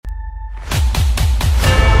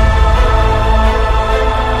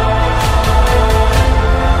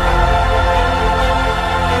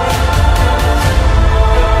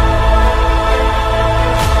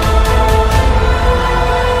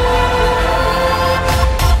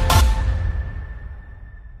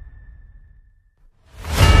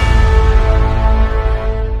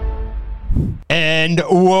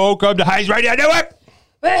welcome to Hayes Radio Network.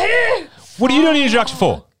 We're here. What are you doing the introduction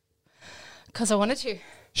for? Because I wanted to.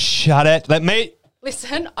 Shut it. Let me.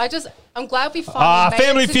 Listen, I'm glad we finally made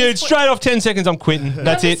Family it to Feud. this point. Straight off 10 seconds, I'm quitting.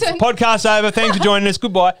 That's it. Listen. Podcast's over. Thanks for joining us.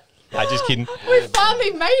 Goodbye. No, just kidding. We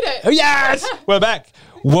finally made it. Oh, yes. We're back.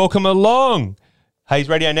 Welcome along. Hayes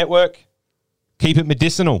Radio Network. Keep it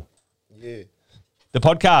medicinal. Yeah. The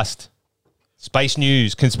podcast. Space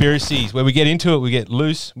news, conspiracies, where we get into it, we get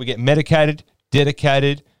loose, we get medicated,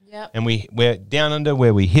 dedicated, Yep. and we're down under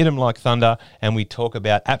where we hit them like thunder and we talk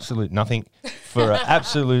about absolute nothing for an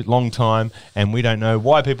absolute long time, and we don't know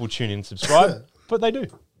why people tune in and subscribe, but they do.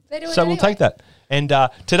 They do it So we'll anyway. take that. And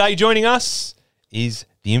today joining us is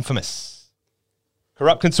the infamous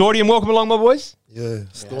Corrupt Consortium. Welcome along, my boys. Yeah.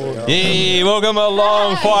 Storm. Yeah, welcome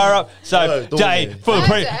along. Fire up. So, Hello, Dave,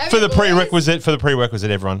 Hi, for the boys.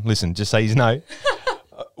 prerequisite, everyone, listen, just so you know,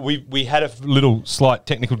 we had a little slight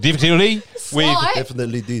technical difficulty. Slight?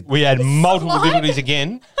 Definitely did. We had multiple Slight? difficulties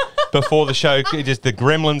again before the show. Just the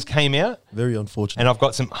gremlins came out, Very unfortunate. and I've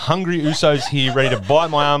got some hungry Usos here ready to bite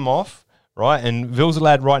my arm off. Right, and Ville's a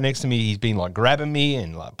lad right next to me. He's been like grabbing me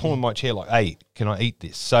and like pulling my chair, like, "Hey, can I eat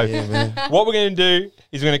this?" So, what we're going to do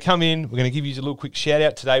is we're going to come in. We're going to give you a little quick shout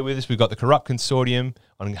out today with us. We've got the Corrupt Consortium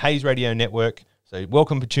on Hayes Radio Network. So,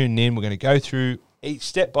 welcome for tuning in. We're going to go through each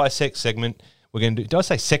step by sex segment. We're going to do. Did I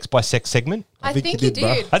say sex by sex segment? I think think you you did,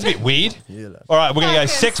 bruh. did. That's a bit weird. Yeah, lad. All right, we're going to go Okay,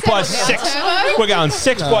 sex by settle down,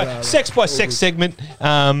 sex. Turbo. We're going sex by sex segment.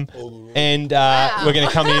 And we're going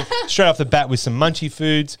to come in straight off the bat with some munchy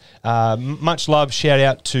foods. Much love, shout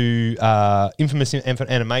out to Infamous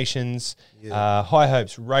Animations, High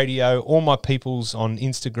Hopes Radio, all my peoples on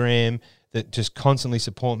Instagram that just constantly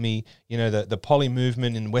support me. You know, the poly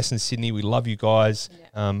movement in Western Sydney, we love you guys.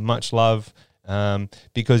 Much love.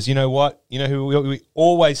 Because you know what? You know who we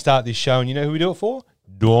always start this show, and you know who we do it for?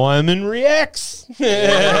 Diamond Reacts.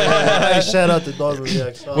 Hey, shout out to Diamond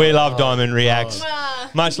Reacts. We love Diamond Reacts.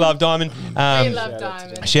 Ah, Much love, Diamond. we love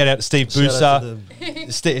Diamond. Shout out to Steve Shout out to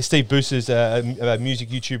Booser. them. Steve Booser's a music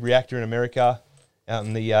YouTube reactor in America, out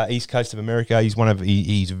in the east coast of America.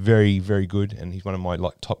 He's very, very good, and he's one of my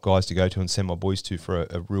top guys to go to and send my boys to for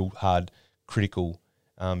a real hard, critical,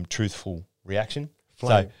 truthful reaction.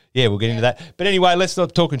 Flame. So, yeah, we'll get into that. But anyway, let's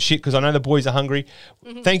stop talking shit because I know the boys are hungry.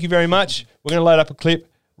 Thank you very much. We're going to load up a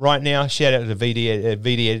clip right now. Shout out to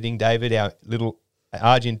VD Editing, David, our little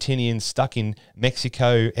Argentinian stuck in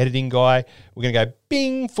Mexico editing guy. We're going to go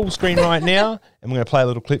bing, full screen right now, and we're going to play a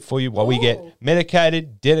little clip for you while we get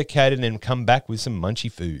medicated, dedicated, and come back with some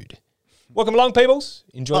munchy food. Welcome along, peoples.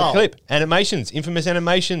 Enjoy the clip. Animations, Infamous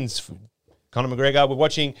Animations. Conor McGregor. We're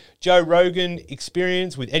watching Joe Rogan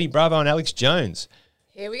Experience with Eddie Bravo and Alex Jones.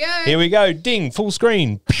 Here we go. Here we go. Ding, full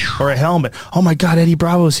screen. Or a helmet. Oh my God, Eddie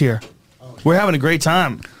Bravo's here. We're having a great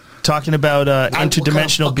time talking about interdimensional What kind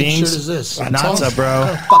of fucking beings. shirt is this? NASA,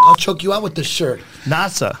 bro. Fuck, I'll choke you out with this shirt.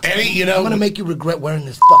 NASA. Eddie, you I'm know, gonna make you regret wearing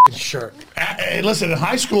this fucking shirt. hey, listen, in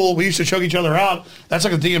high school, we used to choke each other out. That's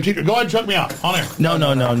like a DMT. Go ahead and choke me out on air.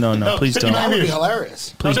 No. Please Fit don't. me That would be Yes.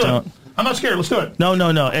 hilarious. Please I'll do don't. it. I'm not scared. Let's do it. No.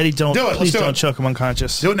 Eddie, don't. Do it. Let's Please do don't it. choke him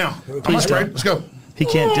unconscious. Do it now. I'm not Please afraid. don't. Let's go. He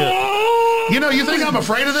can't do it. You know, you think I'm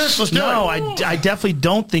afraid of this? Let's do No, it. I definitely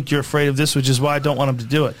don't think you're afraid of this, which is why I don't want him to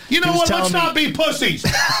do it. You know He was what? Let's telling not be pussies.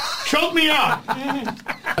 Choke me out.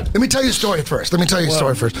 Let me tell you a story first.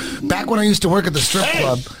 Back when I used to work at the strip Hey,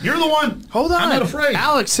 club. you're the one. Hold on. I'm not afraid.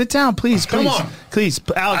 Alex, sit down, please. Come please. on. Please.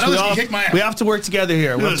 Alex, I know this can kick my ass. we have to work together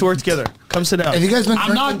here. We have to work together. Come sit down. Have you guys been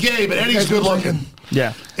I'm not drinking? gay, but You Eddie's guys been good looking. drinking?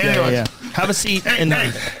 Yeah. Anyways. Yeah. Have a seat. Hey, and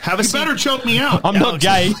hey, have a you seat. better choke me out. I'm not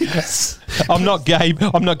gay. I'm not gay,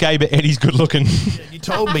 but Eddie's good looking. You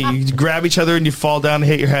told me. You grab each other and you fall down and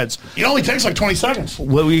hit your heads. It only takes like 20 seconds.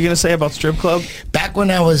 What were you going to say about strip club? Back when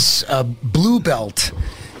I was blue belt,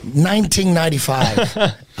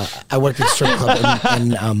 1995, I worked at the strip club,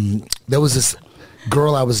 and there was this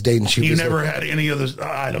girl I was dating. You never had any of those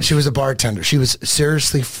items. She was a bartender. She was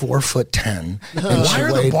seriously 4'10", and Why she are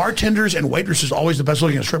the weighed. bartenders and waitresses always the best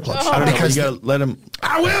looking at strip clubs? I don't know. Because You got to let him.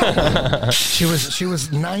 I will. She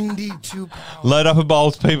was 92 pounds. Load up a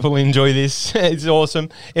bowls, people. Enjoy this. It's awesome.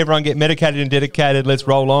 Everyone get medicated and dedicated. Let's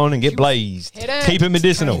roll on and get blazed. Hit it. Keep it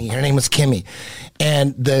medicinal. Tiny. Her name was Kimmy,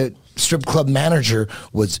 and the strip club manager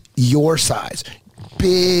was your size,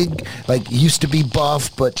 big, like used to be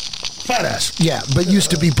buff, but Fat ass. yeah, but used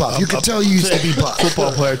to be buff. You could tell you used to be buff.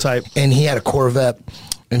 Football player type. And he had a Corvette,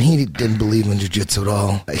 and he didn't believe in jiu-jitsu at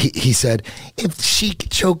all. He said, if she could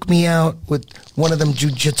choke me out with one of them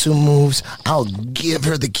jiu-jitsu moves, I'll give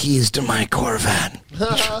her the keys to my Corvette.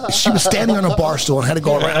 She was standing on a bar stool and had to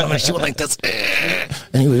go around, and she went like this.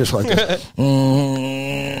 And he was just like this.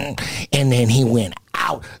 And then he went out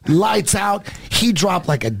out, lights out. He dropped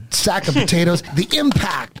like a sack of potatoes. The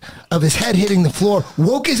impact of his head hitting the floor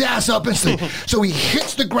woke his ass up instantly. So he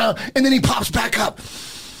hits the ground and then he pops back up.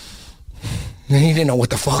 And he didn't know what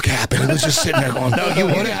the fuck happened. He was just sitting there going, No, you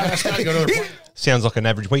want to go to the Sounds like an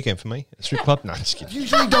average weekend for me. A strip club? No, just kidding.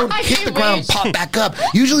 usually don't hit the You ground, wish. pop back up.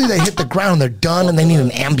 Usually they hit the ground, they're done, and they need an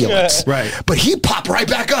ambulance. Right. But he popped right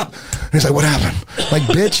back up. And he's like, what happened? Like,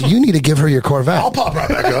 bitch, you need to give her your Corvette. I'll pop right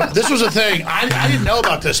back up. This was a thing. I didn't know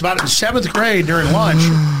about this. About in 7th grade during lunch,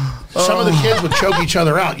 some of the kids would choke each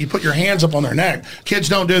other out. You put your hands up on their neck. Kids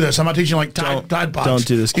don't do this. I'm not teaching like Tide Pods. don't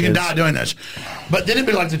do this, You can kids. die doing this. But then it'd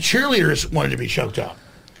be like the cheerleaders wanted to be choked out.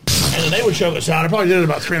 And then they would choke us out. I probably did it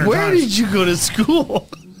about 300 Where times. did you go to school?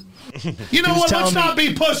 You know was what? Let's telling me- not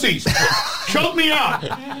be pussies. Choke me out.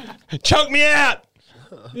 Choke me out.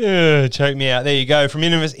 Yeah, choke me out. There you go. From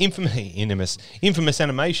infamous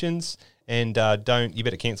animations, and you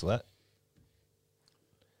better cancel that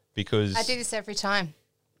because I do this every time.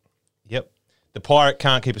 Yep, the pirate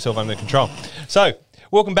can't keep herself under control. So,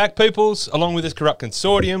 welcome back, peoples. Along with this Corrupt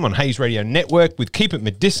Consortium on Hayes Radio Network with Keep It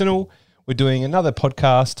Medicinal, we're doing another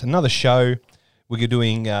podcast, another show. We're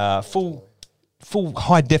doing full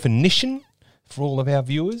high definition for all of our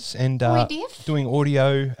viewers and High def? doing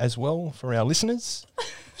audio as well for our listeners,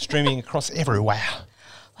 streaming across everywhere.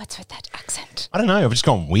 What's with that accent? I don't know. I've just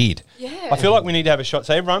gone weird. Yeah. I feel like we need to have a shot.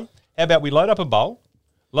 So everyone, how about we load up a bowl,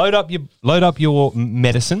 load up your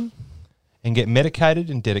medicine, and get medicated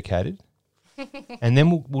and dedicated, and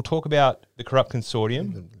then we'll talk about the Corrupt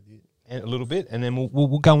Consortium and a little bit, and then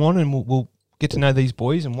we'll go on and we'll get to know these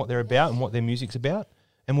boys and what they're about and what their music's about,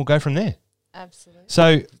 and we'll go from there. Absolutely.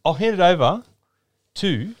 So I'll hand it over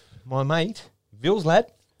to my mate Vils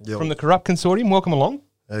lad Yo. from the Corrupt Consortium. Welcome along.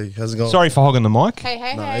 Hey, how's it going? Sorry for hogging the mic. Hey,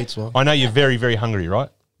 hey, Nah, hey. it's well. I know you're very, very hungry, right?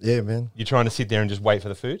 Yeah, man. You're trying to sit there and just wait for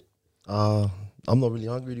the food. I'm not really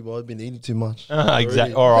hungry, but I've been eating too much.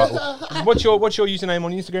 Exactly. All right. What's your username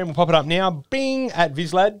on Instagram? We'll pop it up now. Bing at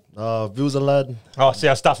Vizlad. Views a lad. Oh, see,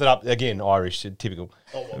 I stuffed it up again. Irish, typical.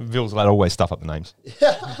 Vizlad always stuff up the names.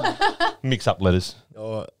 Mix up letters.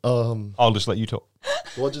 I'll just let you talk.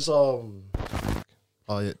 Do I just do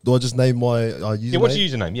I just name my username? Yeah, what's your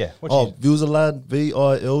username? Yeah. What's your Views a lad.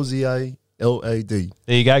 VILZALAD.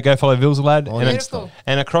 there you go. Go follow Vizlad. Oh, And, Beautiful.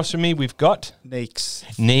 and across from me, we've got Neeks.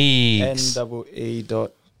 Neeks.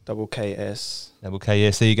 NEE.KS. Double KS.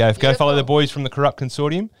 There you go. Go follow the Beautiful. boys from the Corrupt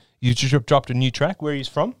Consortium. You just dropped a new track. Where are you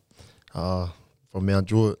from? From Mount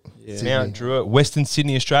Druitt. Yeah. Mount Druitt, Western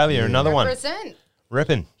Sydney, Australia. Another one. Represent.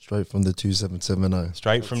 Repping. Straight from the 2770.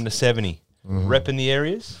 Straight from the 70. Repping the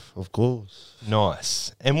areas. Of course.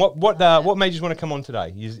 Nice. And what made you want to come on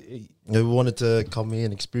today? Yeah, we wanted to come here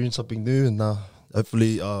and experience something new and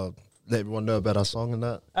hopefully let everyone know about our song and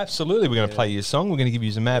that. Absolutely. We're going to play your song. We're going to give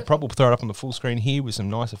you some mad prop. We'll throw it up on the full screen here with some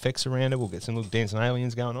nice effects around it. We'll get some little dancing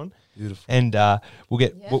aliens going on. Beautiful. And we'll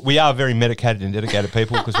get. We are very medicated and dedicated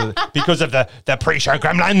people because of the pre-show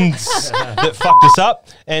gremlins that fucked us up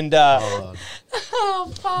and Oh,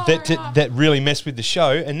 far out. that really messed with the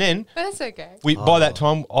show. And then That's okay. by that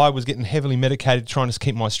time, I was getting heavily medicated, trying to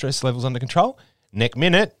keep my stress levels under control. Next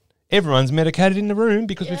minute, everyone's medicated in the room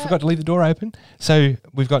because we forgot to leave the door open. So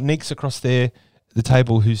we've got Neeks across there, the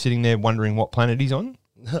table, who's sitting there wondering what planet he's on.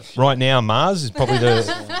 Right now, Mars is probably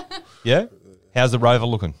the... Yeah? How's the rover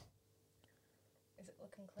looking?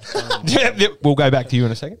 Yeah, we'll go back to you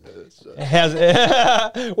in a second. How's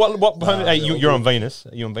what planet? Hey, you're on Venus.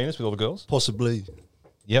 Are you on Venus with all the girls? Possibly.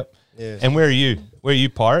 Yep. Yeah. And where are you? Where are you,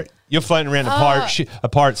 pirate? You're floating around a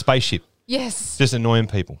pirate spaceship, Yes. just annoying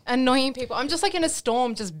people. Annoying people. I'm just like in a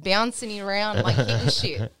storm, just bouncing around, like hitting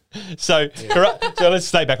shit. So let's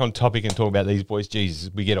stay back on topic and talk about these boys. Jesus,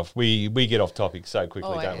 we get off topic so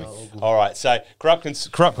quickly, Oh, don't we? yes. All right. So Corrupt.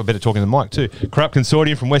 I better talk in the mic too. Corrupt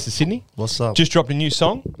Consortium from Western Sydney. What's up? Just dropped a new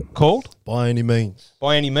song called By any means.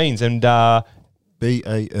 By Any Means and BAM.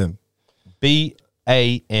 BAM.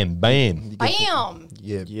 Bam. Bam.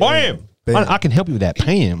 Yeah. Bam. Bam. I can help you with that.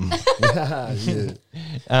 Bam.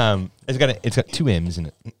 Yeah. It's got two M's in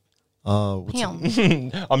it. What's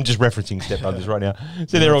Bam. I'm just referencing Step Brothers right now.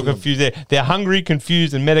 So they're all confused. They're hungry,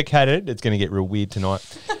 confused, and medicated. It's going to get real weird tonight.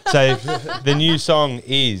 So the new song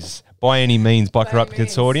is By Any Means by Corrupt Any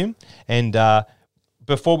Means. Consortium. And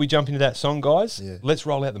before we jump into that song, guys, Yeah. let's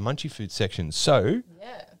roll out the Munchie Food section. So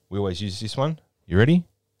Yeah. we always use this one. You ready?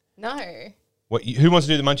 No. Who wants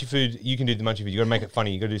to do the Munchie Food? You can do the Munchie Food. You got to make it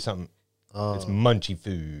funny. You got to do something. It's Munchie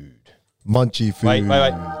Food. Munchy food. Wait.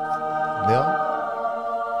 Now?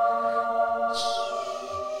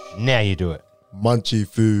 Now you do it. Munchy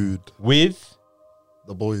food. With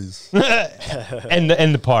The boys. and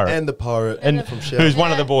the pirate. And the pirate. And from who's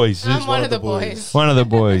one of the boys? I'm Who's one of the boys. one of the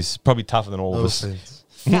boys. Probably tougher than all No of us. offense.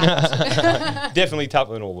 Definitely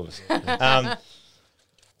tougher than all of us.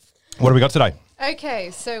 What have we got today? Okay,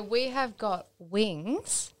 so we have got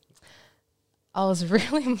wings. I was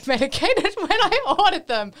really medicated when I ordered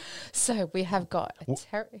them. So we have got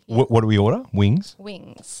What do we order? Wings?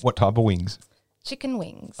 wings, What type of wings? chicken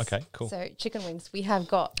wings. Okay, cool. So chicken wings. We have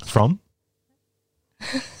got From?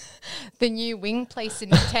 the new wing place in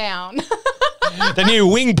town. The new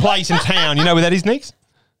wing place in town. You know where that is, Nix?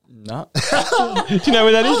 No. Do you know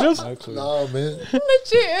where that is, Jules? No clue. Nah, man. Legit,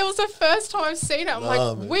 it was the first time I've seen it. I'm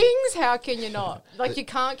like, man. wings? How can you not? Like, you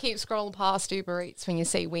can't keep scrolling past Uber Eats when you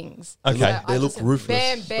see wings. Okay. So I They look just- ruthless,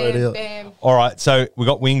 Bam, straight bam, out. bam. All right, so we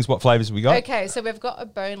got wings. What flavors have we got? Okay, so we've got a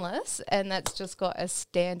boneless, and that's just got a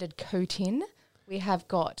standard coating. We have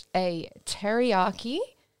got a teriyaki,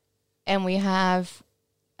 and we have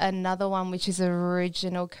another one which is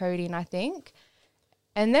original coating, I think.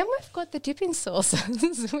 And then we've got the dipping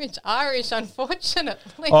sauces, which Irish,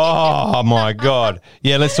 unfortunately. Oh my God!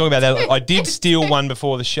 Yeah, let's talk about that. I did steal one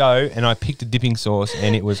before the show, and I picked a dipping sauce,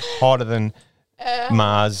 and it was hotter than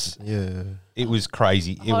Mars. Yeah. It was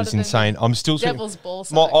crazy. It Hotter was than insane. I'm still sweating. Devil's ball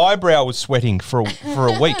My sack. eyebrow was sweating for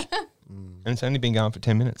a week, and it's only been going for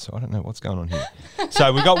 10 minutes, so I don't know what's going on here.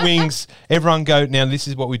 So we got wings. Everyone go now. This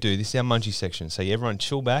is what we do. This is our munchie section. So everyone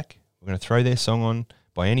chill back. We're going to throw their song on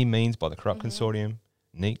by any means by the Corrupt Consortium.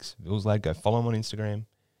 Neeks, Vils Lad, go follow them on Instagram.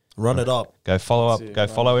 Run it up. Go follow up. Go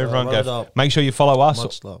follow everyone. Run it Go up. make sure you follow us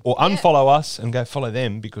Much love. or unfollow us and go follow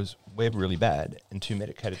them because we're really bad and too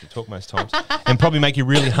medicated to talk most times and probably make you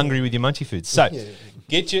really hungry with your munchie foods. So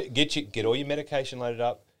get all your medication loaded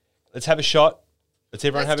up. Let's have a shot. Let's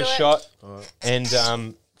everyone Let's have a do it. shot. And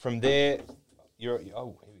from there, here we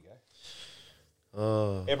go.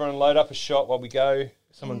 Everyone load up a shot while we go.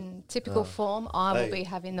 Someone. In typical form, I will be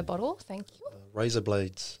having the bottle. Thank you. Razor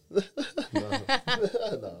blades. You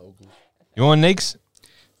want Neeks?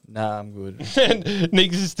 Nah, I'm good.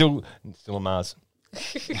 Neeks is still on Mars.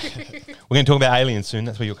 We're going to talk about aliens soon.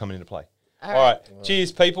 That's where you're coming into play. All right.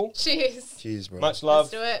 Cheers, people. Cheers. Cheers, bro. Much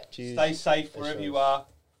love. Let's do it. Stay safe wherever you are.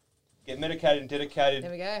 Get medicated and dedicated.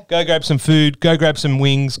 There we go. Go grab some food. Go grab some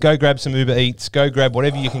wings. Go grab some Uber Eats. Go grab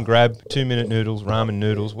whatever you can grab. 2-minute noodles, ramen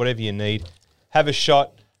noodles, whatever you need. Have a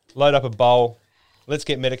shot. Load up a bowl. Let's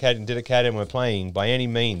get medicated and dedicated. And we're playing by any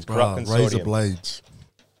means. Corrupt Bruh, Consortium. razor blades.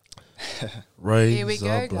 Razor Here we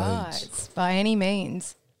go, blades. guys. By any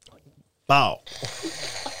means. Bow.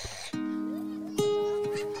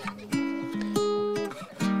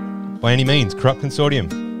 By any means. Corrupt Consortium.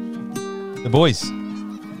 The boys.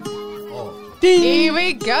 Here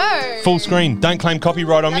we go. Full screen. Don't claim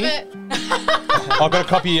copyright on Love me. it. I've got a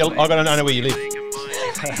copy. I've got to know where you live.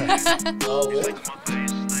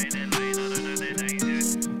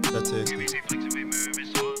 That's it.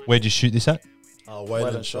 Where'd you shoot this at?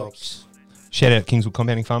 Wayland Shops. Shout out Kingswood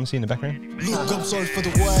Compounding Pharmacy in the background. Look, I'm sorry for the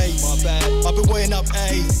way. My bad. I've been weighing up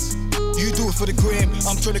A's. You do it for the gram.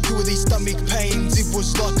 I'm trying to cure these stomach pains. It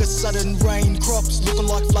was like a sudden rain. Crops looking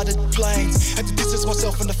like flooded plains. Had to distance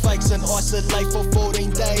myself from the fakes and isolate for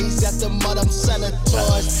 14 days. At the mud, I'm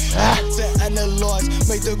sanitized. I had to analyze.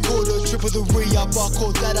 Made the quarter, triple the re-up. I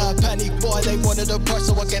called that a panic buy. They wanted a price,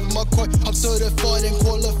 so I gave them a quote. I'm certified and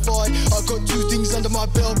qualified. I got 2 things under my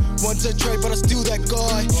belt. One's a trade, but I'm still that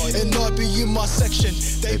guy. And I be in my section.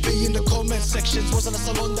 They be in the comment sections. Wasn't a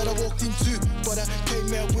salon that I walked into, but I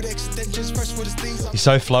came out with extensions. Fresh with his things. You're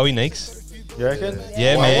so flowy, Neeks. You reckon?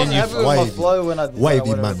 Yeah, I man. wasn't happy with my Wavy. flow when I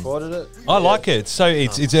Man. recorded it. I like it. So I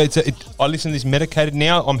listen to this medicated.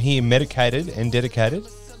 Now I'm here medicated and dedicated.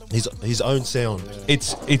 His own sound.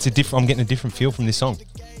 It's a different. I'm getting a different feel from this song.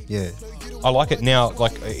 Yeah. I like it now.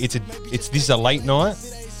 Like this is a late night,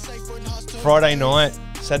 Friday night,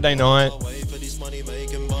 Saturday night.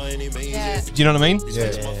 Yeah. Do you know what I mean?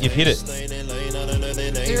 Yeah. You've hit it.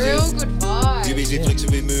 It's a real good vibe.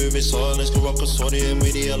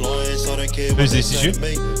 Who's this? Is you?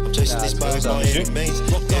 I'm chasing this bag by any means.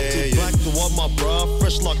 Rocked up to black, the one my bra,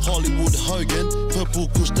 fresh like Hollywood Hogan. Purple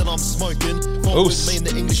kush that I'm smoking. Fuck with me in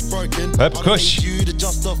the English broken. Purple kush. I don't need you to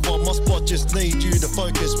justify my spot, just need you to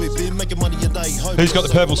focus. We've been making money a day. Who's got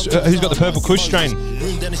the purple? Who's got the purple kush strain?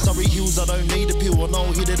 Ring down in Surrey Hills, I don't need a pill. I know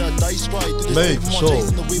hit it a day straight. Me, sure.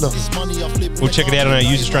 We'll check it out on our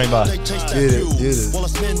user strain bar. Get it. While I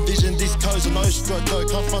spend vision, this codes and no stroke, don't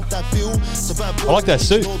confront that bill. So bad I like that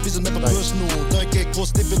suit. Never personal. Don't get caught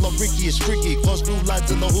snipping like Ricky, it's tricky. Cause real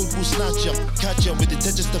lads in the hood will snatch ya. Catch ya with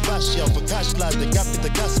intentions to bash ya. For cash lad, the gap in the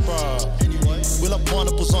gas bar. Anyway. We love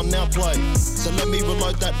pineapples on our plate. So let me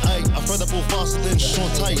reload that 8. I throw that ball faster than Sean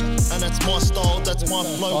Tate. And that's my style, that's my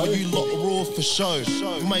flow. You lot are raw for show.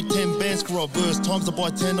 We make 10 bands for our verse. Times I buy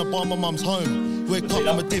 10, I buy my mum's home. We're cut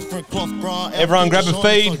from a different cloth, brah. Everyone grab a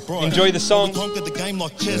feed. Enjoy the song. We conquer the game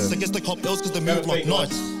like chess. I guess they cop L's because they move like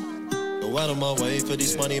knights. Go out of my way for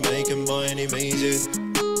this money making by any means, yeah.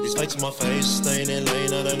 These fakes in my face, staying in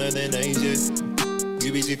lane, I don't know their names, yeah.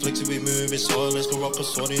 You busy flexing, we move in silence. Go rock a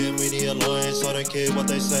sorry and we the alliance. I don't care what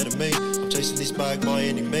they say to me. I'm chasing this bag by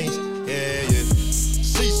any means. Yeah, yeah.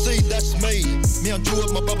 CC, that's me. Me, I drew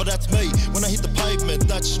it, my brother, that's me. When I hit the pavement,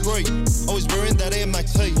 that's street. Always wearing that Air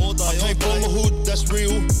Max T. I came from the hood, that's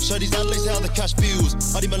real. Show these athletes how the cash feels.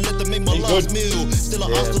 I'd even let them make my last meal. Still, I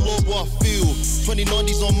ask the Lord what I feel.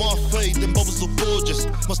 2090s on my feet, them bubbles look gorgeous.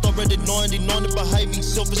 Must I read it 99 and behaving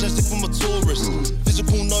selfish as if I'm a tourist.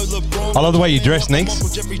 Physical, no LeBron. I love the way you dress, Neeks.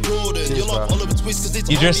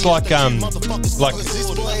 You dress like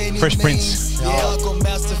Fresh Prince.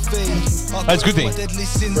 That's a good thing.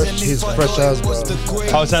 He's fresh as well.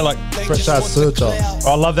 I would say like Fresh as Searcher.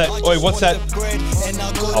 I love that. Oi, what's that?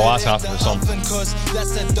 I'll ask after the song.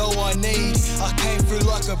 That's the dough I need. I came through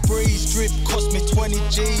like a breeze. Drip cost me 20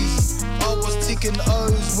 G's. I was ticking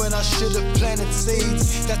O's when I should have planted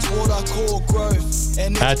seeds. That's what I call growth.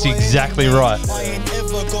 And That's exactly right. I ain't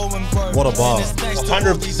ever going broke. What a bar.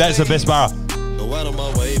 100. That's the best bar. Go out of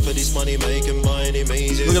my way for this money making by any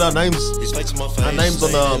means. Look at our names. Our names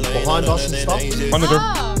on the behind us and stuff. On the group.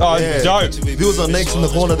 Oh, Yeah. dope. Viewers are next in the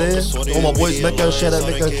corner there. All my boys, Mecco, shout out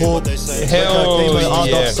Mecco Corp. Hell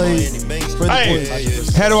yeah. Hey,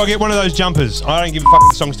 how do I get one of those jumpers? I don't give a fuck if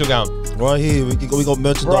the song's still going. Right here, we got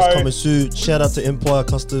merchandise Bro. coming soon. Shout out to Empire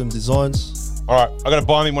Custom Designs. All right, I got to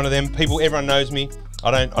buy me one of them. People, everyone knows me.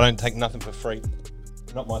 I don't take nothing for free.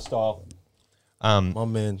 Not my style. My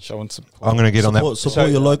man. Showing support. I'm going to get on that. Support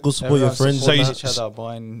your local, support your friends. So you- each other,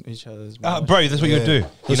 buying each other's. Bro, that's what you do. You know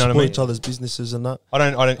what I support mean? each other's businesses and that. I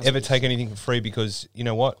don't ever take anything for free because you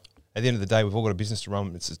know what? At the end of the day, we've all got a business to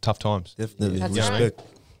run. It's tough times. Definitely. That's Respect.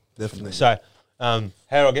 Definitely. So, how do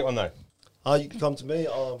I get one though? You can come to me.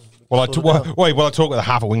 Well, I talk with a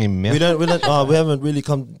half a wing in my mouth. We haven't really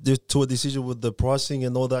come to a decision with the pricing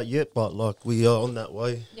and all that yet, but like we are on that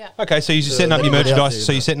way. Yeah. Okay, so you're setting up your merchandise.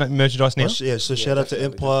 So you're setting up your merchandise now. Yeah. So shout out to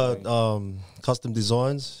Empire Custom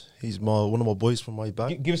Designs. He's one of my boys from way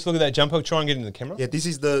back. Give us a look at that jumper. Try and get into the camera. Yeah, this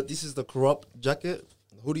is the corrupt jacket,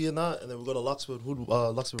 hoodie and that, and then we've got a Luxford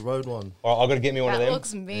Road one. All right, I've got to get me one of That them.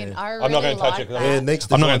 looks mean. Yeah. I really I'm not going to touch like it because that. Yeah,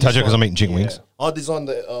 next I'm not going to touch it because I'm design eating chicken wings. I designed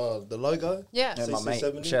the logo. Yeah. Yeah, my mate.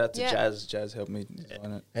 CC70. Shout out to Yeah. Jazz. Jazz helped me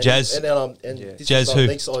design it. And Jazz. This Jazz was who? our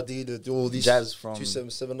next idea to do all these Jazz from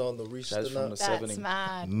 277 on the wrist Jazz and from the that. That's 70.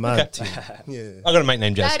 mad. Mad team. Yeah. I got a mate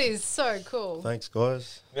named Jazz. That is so cool. Thanks,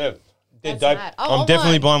 guys. Yeah, they're That's dope. mad. Oh, I'm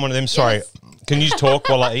definitely one. buying one of them. Sorry, Yes. can you just talk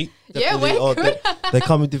while I eat? Yeah, Definitely. we're good. They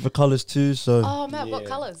come in different colors too. So Oh man, what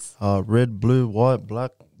colours? red, blue, white,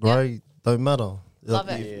 black, grey, don't matter. Love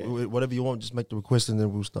Like, it. whatever you want, just make the request and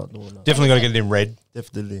then we'll start doing that. Definitely got to get it in red.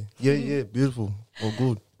 Definitely. Yeah, beautiful. All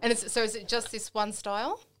good. And is it just this one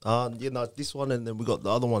style? This one and then we got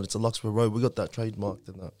the other one. It's a Luxford Road. We got that trademarked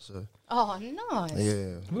and that. So Oh, nice.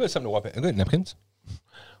 yeah, We got something to wipe out. I got napkins.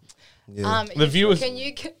 yeah. The viewers- Can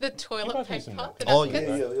you get the toilet guys need some paper? The Oh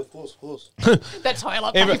napkins? yeah, of course. The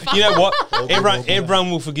toilet paper. You know what?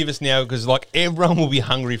 Everyone will forgive us now because like everyone will be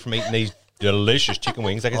hungry from eating these delicious chicken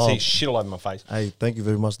wings. I can see shit all over my face. Hey, thank you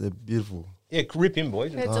very much. They're beautiful. Yeah, rip in,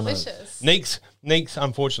 boys. They're delicious. Neeks,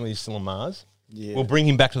 unfortunately, is still on Mars. Yeah. We'll bring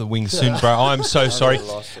him back to the wings soon, bro. I'm so sorry.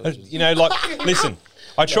 You know, like, listen,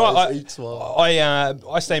 I try. Eats well.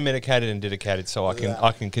 I stay medicated and dedicated so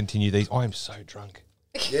I can continue these. I am so drunk.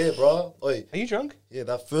 Yeah, bro. Oi, Are you drunk? yeah,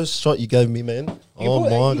 that first shot you gave me, man. You Oh can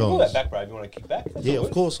pull, my you can pull that god. back, bro. If you want to kick back. That's Yeah, all of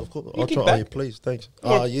good. course. I'll kick try. back? Oh, yeah, please, thanks.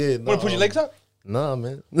 Wanna- Yeah. Want to put your legs up? Nah,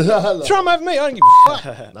 man. Try them over me. I don't give a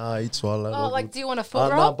fuck. Nah, it's all right. Oh, like, do you want a foot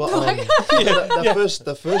Nah, rub? but Like-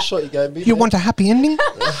 the first shot you gave me. a happy ending?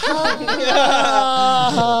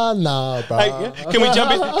 Nah, bro. Hey, can we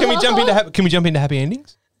jump in? Can we jump into happy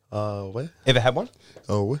endings? Where? Ever had one?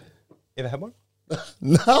 Oh, where? Ever had one?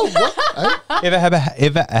 No, what? Ever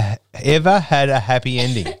had a happy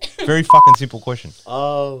ending? Very fucking simple question.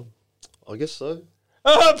 I guess so.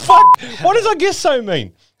 Oh, fuck! What does I guess so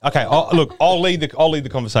mean? Okay, I'll lead the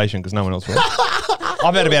conversation because no one else will.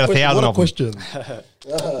 I've had about 1,000 What a of them. question.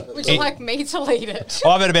 Would you like me to lead it?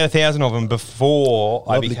 I've had about 1,000 of them before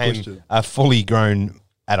I Lovely became question. a fully grown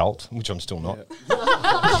adult, which I'm still not.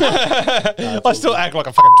 I still act like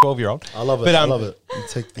a fucking 12-year-old. I love it. But, I love it. You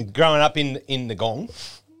take the Growing up in the gong,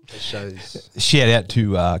 It shows. Shout out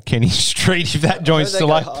to Kenny Street if that joint's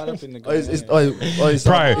still open. Is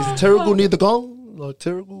Terrigal near the gong? Like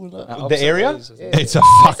Terrigal and that? The area? It's a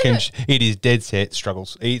fucking. It is dead set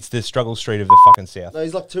struggles. It's the struggle street of the fucking south. No,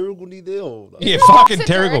 he's like Terrigal near there. Or like, Yeah, fucking Opposite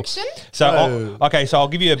terrible. direction? So okay, so I'll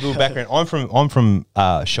give you a little background. I'm from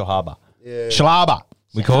Shahaba. Yeah. Shalaba,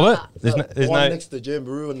 we call it. There's one no. next to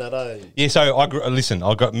Jamboree and that. Yeah, so listen.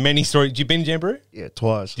 I've got many stories. You been Jamboree? Yeah,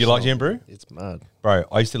 twice. Do you like Jamboree? It's mad. Bro,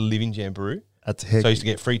 I used to live in Jamboree. That's So heck. I used to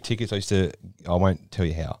get free tickets. I won't tell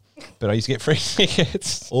you how, but I used to get free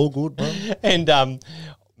tickets. All good, bro. And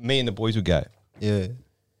me and the boys would go. Yeah.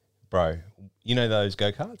 Bro, you know those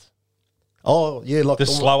go-karts? Oh, yeah, like The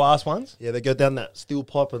slow-ass ones? Yeah, they go down that steel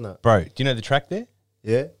pipe and that. Bro, do you know the track there?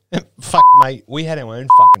 Yeah. Fuck, mate, we had our own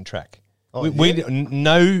fucking track. Oh,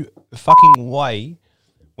 No fucking way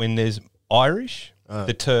when there's Irish,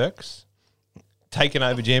 the Turks, taking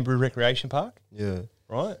over Jamboree Recreation Park, Yeah.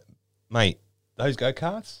 right? Mate, those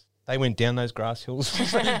go-karts, they went down those grass hills.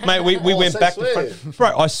 Mate, we went say back swear. to front.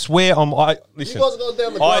 Bro, I swear listen. You guys going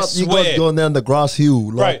down the I grass. You swear. guys going down the grass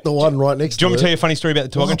hill, like Bro, the one right next Do you want me to to tell you a funny story about the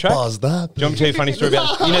toboggan track? Buzz that. Do you want me to tell you a funny story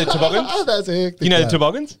about you know the toboggans? That's hectic. You know the man.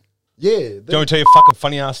 toboggans? Yeah. Do you want me to tell you a fucking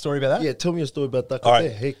funny ass story about that? Yeah, tell me a story about that. All right.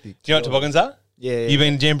 They're hectic. Do you know what toboggans are? Yeah. You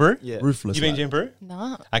been to Jamboree? Yeah. Ruthless. You been mate. to Jamboree?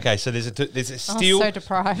 No. Okay, so there's a steel so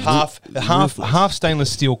deprived. half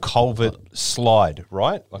stainless steel culvert slide,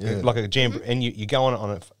 right? Like Yeah. a Jamboree, and you go on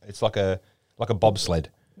it. It's like a bobsled,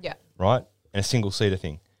 Yeah. right? And a single seater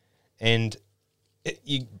thing, and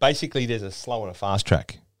you basically there's a slow and a fast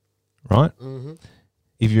track, right? Mm-hmm.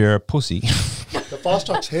 If you're a pussy, The fast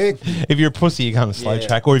track's hectic. if you're a pussy, you go on the slow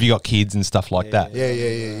track, or if you got kids and stuff like that.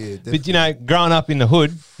 Yeah. But you know, growing up in the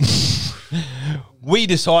hood, we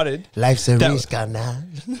decided, Life's a That- risk, now.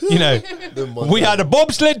 you know, we had a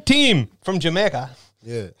bobsled team from Jamaica.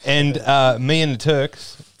 Yeah. And me and the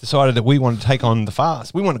Turks decided that we wanted to take on the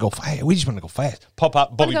fast. We want to go fast. We just want to go fast. Pop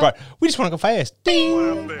up, Bobby Bro. We just want to go fast.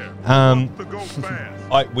 Ding.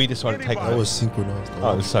 We decided to take That was synchronized.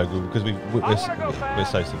 Oh, it was so good because we're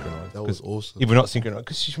so synchronized. That was awesome. If we're not synchronized,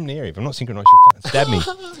 because she's from the area. If I'm not synchronized, she'll fucking stab me.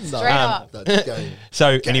 Straight up. That game.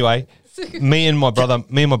 So anyway, me and my brother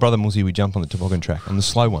Muzzy, we jump on the toboggan track on the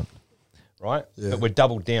slow one, right? Yeah. But we're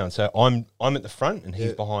doubled down. So I'm at the front and he's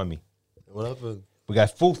Yeah. behind me. What happened? We go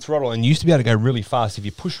full throttle, and you used to be able to go really fast. If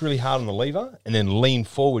you push really hard on the lever and then lean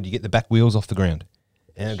forward, you get the back wheels off the ground,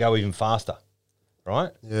 and it'll go even faster,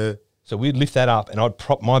 right? Yeah. So we'd lift that up, and I'd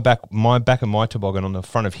prop my back of my toboggan on the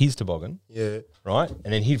front of his toboggan, Yeah. right?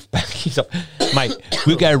 And then he'd back his up. Mate,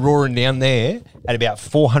 we'd go roaring down there at about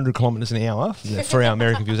 400 kilometres an hour. For our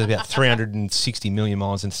American viewers, that's about 360 million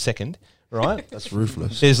miles a second, right? That's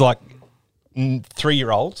ruthless. There's like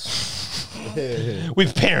 3-year-olds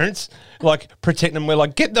with parents like protecting them. We're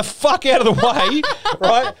like, get the fuck out of the way,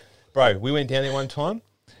 right? Bro, we went down there one time.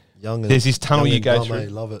 Young. There's this tunnel young you and go dumb, through. eh?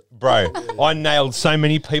 Love it. Bro, I nailed so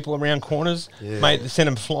many people around corners, mate. Sent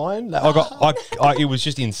them flying. It was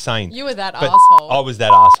just insane. You were that But asshole. I was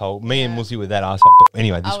that asshole. Me and Muzzy were that asshole. But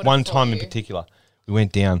anyway, this would've one fought time in you. particular, we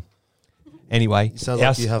went down. Anyway, Sounds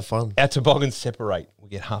like you have fun. Our toboggans separate. We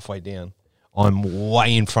get halfway down. I'm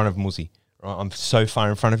way in front of Muzzy. Right? I'm so far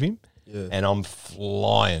in front of him, and I'm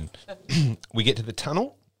flying. We get to the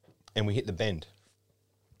tunnel, and we hit the bend,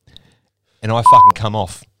 and I fucking come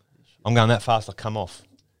off. I'm going that fast, I come off.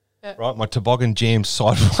 Yeah. Right, my toboggan jams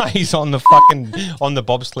sideways on the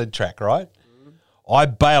bobsled track. Right, I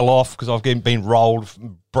bail off because I've been rolled,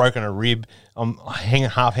 broken a rib. I'm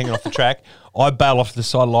half hanging off the track. I bail off the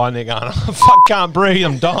sideline. They're going, I fuck can't breathe.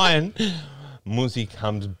 I'm dying. Muzzy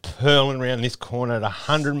comes purling around this corner at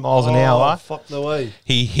 100 miles an hour. Fuck no way.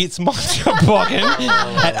 He hits my toboggan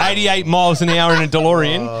at 88 miles an hour in a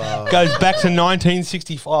DeLorean. Goes back to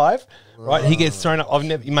 1965. Right, he gets thrown up.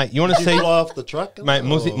 Mate, you want to Did see? you fly off the truck? Mate,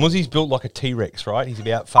 Muzzy's built like a T-Rex, right? He's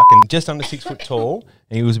about fucking just under 6 foot tall,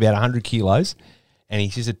 and he was about 100 kilos, and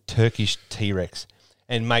he's just a Turkish T-Rex.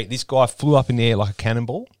 And mate, this guy flew up in the air like a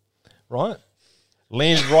cannonball, right?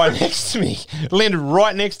 Landed right next to me.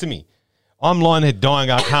 I'm lying there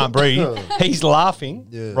dying, I can't breathe. He's laughing,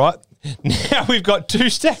 right? Now we've got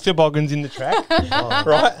 2 stacked toboggans in the track,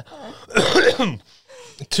 right?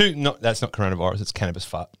 That's not coronavirus, it's cannabis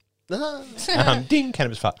fart. Ding,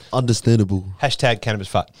 cannabis fart. Understandable. Hashtag cannabis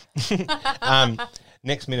fart.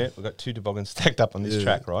 Next minute, we've got 2 toboggans stacked up on this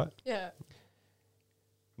track, right? Yeah.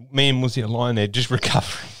 Me and Muzzy are lying there just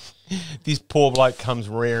recovering. This poor bloke comes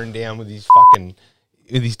rearing down with his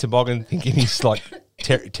toboggan, thinking he's like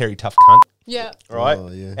Terry Tough Cunt, Yeah. right? Oh,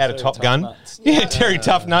 yeah. Out of Top Tough Gun. Nuts. Yeah, Terry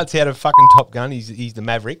Tough Nuts out of fucking Top Gun. He's the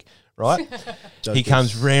Maverick, right? He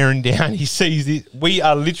comes rearing down. He sees this. We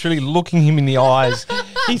are literally looking him in the eyes.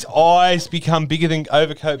 His eyes become bigger than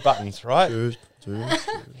overcoat buttons, right? True.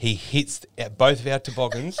 He hits both of our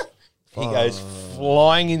toboggans. He goes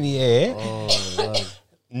flying in the air,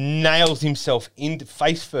 nails himself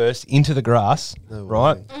face first into the grass,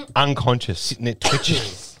 right? Unconscious, sitting there twitching.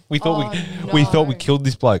 We thought we thought we killed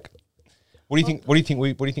this bloke. What do you think? What do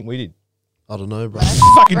you think we did? I don't know, bro.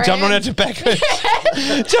 Fucking jumped on our tobacco,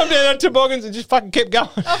 jumped on our toboggans and just fucking kept going.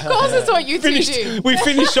 Of course, it's what you two do. We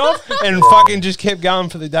finished off and fucking just kept going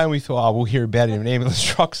for the day. And we thought, oh, we'll hear about it if an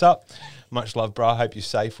ambulance rocks up. Much love, bro. I hope you're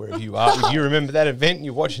safe wherever you are. If you remember that event and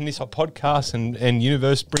you're watching this podcast and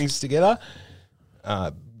Universe brings us together,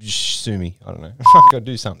 sue me. I don't know. I gotta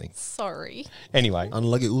do something. Sorry. Anyway.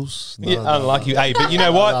 Unlucky oos. Unlucky. Hey, but you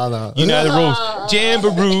know what? You know the rules.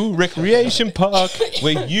 Jamboree Recreation Park,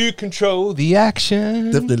 where you control the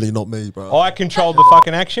action. Definitely not me, bro. I controlled the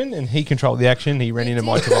fucking action and he controlled the action. He ran into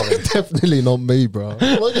my toboggan. Definitely not me, bro.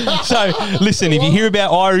 So, listen, if you hear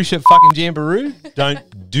about Irish at fucking Jamboree,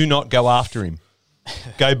 do not go after him.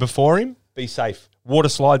 Go before him. Be safe. Water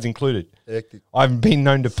slides included. Hectic. I've been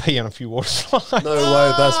known to pee on a few water slides. No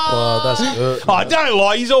way, that's hurt. Oh, don't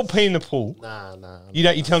lie. He's all pee in the pool. Nah.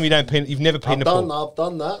 You tell me you don't pee. You've never peed in the pool. I've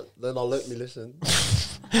done that. Then I'll let me listen.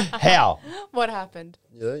 How? What happened?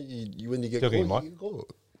 Yeah, you when you get Talking caught, to you can call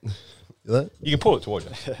it. You know? You can pull it towards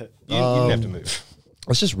you. You didn't have to move.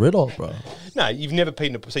 It's just red off, bro. No, you've never peed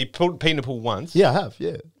in the pool. So you peed in the pool once. Yeah, I have.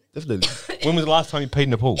 Yeah, definitely. When was the last time you peed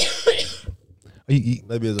in the pool? Maybe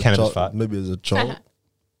as a Cannabis child. fart. Maybe as a child.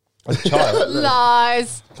 As a child.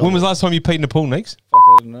 Lies. When was the last time you peed in the pool, Neeks? Fuck,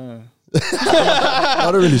 I don't know. I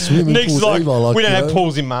don't really swim in Neeks pools like, either. we don't have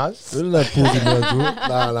pools in Mars. We don't have pools in there, bro.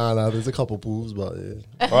 Nah. There's a couple pools, but yeah.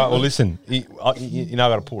 All right, well, listen. You know I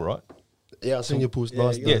got a pool, right? Yeah, I seen your pools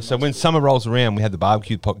last night. Yeah, so when summer rolls around, we had the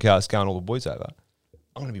barbecue podcast going, all the boys over.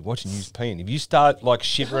 I'm going to be watching you peeing. If you start like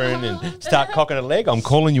shivering and start cocking a leg, I'm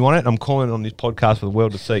calling you on it. I'm calling it on this podcast for the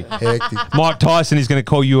world to see. Hectic. Mike Tyson is going to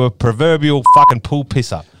call you a proverbial fucking pool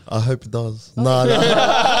pisser. I hope it does. Nah.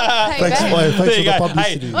 Thanks There for you the go.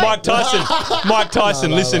 publicity. Hey, Mike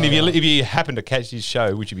Tyson, listen, if you happen to catch his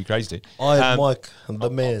show, which would be crazy to. Iron Mike, the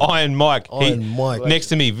man. Iron Mike. Iron Mike. Next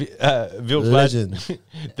to me, Vil's Legend.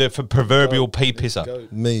 the proverbial pee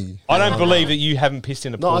pisser. Me. I don't believe that you haven't pissed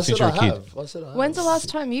in a pool No, I since said you're I a kid. have. I said I have. When's the last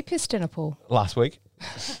time you pissed in a pool? Last week.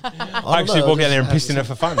 I don't actually know, walked I out there and just pissed in it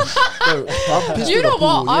for fun. No, I've pissed You in a know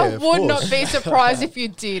pool, what? I yeah, of would course. not be surprised if you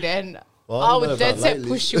did, and Well, I don't would know dead about set lately.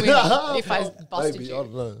 push you in if I busted Maybe, you. I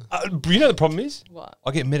don't know. You know the problem is? What?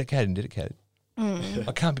 I get medicated and dedicated.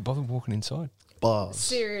 I can't be bothered walking inside. Bars.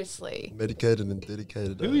 Seriously. Medicated and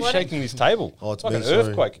dedicated. Who is shaking this table? Oh, it's like me, an sorry.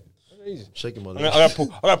 earthquake. Shaking my I leg. got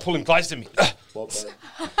to pull him close to me.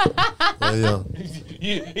 Yeah.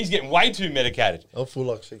 He's getting way too medicated. I feel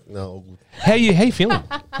like shaking now. All good. How you feeling?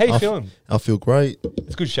 How you feeling? I feel great.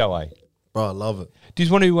 It's a good show, eh? Bro, I love it. Do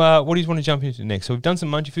you want to? What do you want to jump into next? So we've done some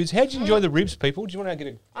munchy foods. How did you enjoy the ribs, people? Do you want to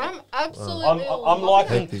get a? I'm absolutely. I'm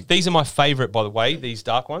liking. These are my favourite, by the way. These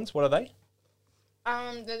dark ones. What are they?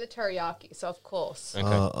 They're the teriyaki, so of course. Okay.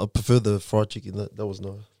 I prefer the fried chicken. That was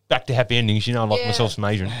nice. Back to happy endings. You know, I like Yeah. myself some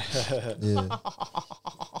Asian. Yeah.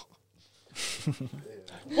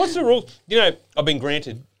 What's the rule? You know, I've been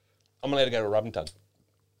granted. I'm allowed to go to a rub and tug.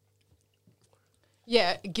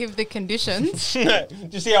 Yeah, give the conditions. Do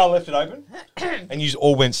you see how I left it open? And you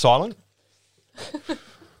all went silent?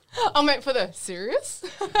 I meant for the serious.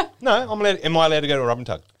 No, am I allowed to go to a rub and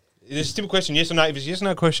tug? It's a simple question, yes or no. If it's yes or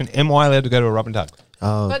no question, am I allowed to go to a rub and tug?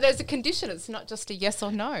 But there's a condition. It's not just a yes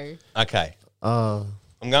or no. Okay. Do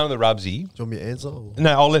I'm going to the Rubsy. you want me to answer? Or?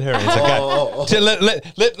 No, I'll let her answer. Go. So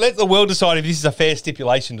let the world decide if this is a fair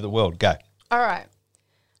stipulation to the world. Go. All right.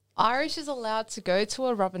 Irish is allowed to go to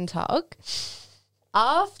a rub and tug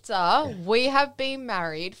after we have been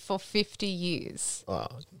married for 50 years.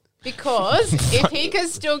 Because if he can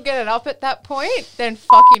still get it up at that point, then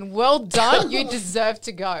fucking well done. You deserve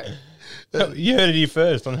to go. You heard it here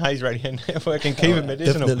first on Hayes Radio Network and keep it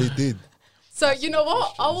medicinal. Definitely did. So you know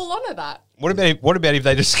what? I will honour that. What about if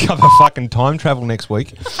they discover fucking time travel next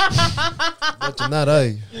week? Imagine that,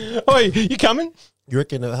 eh? Oh, you coming? You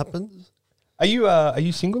reckon it happens? Are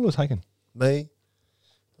you single or taken? Me?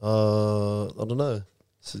 I don't know.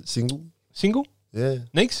 Single? Single? Yeah.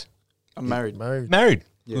 Neeks? I'm married. Married?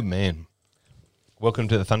 Yeah. Good man. Welcome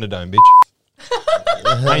to the Thunderdome, bitch.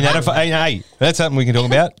 Hey, that's something we can talk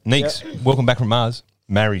about. Neeks, welcome back from Mars.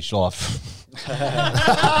 Marriage life.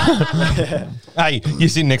 Hey, you're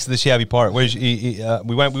sitting next to the Shelby Pirate. Where's we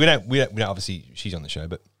don't obviously she's on the show,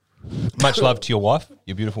 but much love to your wife,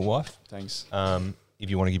 your beautiful wife. Thanks. If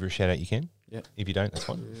you want to give her a shout out, you can. Yeah. If you don't, that's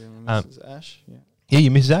fine. Mrs. Ash. Yeah. Yeah,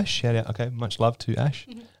 you Mrs. Ash. Shout out. Okay, much love to Ash.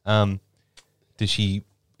 Does she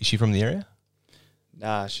Is she from the area?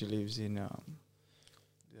 Nah, she lives in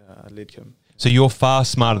Lidcombe. So you're far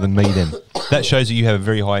smarter than me then. That shows that you have a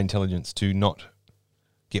very high intelligence to not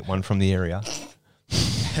get one from the area.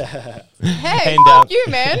 Hey, And, fuck you,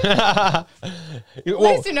 man. At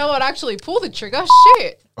Well, least you know what actually pull the trigger.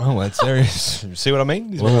 Shit. oh, that's serious. See what I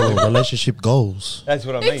mean? Well, relationship goals. That's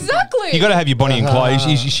what I mean. Exactly. You got to have your Bonnie and Clyde.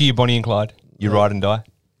 Is she your Bonnie and Clyde? You ride and die.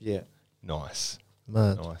 Yeah. Nice,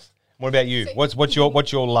 Man, nice. What about you? What's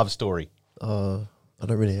your love story? I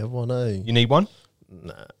don't really have one, eh? You need one?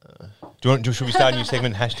 Nah. Should we start a new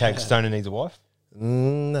segment? Hashtag Stoner needs a wife.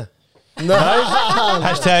 Nah.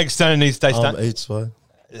 Hashtag Stoner needs to stay stoned. It's fine.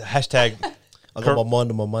 Hashtag I got my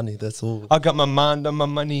mind on my money, that's all. I got my mind on my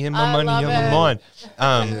money and my I money love on my it.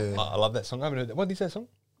 mind. I love that song. I haven't heard that. What is that song?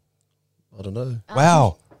 I don't know.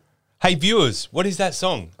 Wow. Hey viewers, what is that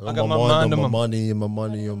song? I got my mind on my money and my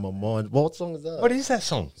money on my mind. What song is that? What is that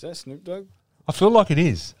song? Is that Snoop Dogg? I feel like it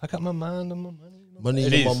is. I got my mind on my money. Money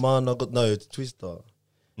It on is. my mind, I got, no, it's Twister.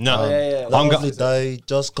 No. yeah. I'm go- Lovely day,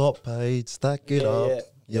 just got paid, stack it up.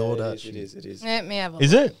 Yeah, all that it shit. is. Let me have a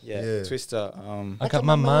Is it? Yeah, Yeah. Twister. I got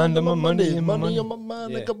my mind on my money and my money. on my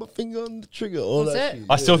mind, I Yeah. got my finger on the trigger, all Is that it? shit.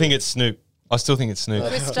 I still think it's Snoop. Twister.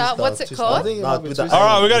 Twister. What's it Twister. called? I think it Nah, might be with the Twister. All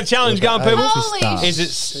right, we got a challenge With the going, people. Holy Is it?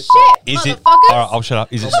 shit, Is it? motherfuckers. All right, I'll shut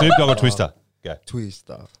up. Is it Snoop Dogg or Twister? Go.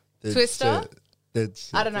 Twister. That's Twister? it.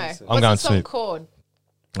 That's I don't know. I'm What's going the song Snoop. called?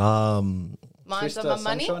 it. Mind on my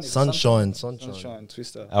money? Sunshine. Sunshine,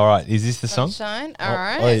 Twister. All right, is this the song? Sunshine. All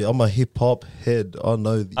right. Hey, I'm a hip hop head. I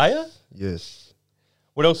know this. Are you? Yes.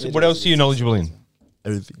 What else? What else are you knowledgeable in?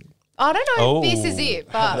 Everything. I don't know if this Oh. is it,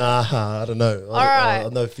 but Nah, I don't know. All right. I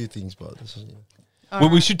know a few things, but this is, Well,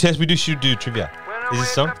 we should test. We should do trivia. Is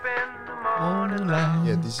this song?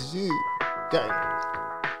 yeah, this is you. Gang.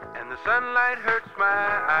 And the sunlight hurts my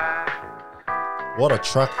eyes. What a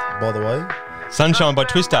track, by the way. Sunshine by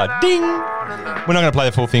Twister. Ding. We're not going to play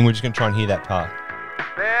the full thing. We're just going to try and hear that part.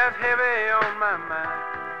 Bears heavy on my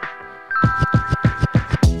mind.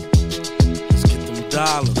 Let's get them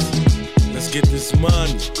dollars. Let's get this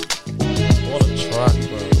money. What a track,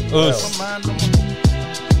 bro. Us. I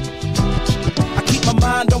keep my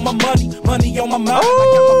mind on my money, money on my mind. I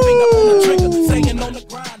got my finger on the trigger, staying on the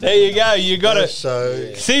grind. There you go. You got it.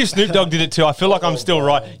 So, See if Snoop Dogg did it too. I feel like I'm still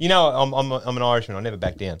right. You know, I'm an Irishman. I never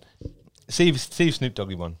back down. See if Snoop Dogg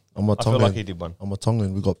did one. I'm a I feel Tongan. like he did one. I'm a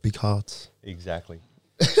Tongan. We got big hearts. Exactly.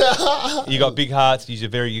 You got big hearts. You're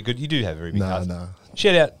very good. You do have very big hearts. Nah.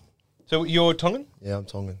 Shout out. So you're Tongan Yeah, I'm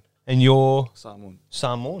Tongan. and you're Samoan.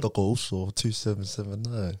 Samoan. Doko also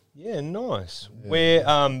 2779. Yeah, nice. We're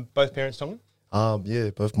both parents Tongan. Yeah,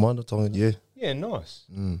 both mine are Tongan. Yeah. Yeah, nice.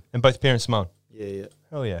 And both parents Samoan. Yeah.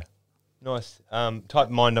 Oh yeah, nice. Type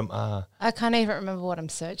mind I can't even remember what I'm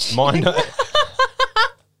searching. mind.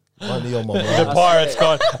 Money on my The mind. pirate's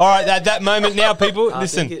gone. All right, that moment now, people.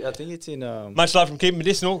 Listen. I think it's in Much love from Keep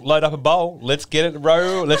Medicinal. Load up a bowl. Let's get it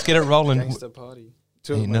rolling. Gangster Party.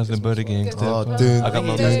 Ain't nothing but a gangster. Oh, party. dude. I got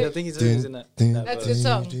my I think it's in that. That's a good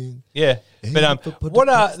song. Yeah, but what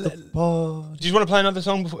do Party. you just want to play another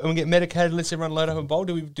song before we get medicated? Let's everyone load up a bowl.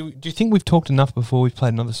 Do you think we've talked enough before we've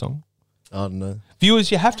played another song? I don't know.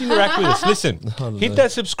 Viewers, you have to interact with us. Listen, don't hit know.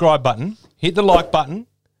 that subscribe button, hit the like button,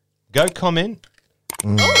 go comment,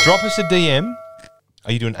 drop us a DM.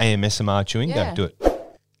 Are you doing AMSMR chewing? Yeah. Don't do it.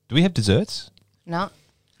 Do we have desserts? No.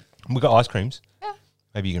 We got ice creams. Yeah.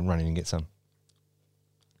 Maybe you can run in and get some.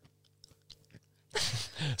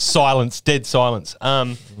 Silence, dead silence.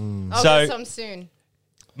 I'll So get some soon.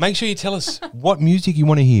 make sure you tell us what music you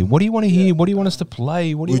want to hear. What do you want to hear? What do you want us to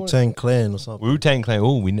play? What do you want? Wu-Tang Clan or something. Wu-Tang Clan.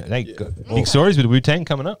 Oh, we know, they got big stories with Wu-Tang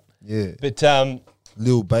coming up. Yeah. But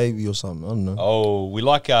Lil Baby or something. I don't know. oh, we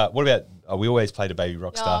like. What about? Oh, we always play the Baby Oh,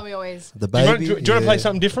 Rockstar. we always. The Do you want Baby. to play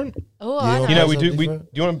something different? Oh, Yeah, I know. You know, we Something do. Do different?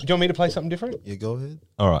 you want me to play something different? Yeah, go ahead.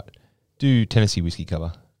 All right. Do Tennessee Whiskey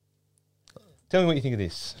cover. Tell me what you think of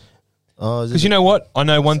this. Because you know what? I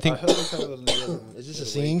know one thing. I heard it cover Is this a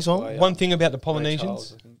singing song? One thing about the Ray Polynesians.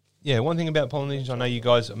 Charles, I think. Yeah, one thing about Polynesians, I know you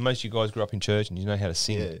guys, most of you guys grew up in church and you know how to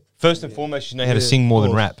sing. Yeah. First and foremost, you know how to Yeah, sing of more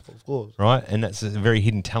than course, rap, Of course. right? And that's a very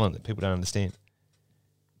hidden talent that people don't understand.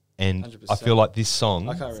 And I 100%. feel like this song,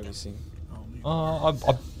 I can't really sing. I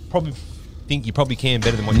probably think you probably can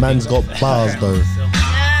better than what you Man's think. got bars though.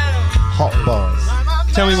 Hot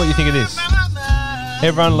bars. Tell me what you think of this.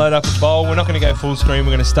 Everyone load up a bowl. We're not going to go full screen.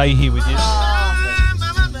 We're going to stay here with you.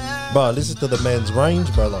 Bro, listen to the man's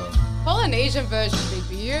range, brother. Polynesian version would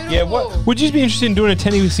be beautiful. Yeah, what would you be interested in doing a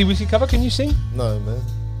Tennessee Whiskey cover? Can you sing? No, man.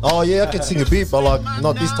 Oh, yeah, I can sing a bit, but like,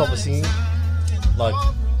 not this type of singing. Like,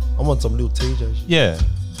 I want some little TJ shit. Yeah.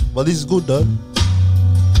 But this is good, though.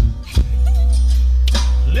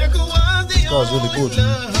 This guy's really good.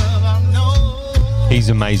 He's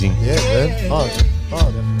amazing. Yeah, man. Hard.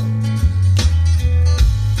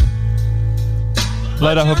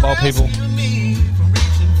 Load up a bowl, people.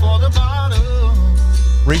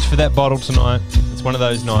 Reach for that bottle tonight. It's one of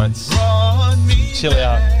those nights. Chill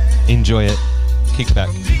out. Enjoy it. Kick back.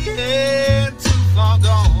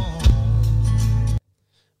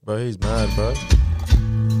 Bro, he's mad, bro.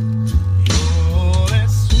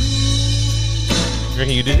 You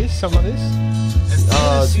reckon you do this? Something like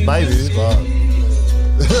this? Maybe, but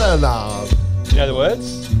nah. You know the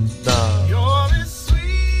words? Nah.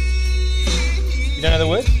 You don't know the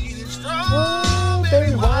words?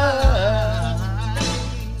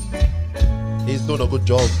 He's doing a good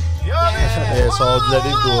job. Yeah, so I'll let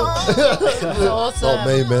him do it. That's awesome. Not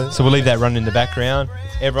me, man. So we'll leave that running in the background.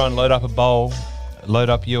 Everyone load up a bowl. Load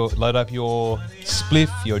up your spliff,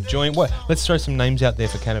 your joint. What? Let's throw some names out there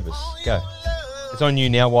for cannabis. Go. It's on you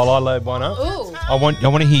now while I load one up. Ooh. I want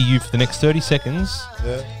to hear you for the next 30 seconds.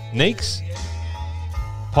 Yeah. Neeks,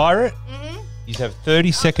 Pirate, you have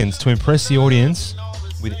 30 seconds to impress the audience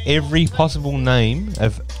with every possible name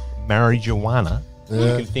of marijuana you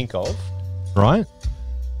can think of, right?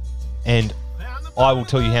 And I will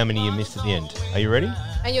tell you how many you missed at the end. Are you ready?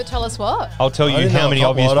 And you'll tell us what? I'll tell you how many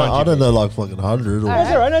obvious ones. I don't know, like fucking 100. Or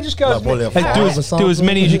That's all right. No, just go. Do as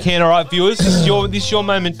many as you can. All right, viewers. This is your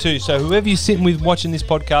moment too. So whoever you're sitting with watching this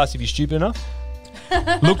podcast, if you're stupid enough,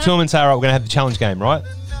 look to them and say, all right, we're going to have the challenge game, right?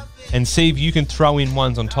 And see if you can throw in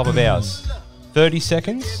ones on top of ours. 30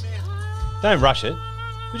 seconds. Don't rush it.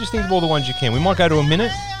 We just think of all the ones you can. We might go to a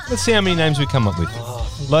minute. Let's see how many names we come up with.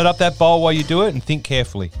 Load up that bowl while you do it and think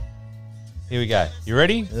carefully. Here we go. You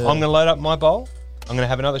ready? Yeah. I'm going to load up my bowl. I'm going to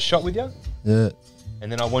have another shot with you. Yeah. And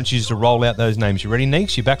then I want you to roll out those names. You ready,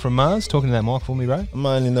 Neeks? You back from Mars? Talking to that mic for me, bro?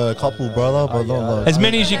 I only know a couple, brother, but not like... As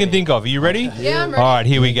many as you can think of. Are you ready? Yeah, I'm ready. All right,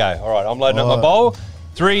 here we go. All right, I'm loading up my bowl.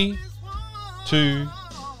 3, 2,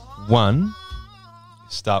 1.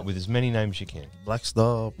 Start with as many names as you can. Black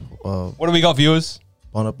Star. What do we got, viewers?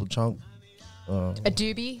 Pineapple Chunk. A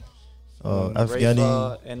doobie. Afghani.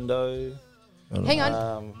 Reefer, Endo. Hang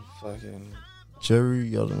on. Fucking Cherry,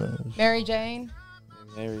 I don't know. Mary Jane.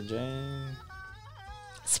 Mary Jane.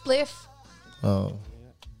 Spliff.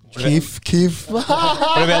 Keith. What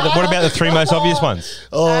about the 3 most obvious ones?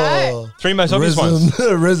 Oh. 3 most obvious ones.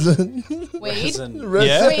 Resin. Weed.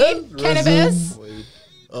 Yeah. Weed. Cannabis.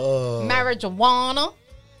 Oh. Marijuana.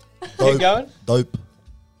 Keep going. Dope.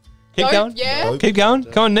 Keep Dope, going. yeah. Keep going.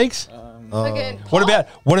 Come on, Neeks. Fucking What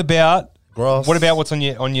about Grass. what about what's on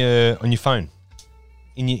your phone?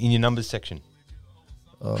 In your numbers section.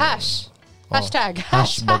 hash. Hashtag.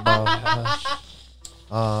 Hash, baba.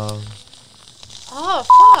 Oh,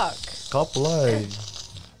 fuck. Couple, eh?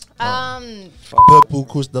 Purple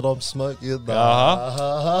kush that I'm smoking.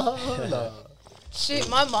 Shit,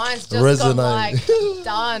 my mind's just Resonate.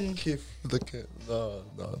 gone like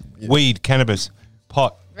done. Yeah. Weed, cannabis,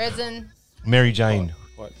 pot, Resin. Mary Jane,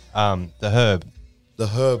 What? the herb, The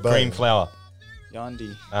herb. green flower.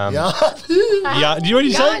 Yandi. Yeah. Do you what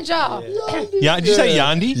did you say? Ganja. Yeah. Did you say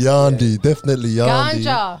Yandi? Yandi, definitely Yandi.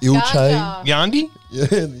 Ganja. Ilche. Ganja. Yandi?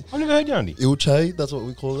 Yeah. I've never heard Yandi. Ilche, that's what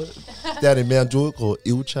we call it. Down in Mount Joy called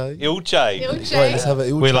Ilche. Ilche. Ilche. Wait, let's have an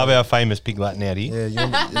Ilche. We love our famous Pig Latin out here.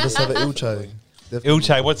 Yeah, let's have an Ilche.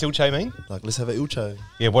 Ilche. What's Ilche mean? Like, let's have an Ilche.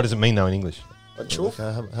 Yeah. What does it mean though in English? A chill. Okay,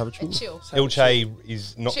 have a chill. Chill. Ilche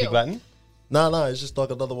is not Chill. Pig Latin. No, it's just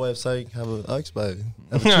like another way of saying have a expo.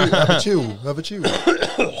 Have a chill.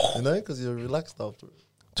 You know, because you're relaxed after it.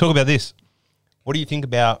 Talk about this. What do you think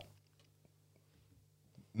about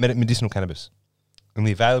medicinal cannabis and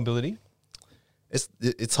the availability?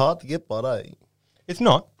 It's hard to get, but It's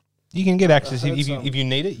not. You can get access heard if some you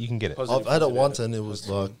need it. You can get it. positive I've had it things once about and it was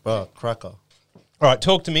like, bro, cracker. All right,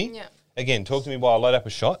 talk to me. Yeah. Again, talk to me while I load up a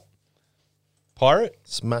shot. Pirate,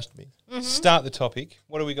 Smashed me. start the topic.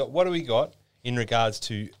 What do we got? What do we got in regards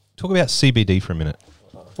to talk about CBD for a minute?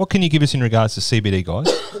 What can you give us in regards to CBD, guys?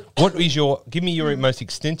 Give me your most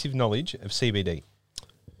extensive knowledge of CBD.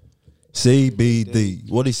 CBD.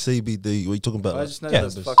 What is CBD? What are you talking about? I just know Yeah.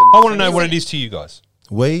 that's fucking. I want to know what it is to you guys.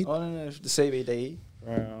 Weed? I don't know if the CBD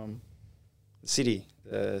from the city,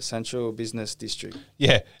 the Central Business District.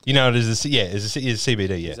 Yeah, you know it is. It's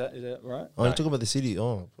CBD. Yeah. Is that right? Oh, you're talking about the city?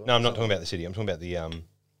 Oh, bro. No, I'm not talking about the city. I'm talking about the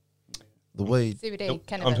The weed. CBD. Nope,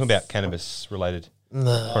 Cannabis. I'm talking about cannabis related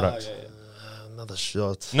Nah. products. Another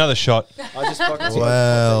shot. Another shot. I just fucking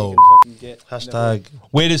Wow. you can fucking get Hashtag.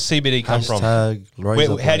 Where does CBD come from? Hashtag.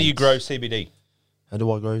 razor How do you blades. grow CBD? How do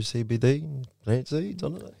I grow CBD? Plant seeds? I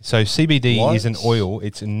don't know. So CBD is an What? oil.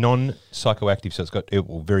 It's a non-psychoactive, so it's got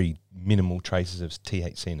very minimal traces of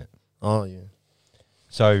THC in it. Oh, yeah.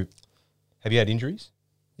 So, have you had injuries?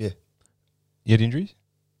 Yeah. You had injuries?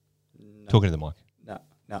 No. Talking to the mic.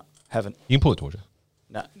 No, haven't. You can pull it towards you.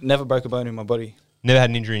 No, never broke a bone in my body. Never had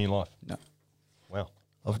an injury in your life? No. Wow.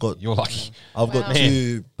 I've got You're lucky. I've got Wow.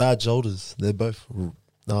 2 bad shoulders. They're both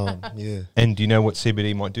yeah. And do you know what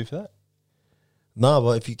CBD might do for that? Nah,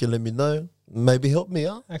 but if you can let me know, maybe help me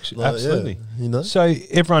out. Actually, Like, absolutely. yeah, you know. So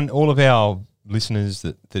everyone, all of our listeners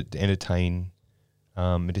that entertain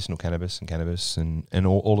medicinal cannabis and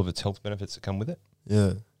all of its health benefits that come with it.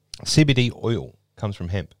 Yeah. CBD oil comes from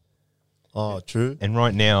hemp. Oh, true. And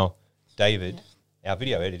right now, David, our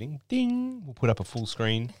video editing, ding, we'll put up a full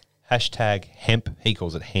screen. Hashtag hemp. He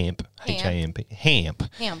calls it hamp. H-A-M-P. Hamp.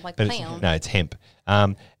 Hamp, like But pound. no, it's hemp.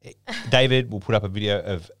 David will put up a video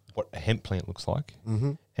of what a hemp plant looks like.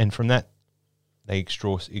 Mm-hmm. And from that, they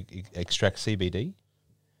extract CBD.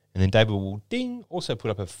 And then David will, ding, also put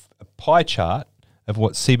up a pie chart of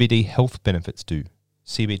what CBD health benefits do.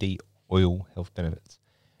 CBD oil health benefits.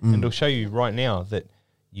 And it'll show you right now that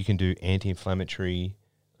you can do anti-inflammatory,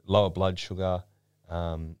 lower blood sugar,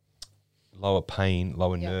 lower pain,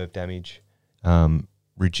 lower nerve damage,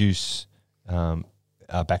 reduce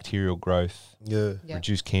bacterial growth, Yeah.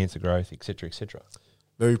 reduce cancer growth, etc., etc.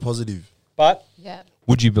 Very positive. But Yeah.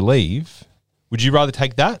 would you rather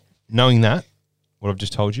take that, knowing that, what I've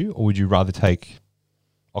just told you, or would you rather take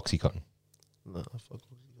Oxycontin? No, fuck.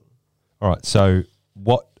 All right. So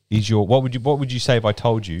what would you say if I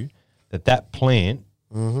told you that plant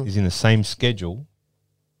is in the same schedule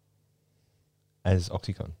as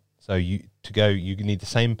Oxycontin? So you need the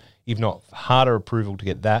same, if not harder approval to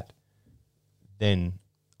get that than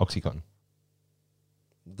Oxycontin.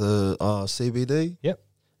 The CBD? Yep.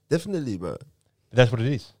 Definitely, bro. That's what it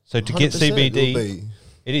is. So to get 100% will CBD, be.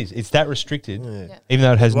 it is. It's that restricted, Yeah. even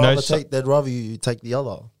though it has They'd rather you take the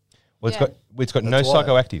other. Well, it's got no That's why.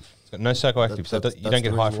 psychoactive. It's got no psychoactive, so you don't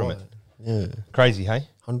get high from it. Yeah. Crazy, hey?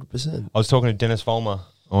 100%. I was talking to Dennis Vollmer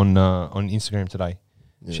on Instagram today.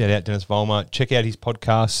 Yeah. Shout out Dennis Vollmer. Check out his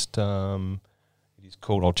podcast. It is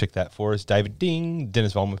called, I'll check that for us, David Ding,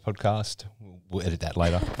 Dennis Vollmer podcast. We'll edit that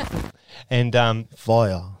later. And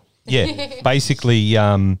fire. Yeah, basically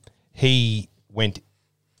he went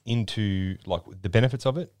into like the benefits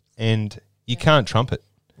of it, and you can't trump it.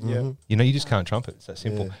 Yeah. You know, you just can't trump it. It's that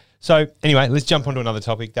simple. Yeah. So anyway, let's jump onto another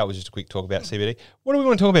topic. That was just a quick talk about CBD. What do we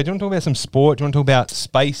want to talk about? Do you want to talk about some sport? Do you want to talk about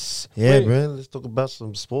space? Yeah, What- bro. Let's talk about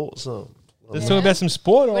some sports. Let's talk about some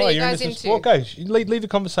sport. What are you You're guys into some into? sport. Go, lead the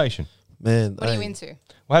conversation. Man, What are you into?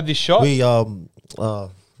 We'll have this shot.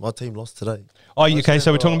 My team lost today. Oh, okay.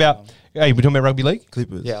 So we're talking about. Hey, we're talking about rugby league.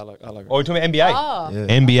 Clippers. Yeah, I like it. Oh, we're talking about NBA. Oh.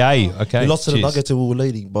 Yeah. NBA. Okay. We lost to the Cheers. Nuggets and we were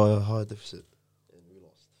leading by a high deficit.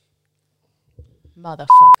 Motherfucker.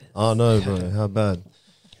 Oh no, bro. How bad?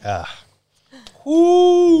 Ooh.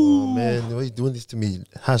 Oh, man, why are you doing this to me?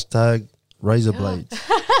 Hashtag razor blades.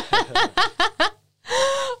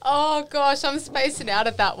 Oh gosh, I'm spacing out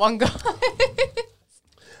at that one, guy.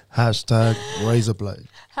 Hashtag razor blade.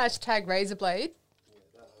 Hashtag razor blade.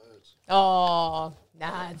 Oh,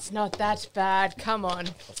 nah, it's not that bad. Come on.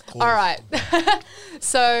 All right.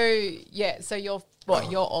 So you're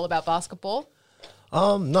what? You're all about basketball? No,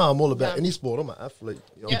 I'm all about any sport. I'm an athlete.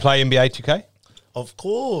 You know? You play NBA 2K? Of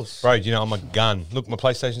course. Bro, do you know I'm a gun? Look, my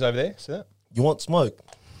PlayStation's over there. See that? You want smoke?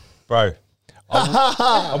 Bro.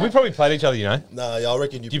 We probably played each other, you know. Nah, yeah, I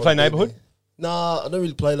reckon you. Do you play probably beat Neighborhood? me. Nah, I don't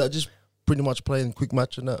really play that. Just pretty much playing quick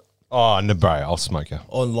match and that. Oh, no, bro, I'll smoke you.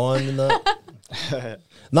 Online and that.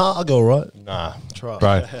 Nah, I go all right. Nah, Try.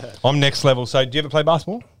 bro. I'm next level. So, do you ever play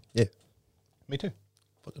basketball? Yeah. Me too.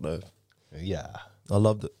 Fucking oath. Yeah. I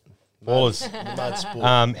loved it. Ballers. Mad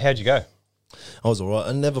sport. How'd you go? I was all right.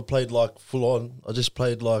 I never played like full on. I just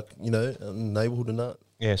played like, you know, in the neighborhood and that.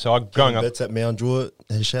 Yeah, so growing up. Bets at Mount Druitt.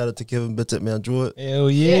 And shout out to Kevin Bets at Mount Druitt. Hell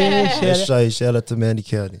yeah. Shout out to Mandy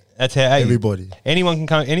County. That's how hey, Everybody. Anyone can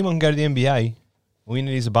come. Anyone can go to the NBA. All you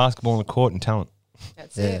need is a basketball on the court and talent,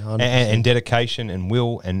 That's Yeah, it. 100%. and dedication and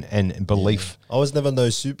will and belief. I was never no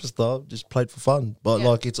superstar. Just played for fun. But Yeah.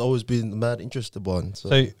 like, it's always been a mad interest of mine. So,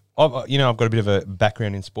 So I've got a bit of a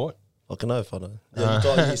background in sport. I know if I know.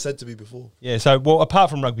 Yeah, you said to me before. Yeah. So apart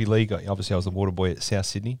from rugby league, obviously I was the water boy at South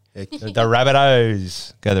Sydney. Yeah, The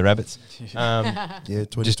Rabbitohs. Go the Rabbits. yeah,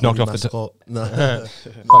 Just knocked off the mascot. No.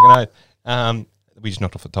 fucking oath. We just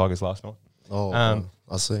knocked off the Tigers last night. Oh,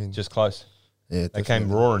 I seen. Just close. Yeah, They came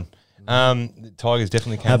definitely. roaring. The Tigers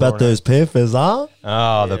definitely came. How about roaring those Panthers, huh?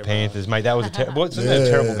 out. Oh, the Panthers, mate. That was a wasn't that a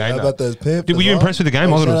terrible game? How though? about those Panthers? Were you huh? impressed with the game?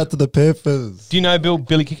 I thought it Shout was- out to the Panthers. Do you know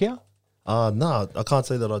Billy Kickout? No, I can't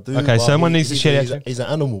say that I do. Okay, but someone needs to shout out he's to a- him. He's an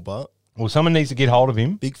animal, but Well, someone needs to get hold of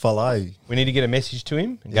him. big fella. Eh? We need to get a message to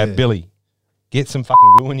him and Yeah. go, Billy, get some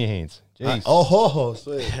fucking glue in your hands. Jeez.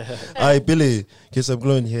 Sweet. Hey, Billy, get some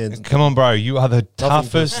glue in here. Come on, bro. You are the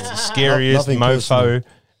toughest, scariest Nothing mofo personal.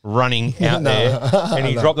 running out there. And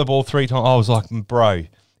he dropped the ball 3 times. I was like, bro,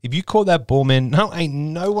 if you caught that ball, man, ain't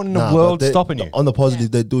no one in the world stopping you. On the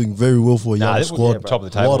positive, they're doing very well for a young squad. Top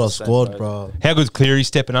of the table. What a squad, bro. How good's Cleary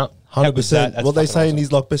stepping up? 100%. What they saying,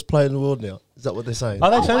 he's like best player in the world now. Is that what they're saying?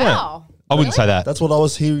 Are they saying that? I wouldn't say that. That's what I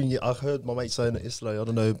was hearing. I heard my mate saying it yesterday. I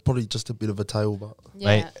don't know, probably just a bit of a tale, but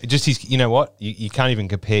Mate, just his, you know what? You can't even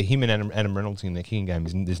compare him and Adam Reynolds in their kicking game.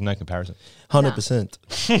 There's no comparison.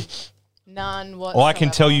 100%. None whatsoever. Well, I can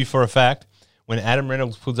tell you for a fact, when Adam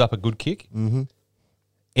Reynolds pulls up a good kick,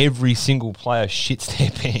 every single player shits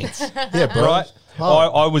their pants. Yeah, bro. Right?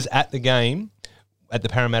 I was at the game, at the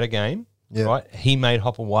Parramatta game, right? He made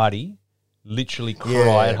Hopewadi literally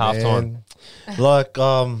cry at halftime. Like,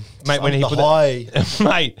 mate, when he put high,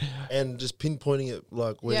 mate, and just pinpointing it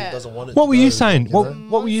like where he doesn't want it. What to were go, you saying? you know?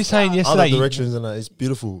 What were you saying yesterday? Other directions and that. It's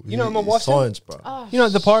beautiful. You know what my wife said? Science, bro. Oh, you know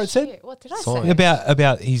what the pirate said? shit. What did I Science. say? About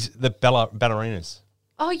the ballerinas.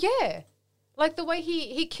 Oh, yeah. Like the way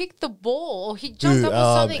he kicked the ball or he jumped Dude, up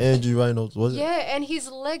or something. Andrew Reynolds, was it? Yeah, and his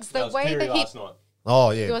legs, the way that he...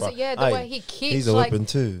 Oh, yeah, Was bro. it, yeah, the Hey, way he kicked. he's a like, weapon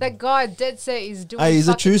too. That guy dead set is doing Hey, is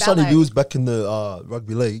it true fucking Sonny ballet. Bill's back in the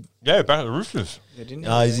rugby league? Yeah, back at the Roosters.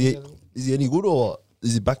 Yeah, Is he any good or what?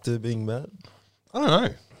 Is he back to being mad? I don't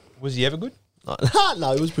know. Was he ever good?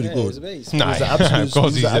 No, he was pretty Yeah, good. he was a beast. No, He was an absolute, of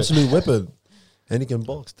course he was an he's absolute weapon. And he can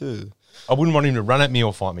box too. I wouldn't want him to run at me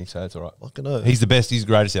or fight me, so that's all right. Fucking hell. He's the best. He's the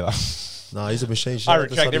greatest ever. Nah, he's a machine. I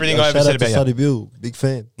retract everything I ever said about you. Sonny Bill, big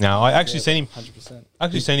fan. No, I actually seen him. 100%. I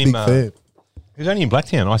actually seen him. Big fan. He was only in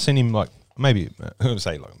Blacktown. I seen him like maybe I would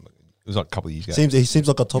say like it was like a couple of years ago. He seems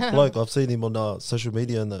like a top bloke. I've seen him on social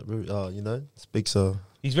media and that. You know, speaks.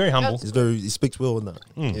 He's very humble. He speaks well in that.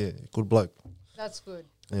 Yeah, good bloke. That's good.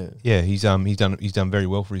 Yeah, Yeah, he's done very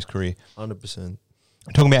well for his career. 100%.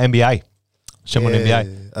 Talking about NBA. Someone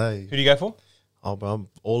NBA. Hey, Who do you go for? oh, bro, I'm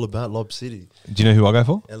all about Lob City. Do you know who I go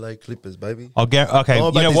for? LA Clippers, baby. I'll get okay. Oh,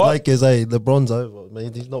 You know these what? Lakers, hey, LeBron's over.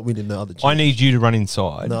 Man, he's not winning the other. I need you to run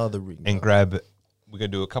inside no other ring. and grab. We're going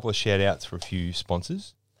to do a couple of shout outs for a few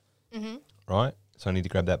sponsors. Right? So I need to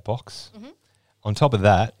grab that box. On top of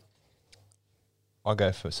that, I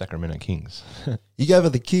go for Sacramento Kings. You gave her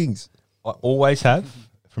the Kings. I always have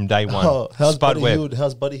from day one. Oh, how's Spud Buddy Webb. Hield?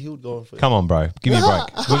 How's Buddy Hield going for you? Come on, bro. Give me a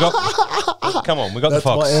break. We got. Come on, we got That's the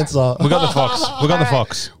Fox. my answer. We got the Fox. We got the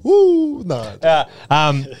Fox. Woo! Nah,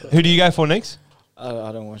 Who do you go for next? I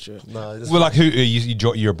don't watch it. nah. Well, like who?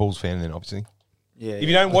 You're a Bulls fan, then obviously. Yeah. If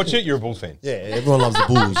you don't watch it, you're a Bulls fan. Yeah, everyone loves the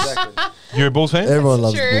Bulls. You're a Bulls fan. Everyone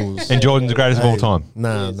loves true. the Bulls. And Jordan's the greatest of all time.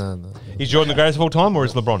 Nah. Is Jordan the greatest of all time, or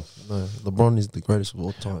is LeBron? No, LeBron is the greatest of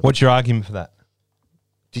all time. What's your argument for that?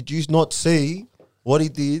 Did you not see what he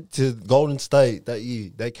did to Golden State that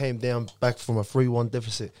year? They came down back from a 3-1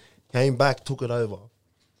 deficit. Came back, took it over.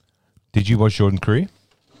 Did you watch Jordan's career?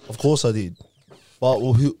 Of course I did. But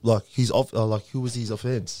well, who was his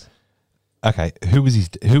offense? Okay, who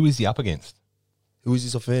was he up against? Who was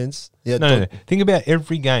his offense? Yeah, No. Think about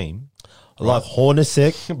every game, like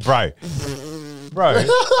Hornacek. bro.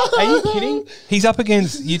 Are you kidding? He's up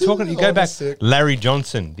against. You go back. Hornacek. Larry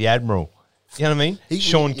Johnson, the Admiral. You know what I mean?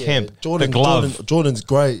 Sean Kemp, the glove. Jordan's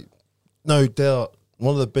great, no doubt.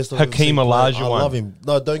 One of the best. Hakeem Olajuwon. I love him.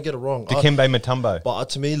 No, don't get it wrong. Dikembe Mutombo. But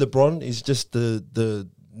to me, LeBron is just the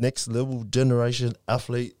next level generation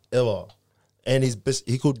athlete ever, and he's best.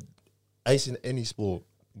 He could ace in any sport.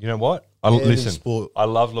 You know what? Listen, I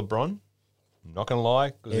love LeBron. I'm not gonna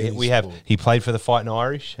lie. 'Cause he played for the Fighting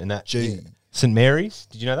Irish and that. St Mary's.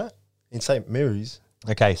 Did you know that? In St Mary's.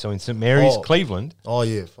 Okay, so in St Mary's, Cleveland. Oh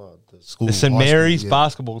yeah, the St Mary's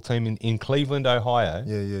basketball team in Cleveland, Ohio.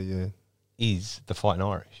 Yeah. Is the Fighting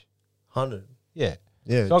Irish. 100. Yeah.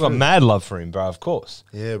 Yeah. So I got mad love for him, bro. Of course.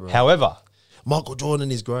 Yeah, bro. However, Michael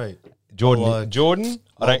Jordan is great. Jordan. LeBron,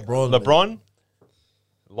 LeBron,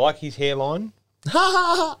 like his hairline,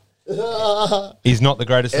 is not the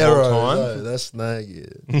greatest of all time. No, that's snaggy.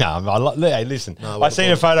 No, hey, listen. No, I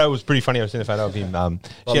seen a photo. It was pretty funny. I seen a photo of him.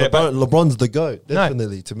 LeBron's the GOAT,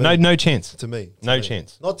 definitely, to me. No chance. To me. No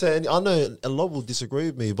chance. Not to any. I know a lot will disagree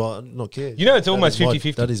with me, but I do not care. You know, it's almost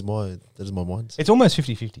 50-50. That is my mindset. It's almost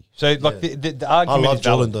 50-50. So, like, the argument love is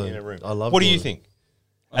valid Jordan, in a room. though. I love What do you Jordan. think?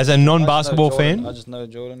 As a non-basketball I fan? just know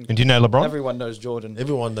Jordan. And do you know LeBron? Everyone knows Jordan.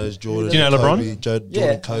 Everyone knows Jordan. Do you know LeBron? Kobe, Jordan,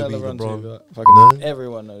 Yeah, Kobe, I know LeBron. LeBron. Too, but fucking No?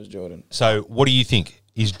 everyone knows Jordan. So, what do you think?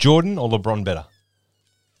 Is Jordan or LeBron better?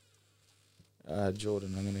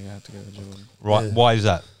 Jordan. I'm gonna have to go with Jordan. Right. Yeah. Why is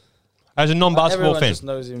that? As a non-basketball Everyone fan. just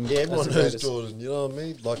knows him. Yeah, everyone as the knows greatest. Jordan. You know what I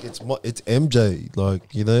mean? Like it's MJ. Like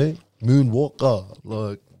Moonwalker.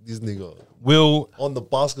 Like this nigga on the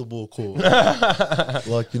basketball court.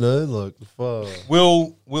 Like, you know, like fuck.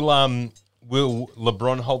 Will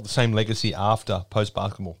LeBron hold the same legacy after post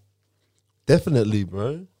basketball? Definitely,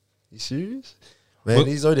 bro. You serious? Man,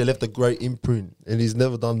 he's already left a great imprint, and he's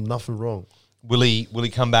never done nothing wrong. Will he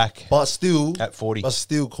come back? But still, at 40. But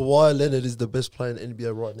still, Kawhi Leonard is the best player in the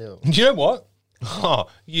NBA right now. Do you know what? Oh,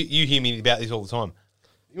 you hear me about this all the time.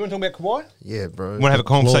 You want to talk about Kawhi? Yeah, bro. You want to have a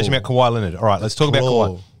conversation about Kawhi Leonard? All right, let's talk about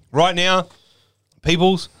Kawhi. Right now,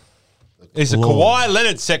 peoples, it's the Kawhi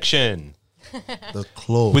Leonard section. The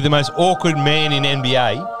claw. With the most awkward man in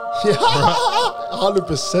NBA. Yeah,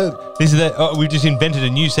 100%. This is we just invented a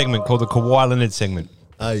new segment called the Kawhi Leonard segment.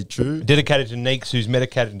 Hey, true. Dedicated to Neeks, who's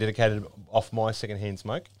medicated and dedicated off my secondhand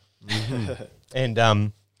smoke.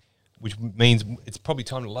 And which means it's probably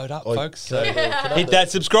time to load up, folks. So hit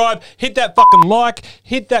that subscribe, hit that fucking like,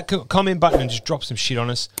 hit that comment button, and just drop some shit on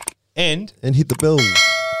us. And hit the bell.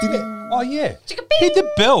 Oh yeah, hit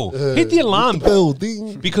the bell, hit the alarm bell,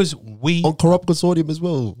 ding. Because we on Corrupt Consortium as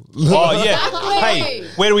well. Oh yeah, hey,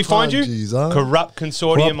 where do we find you? Corrupt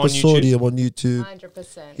Consortium on YouTube.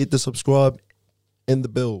 100%. Hit the subscribe and the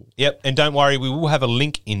bell. Yep, and don't worry, we will have a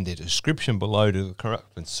link in the description below to the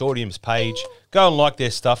Corrupt Consortium's page. Go and like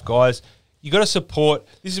their stuff, guys. You got to support.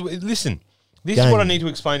 This is This is what I need to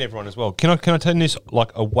explain to everyone as well. Can I turn this like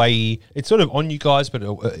a way? It's sort of on you guys, but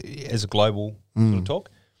as a global sort of talk.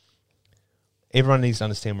 Everyone needs to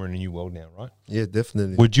understand we're in a new world now, right? Yeah,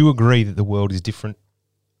 definitely. Would you agree that the world is different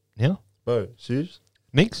now? Bro, serious?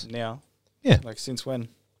 Neeks? Now? Yeah. Like since when?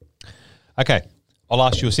 Okay. I'll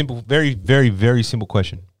ask you a simple, very, very, very simple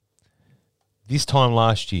question. This time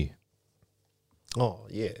last year. Oh,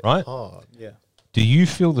 yeah. Right? Hard. Yeah. Do you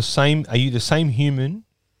feel the same? Are you the same human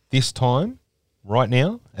this time, right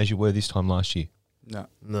now, as you were this time last year? No.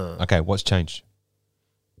 No. Okay. What's changed?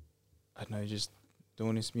 I don't know, just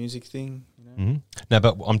doing this music thing, you know? Mm-hmm. No,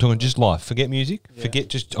 but I'm talking just life. Forget music. Yeah.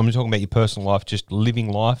 I'm talking about your personal life, just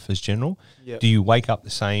living life as general. Yep. Do you wake up the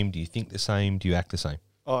same? Do you think the same? Do you act the same?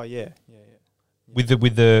 Oh, yeah. With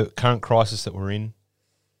the current crisis that we're in?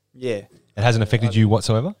 Yeah. It hasn't affected you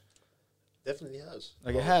whatsoever? Definitely has.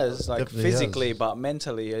 Like it has, like Definitely physically, has. but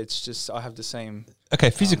mentally, it's just I have the same. Okay,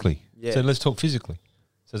 physically. Yeah. So let's talk physically.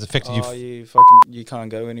 So it's affected you. You can't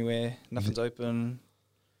go anywhere. Nothing's open.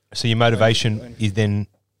 So your motivation is then...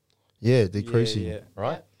 Yeah, decreasing. Yeah.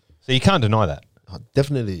 Right? So you can't deny that.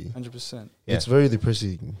 Definitely. 100%. Yeah. It's very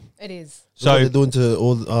depressing. It is. So what they're doing to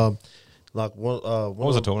all, like one. What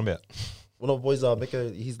was I talking about? One of the boys, Mecca,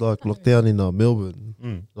 he's like locked down in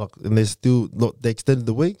Melbourne. Like, and they still they extended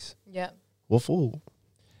the weeks. Yeah. What for?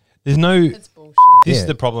 There's no. It's bullshit. This Yeah. is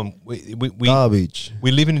the problem. We Garbage. We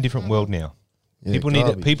live in a different world now. Yeah, People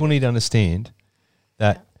need to understand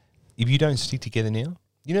that if you don't stick together now,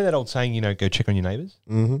 you know that old saying, go check on your neighbours.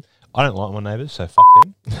 Mm-hmm. I don't like my neighbours, so fuck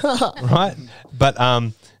them, right? But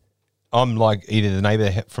I'm like either the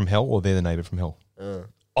neighbour from hell or they're the neighbour from hell.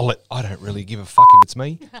 I don't really give a fuck if it's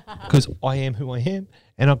me because I am who I am,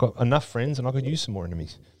 and I've got enough friends, and I could use some more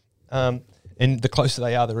enemies. And the closer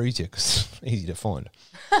they are, the easier because easy to find.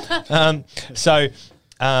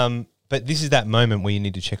 But this is that moment where you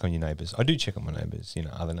need to check on your neighbours. I do check on my neighbours.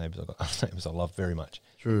 Other neighbours. I've got other neighbours I love very much.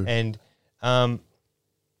 True. And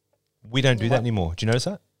we don't do that anymore. Do you notice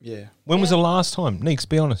that? Yeah. When was the last time? Neeks,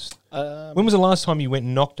 be honest. When was the last time you went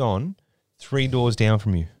and knocked on 3 doors down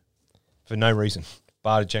from you for no reason?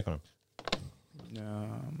 Bar to check on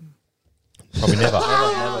them. Probably never. Never,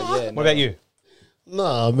 yeah. What about you?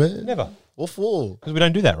 Nah, man. Never. What for? Because we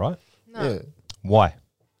don't do that, right? No. Yeah. Why?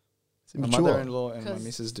 It's My immature. mother-in-law and my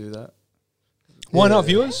missus do that. Why Yeah. not,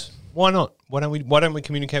 viewers? Why not? Why don't we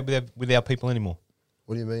communicate with our people anymore?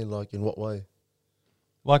 What do you mean? Like, in what way?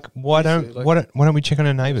 Like, why don't we check on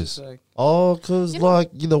our neighbours? Just like, Oh, because,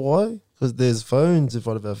 you know why? Because there's phones in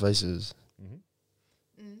front of our faces.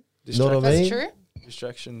 You know what I That's mean? true.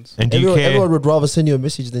 distractions. And do you care? Everyone would rather send you a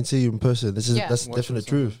message than see you in person. That's Watch definite what's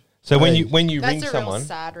truth. So when Hey. you ring That's a someone, real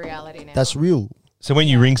sad reality now. That's real. so when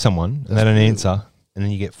you ring someone and they don't answer, and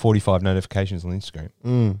then you get 45 notifications on Instagram,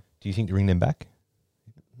 do you think to ring them back?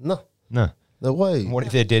 No. No. No way. What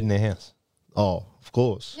if they're dead in their house? Oh, of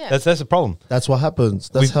course. Yeah. That's the problem. That's what happens.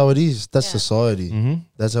 That's We've- how it is. That's Yeah. society. Mm-hmm.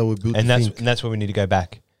 That's how we build And the that's think. and that's where we need to go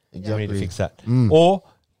back. We need to Exactly. fix that. Mm. Or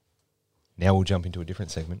now we'll jump into a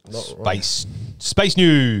different segment. Not right. Space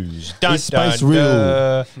news. Dun, Is space dun, real?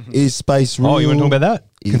 dun. Is space real? Oh, you want to talk about that?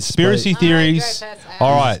 Is Conspiracy space- theories. Alright, great,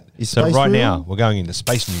 All right. Is So space right real? now we're going into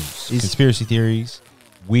space news. Is- Conspiracy theories.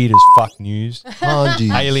 Weird as fuck news.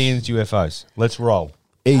 Hanji. Aliens, UFOs. Let's roll.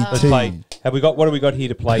 Let's E.T. play. What have we got here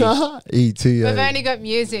to play? E.T. We've only got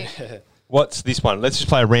music. What's this one? Let's just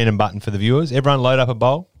play a random button for the viewers. Everyone load up a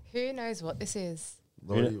bowl. Who knows what this is?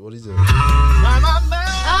 What is it?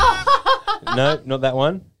 No, not that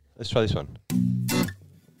one. Let's try this one.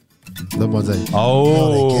 That one's a.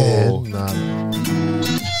 Oh. Nah.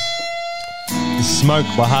 Smoke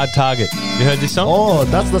by Hard Target. You heard this song? Oh,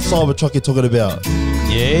 that's the Cybertruck you're talking about.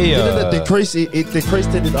 Yeah. Didn't it decrease? It decreased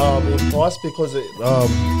in price because it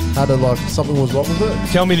had something was wrong with it.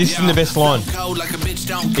 Tell me this isn't the best line.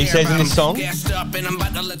 He says in this song.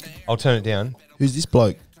 I'll turn it down. Who's this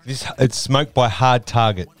bloke? It's Smoke by Hard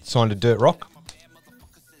Target, signed to Dirt Rock,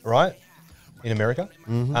 right? In America.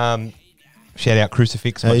 Shout out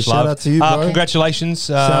Crucifix. Hey, much shout love. out to you, bro. Congratulations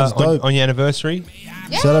Sounds dope. on your anniversary.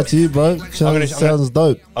 Shout out to you, bro. Sounds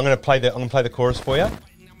dope. I'm gonna play the chorus for you.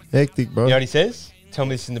 Hectic, bro. You know what he says? Tell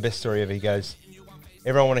me this isn't the best story ever. He goes,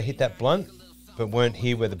 everyone want to hit that blunt, but weren't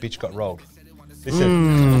here where the bitch got rolled.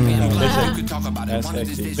 Listen. That's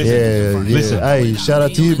hectic. Yeah. Listen. Hey, shout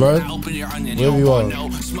out to you, bro. Wherever you are.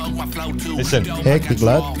 Listen. Hectic,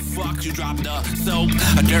 lad.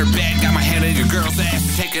 A dirt bag, got my hand in your girl's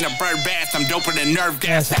ass. Taking a bird bath, I'm doper than nerve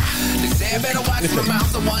gas. They say I better watch my mouth,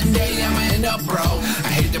 so one day I'ma end up bro. I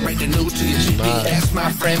hate to break the news to you, GPS,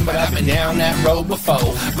 my friend, but I've been down that road before.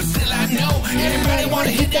 But still I know, everybody wanna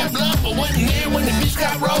hit that blunt, but wasn't there when the bitch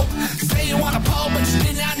got rolled. Say you wanna pull, but you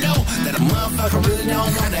did not know that a motherfucker really don't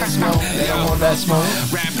want that smoke. They don't want that smoke.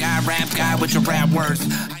 Rap guy with your rap words.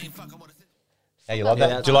 Hey, you like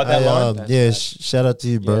that? Do you like that line? Yeah, shout out to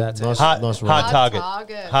you, bro. Yeah, nice Hard rap. Target.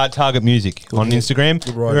 Hard Target Music on Instagram.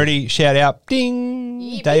 Good We writing. already shout out,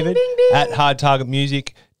 ding, David, bing, ding. at Hard Target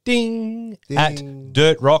Music, ding, at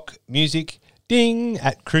Dirt Rock Music, ding,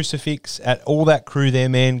 at Crucifix, at all that crew there,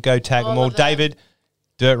 man. Go tag them all. of them. David,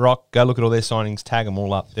 Dirt Rock, go look at all their signings, tag them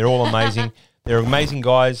all up. They're all amazing. They're amazing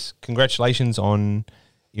guys. Congratulations on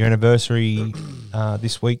your anniversary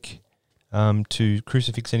this week. To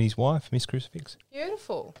Crucifix and his wife, Miss Crucifix.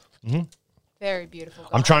 Beautiful. Very beautiful.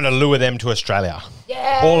 I'm trying to lure them to Australia.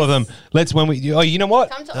 Yes. All of them. Let's when we. Oh, you know what?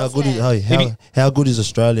 Come to How us, good is man. how good is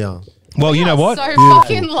Australia? Well, you know what? So Beautiful.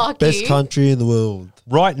 fucking lucky. Best country in the world.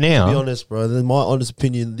 Right To be now, honest, bro. In my honest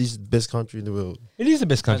opinion, this is the best country in the world. it is the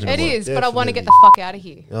best country. in It the world. is, but I want to get Definitely. the fuck out of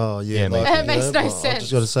here. Oh yeah, Yeah, mate. It makes no I sense.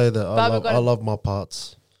 just got to say that But we've got I to- love my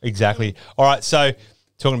parts. Exactly. All right. So,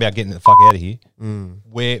 talking about getting the fuck out of here,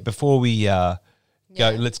 where before we go,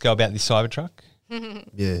 let's go about this Cybertruck.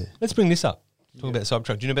 Yeah, Let's bring this up. Talk about the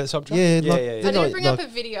Cybertruck. Do you know about the Cybertruck? yeah. Yeah, like, yeah, yeah. you I know, didn't bring up like,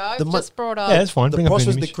 a video. I've the mo- just brought up. Yeah, that's fine. the Bring up price an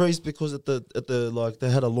was image. decreased because at the like they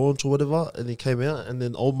had a launch or whatever, and he came out, and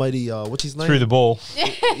then old matey, what's his name? Through the ball.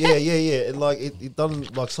 yeah, and like it done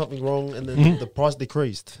like something wrong, and then Mm-hmm. the price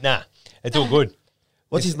decreased. Nah, it's all good.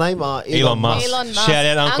 What's his name? Elon Musk. Elon Musk. Shout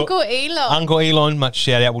out Uncle Elon. Uncle Elon. Much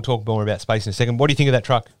shout out. We'll talk more about space in a second. What do you think of that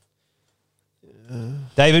truck?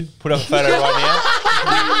 David, put up a photo right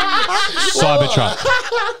now.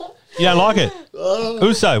 Cybertruck. You don't like it?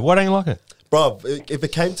 Uso, why don't you like it? Bro, if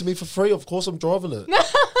it came to me for free, of course I'm driving it.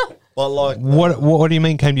 But like, What do you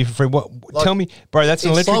mean came to you for free? Like, Tell me, bro. That's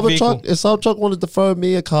an electric vehicle. If Cybertruck wanted to throw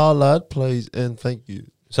me a car, lad, please and thank you.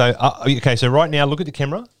 So okay, so right now look at the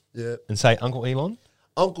camera Yeah, and say Uncle Elon.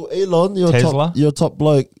 Uncle Elon, Tesla? you're a top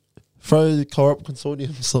bloke. Throw the corrupt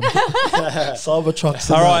consortium some Cybertrucks.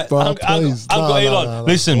 All right, bro, please. Uncle Elon.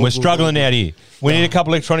 Listen, All we're good, struggling all out here. We need a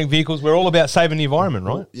couple electronic vehicles. We're all about saving the environment,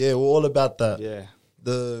 right? good. Yeah, we're all about that. Yeah.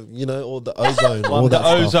 All the ozone, all The that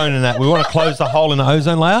stuff. ozone and that. We want to close the hole in the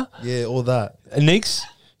ozone layer. Yeah, all that. Neeks,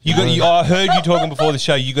 I heard you talking before the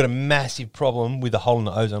show. You got a massive problem with the hole in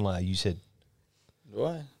the ozone layer. You said.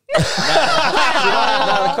 What? No,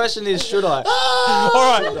 the question is, should I?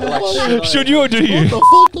 All right. Should you or do you? What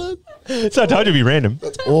the fuck, lad? So I told you it'd be random.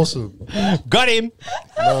 Awesome. Got him.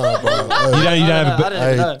 Nah, bro. You don't have a. I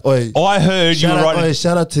didn't know. Hey, I heard you were writing.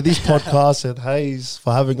 shout out to this podcast and Hayes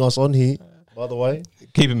for having us on here. By the way,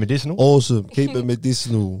 Keep it medicinal. awesome. Keep it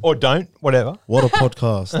medicinal. Or don't. Whatever. What a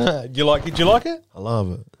podcast. Do you like it? Do you like it? I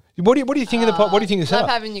love it. What do you think of the? What do you think of the Love setup?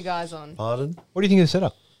 having you guys on. Pardon? What do you think of the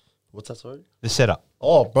setup? What's that, sorry? The setup.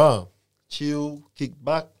 Oh, bro. Chill, kick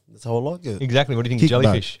back. That's how I like it. Exactly. What do you think of Kick back.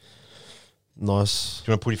 jellyfish? Nice. Do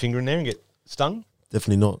you want to put your finger in there and get stung?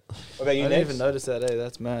 Definitely not. What about I you, didn't Neves? even notice that. Hey,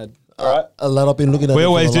 that's mad. All right. A lad, I've been looking at We it for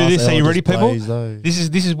always the do last this. Are hour, you ready, just people? blazed, eh?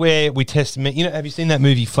 This is where we test. You know, have you seen that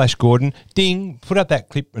movie Flash Gordon? Ding! Put up that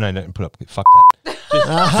clip. No, don't put up. Fuck that. Just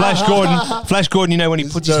Flash Gordon. Flash Gordon. You know when he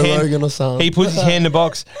This puts is his Joe hand. Rogan or something. He puts his hand in the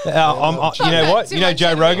box. You know what? Too You know much Joe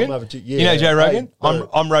energy. Rogan. I'm having You know Joe Rogan. Hey,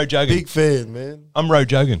 I'm Ro Jogan. big fan, man. I'm Ro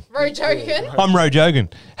Jogan. Road joking. I'm Ro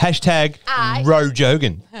Jogan. Hashtag Aye. Ro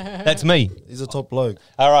Jogan. That's me. He's a top bloke.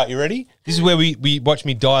 All right, you ready? This is where we watch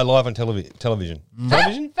me die live on television. Television?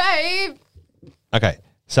 Babe, Okay,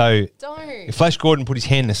 so don't. Flash Gordon put his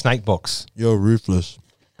hand in a snake box. You're ruthless.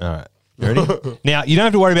 All right. You ready? Now, you don't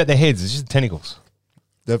have to worry about their heads. It's just the tentacles.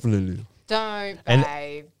 Definitely. Don't, And-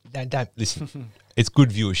 babe. Don't listen. It's good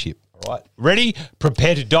viewership. All right. Ready?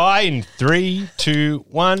 Prepare to die in 3, 2,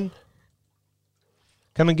 1.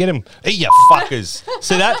 Come and get him. Eat you fuckers.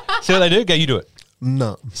 See that? See what they do? Go, you do it.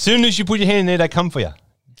 No. As soon as you put your hand in there, they come for you.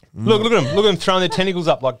 Look at them. Look at them throwing their tentacles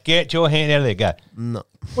up like, get your hand out of there. Go. No.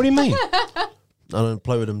 What do you mean? I don't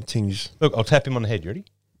play with them things. Look, I'll tap him on the head. You ready?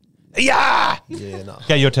 Yeah. Yeah, no.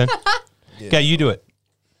 Okay, your turn. Go, you do it.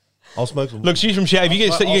 I'll smoke some. Look, she's from Shelby. You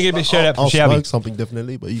get a bit showed up from I'll Shelby. smoke something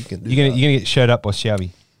definitely, but you can do You're gonna get showed up by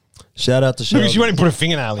Shelby. Shout out to Look, Shelby. she won't even put a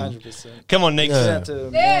fingernail in. 100%. Come on, Neeks.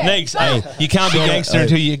 Yeah. Neeks, hey, you can't be gangster Hey,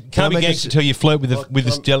 until you can I can't be make a gangster sh- until you flirt with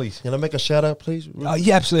the jellies. Can I make a shout out, please? Oh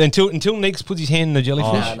yeah, absolutely. Until Neeks puts his hand in the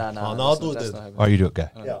jellyfish. No. Oh, no, I'll do it that's then. not Oh, you do it. Go.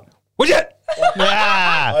 Yeah. What's it?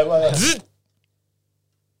 Ah. Wait. Zzz.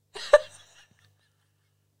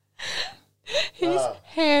 His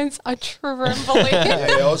hands are trembling.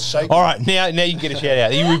 Yeah, I was shaking. All right, now you can get a shout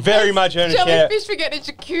out. You very much earn a shout out. Jellyfish for getting a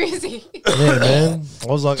jacuzzi. Yeah, man.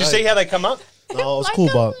 I was like, Did you see how they come up? No, it was cool,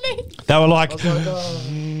 but They were like, I was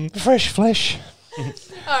like, fresh flesh. All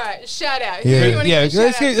right, shout out. Yeah. Who you wanna Yeah, give a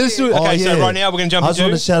let's shout out do to? it. Okay, Oh, so yeah. right now we're going to jump I just want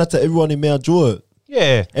to into... shout out to everyone in Mount Druitt.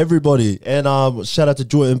 Yeah. Everybody. And shout out to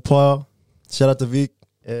Druitt Empire. Shout out to Vic.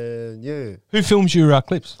 And yeah. Who films your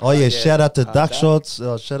clips? Oh, yeah. Shout out to Dark Dak. Shots.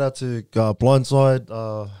 Shout out to Blindside.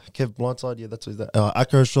 Kev Blindside. Yeah, that's what he's that.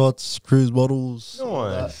 Acro Shots. Cruise Models.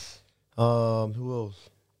 Nice. Who else?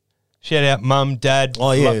 Shout out mum, dad,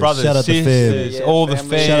 Oh, yeah. my brothers, Shout out to sisters, Yeah, all the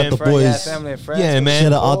family, fam. Shout out to friend, boys. Yeah, family and friends. Yeah, with man.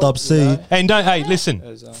 Shout out support, RWC. you know. And don't, hey, listen,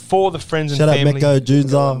 There's, for the friends and Shout out family. Mecco, Everyone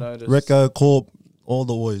Junza, noticed. Recco, Corp, all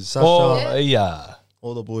the boys. Sasha, Oh, yeah.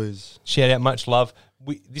 all the boys. Shout out, much love.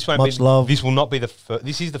 This won't Much be, love. This will not be the first.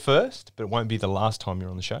 This is the first, but it won't be the last time you're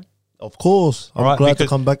on the show. Of course. I'm All right, glad to because-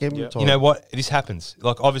 come back every time. You know what? This happens.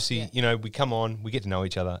 Like, obviously, you know, we come on, we get to know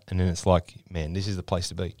each other, and then it's like, man, this is the place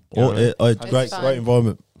to be. You know what I mean? It's great, fun. great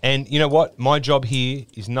environment. And you know what? My job here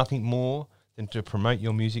is nothing more than to promote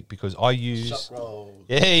your music because I use.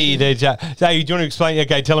 Hey, there, Jack. So, do you want to explain?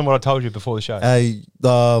 Okay, tell them what I told you before the show. Hey,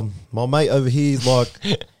 my mate over here is like,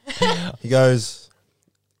 he goes,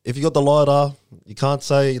 if you got the lighter, you can't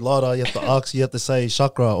say lighter. You have to ask. You have to say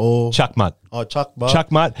chakra or Chuckmut. chakma.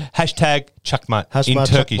 Chuckmut. Hashtag Chuckmut in Hashmat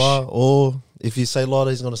Turkish. chakma, or if you say lighter,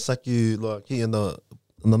 he's gonna sack you like here in the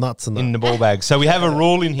nuts and that. In the ball bag. So we have a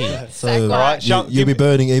rule in here. So All right, you'll be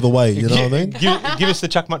burning either way. You know what I mean? Give us the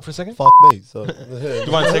Chuckmut for a second. Fuck me. So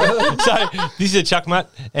 1 second. So this is a Chuckmut,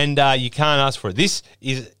 and you can't ask for it. This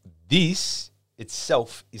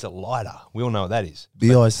itself is a lighter. We all know what that is.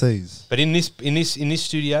 BICs. But in this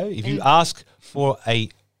studio, if you ask for a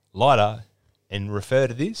lighter and refer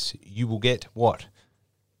to this, you will get what?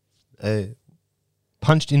 Hey,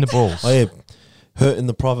 Punched in the balls. oh yeah, hurt in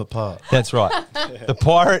the private part. That's right. The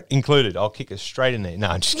pirate included. I'll kick her straight in there. No,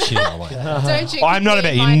 I'm just kidding. I won't. Don't you I'm not kick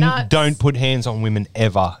about my you. nuts. Don't put hands on women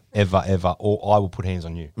ever, ever, ever, or I will put hands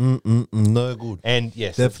on you. No good. And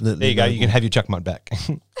yes, Definitely there you go. no You can good. have your Chuckmut back.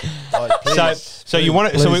 Right, So you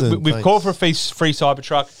want to? So please and we've thanks. called for a free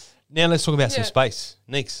Cybertruck. Now let's talk about some Yeah. space.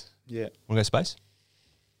 Neeks, Yeah. want to go space?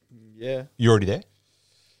 Yeah. You're already there.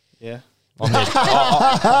 Yeah. I'm there. Do you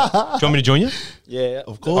want me to join you? Yeah.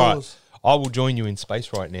 Of All right. course. I will join you in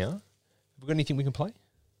space right now. Have we got anything we can play?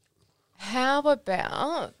 How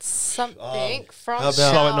about something from how about-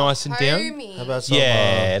 Slow it our nice and down. homie? How about some?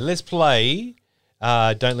 Yeah, let's play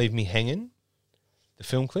Don't Leave Me Hanging, the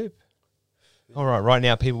film clip. All right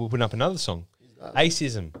now people will put up another song.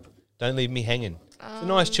 Acism, Don't Leave Me Hanging. It's a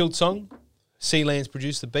nice chilled song. Sealands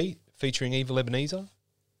produced the beat featuring Evil Ebenezer.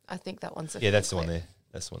 I think that one's a Yeah, that's the clip. one there.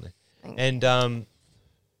 That's the one there. Thank And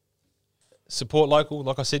support local.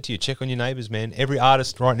 Like I said to you, check on your neighbours, man. Every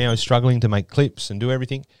artist right now is struggling to make clips and do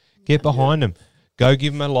everything. Get behind them. Go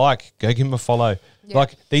give them a like. Go give them a follow. Yeah.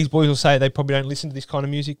 Like these boys will say they probably don't listen to this kind of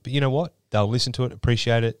music, but you know what? They'll listen to it,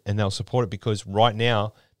 appreciate it, and they'll support it because right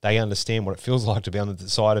now they understand what it feels like to be on the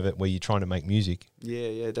side of it where you're trying to make music.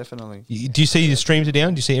 Yeah, definitely. Do you see the streams are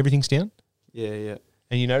down? Do you see everything's down? Yeah.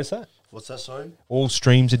 And you notice that? What's that? Sorry. All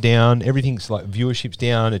streams are down. Everything's like viewership's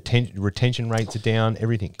down. Retention rates are down.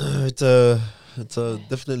 Everything. It's a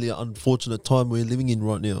definitely an unfortunate time we're living in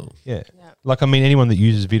right now. Yeah. Like, I mean, anyone that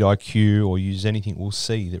uses vidIQ or uses anything will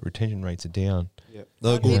see that retention rates are down.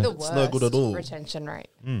 No That'd be good. the It's no good at worst all. retention rate.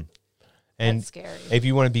 And That's scary. if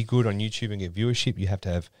you want to be good on YouTube and get viewership, you have to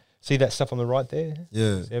have, see that stuff on the right there?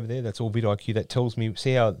 Yeah. See over there? That's all vidIQ. That tells me,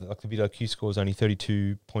 see how like the vidIQ score is only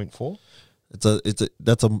 32.4?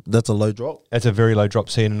 That's a low drop. That's a very low drop.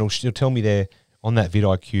 See, and it'll tell me there on that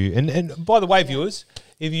vidIQ. And by the way, viewers,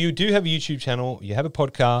 if you do have a YouTube channel, you have a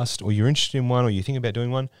podcast, or you're interested in one, or you think about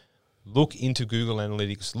doing one, look into Google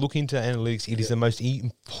Analytics. Look into analytics. It is the most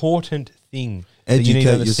important thing. that you need to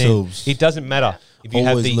Educate understand. yourselves. It doesn't matter if you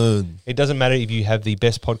have Always learn. It doesn't matter if you have the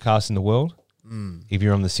best podcast in the world. If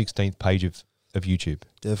you're on the 16th page of YouTube,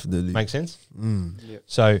 Definitely. makes sense. Yep.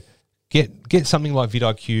 So get something like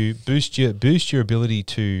vidIQ, boost your ability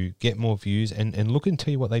to get more views, and look and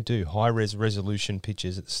tell you what they do. High resolution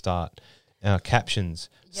pictures at the start, captions,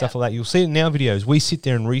 stuff like that. You'll see it in our videos. We sit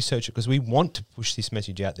there and research it because we want to push this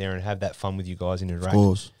message out there and have that fun with you guys and interact. Of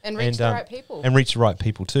course. And reach the right people. And reach the right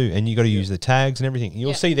people too. And you got to use the tags and everything.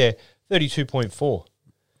 You'll see there 32.4.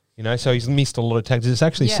 You know, so he's missed a lot of tags. Does it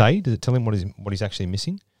actually say? Does it tell him what he's actually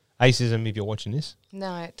missing? Acism, if you're watching this.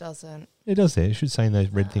 No, it doesn't. It does there. It should say in those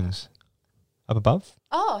red things up above.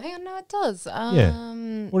 Oh, hang on. No, it does.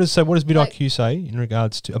 What does vidIQ say in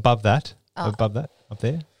regards to above that? Above that, up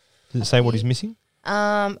there? Does it say what he's missing?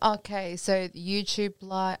 Okay, so YouTube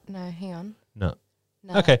no, hang on. No.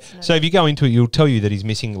 No, okay, it's not. so if you go into it, you'll tell you that he's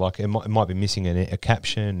missing, like, it might be missing a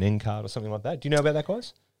caption, an end card or something like that. Do you know about that,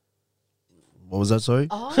 guys? What was that, sorry?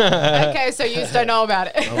 Oh, okay, so you just don't know about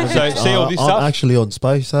it. So see all this I'm stuff? actually on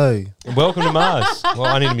space, hey. Welcome to Mars. Well,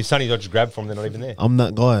 I need my sunnies. I just grabbed from them. They're not even there. I'm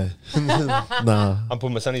that guy. Nah. I'm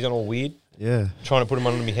putting my sunnies on all weird. Yeah. Trying to put them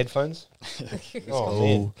on my headphones. Oh,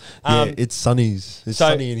 man. yeah, it's sunnies. It's so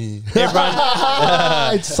sunny in here.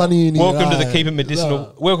 Everyone, it's sunny in here. welcome to the right. Keep It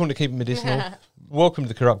Medicinal. Welcome to Keep It Medicinal. Welcome to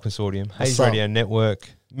the Corrupt Consortium, Hayes up? Radio Network,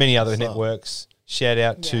 many other What's up? networks. Shout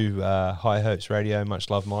out to High Hopes Radio. Much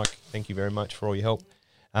love, Mike. Thank you very much for all your help.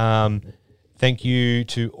 Thank you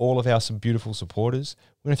to all of our some beautiful supporters.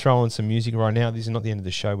 We're going to throw on some music right now. This is not the end of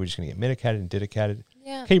the show. We're just going to get medicated and dedicated.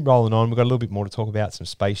 Yeah. Keep rolling on. We've got a little bit more to talk about, some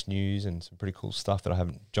space news and some pretty cool stuff that I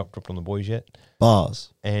haven't dropped on the boys yet.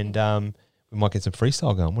 Bars. And we might get some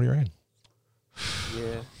freestyle going. What do you reckon?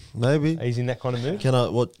 Yeah. Maybe. He's in that kind of mood? Can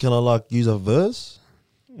I like use a verse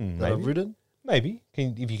that I've Maybe. written? Maybe.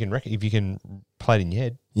 If you can play it in your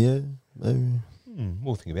head. Yeah, maybe.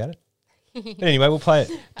 We'll think about it. But anyway, we'll play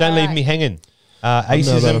it. Don't leave me hanging. I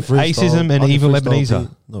know about a freestyle. Acism and I can Evil freestyle Ebenezer. beat.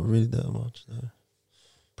 Not really that much, though.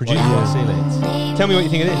 Producer Sealands. Tell me what you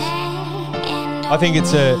think it is. I think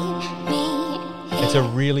it's a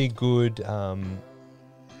really good,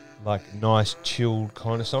 like nice, chilled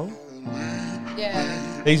kind of song.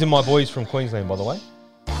 Yeah. These are my boys from Queensland, by the way.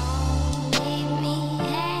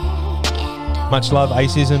 Much love,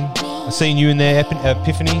 Acism. I've seen you in there,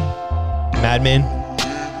 Epiphany, Madman.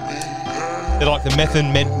 They're like the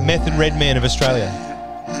method red man of Australia.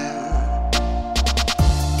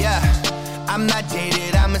 Yeah, I'm not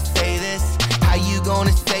jaded, I'ma say this. How you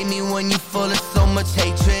gonna save me when you full of so much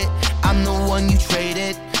hatred? I'm the one you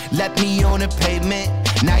traded, left me on the pavement.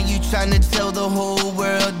 Now you tryna tell the whole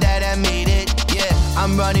world that I made it. Yeah,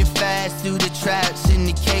 I'm running fast through the traps in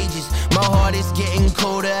the cages. My heart is getting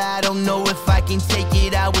colder, I don't know if I can take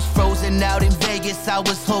it. I was frozen out in Vegas, I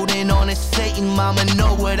was holding on to Satan. Mama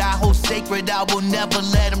know what I hold sacred, I will never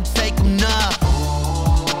let him take him, nah.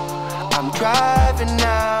 I'm driving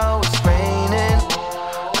now, it's raining.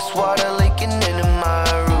 There's water leaking into my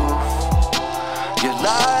roof. Your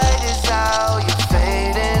light is out, you're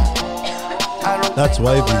fading. I don't That's think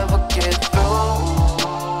wavy. I'll ever get through.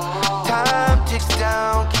 Time ticks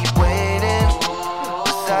down, keep waiting.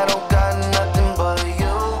 'Cause I don't got nothing but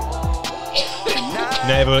you.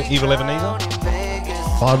 You know Evil Ebenezer?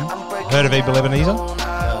 Pardon? Heard of Evil Ebenezer?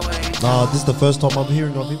 Nah, this is the first time I'm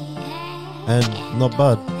hearing of him. And not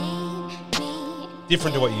bad.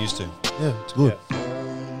 Different to what you used to. Yeah, it's good.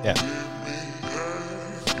 Yeah.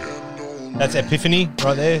 That's Epiphany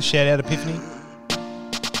right there. Shout out Epiphany.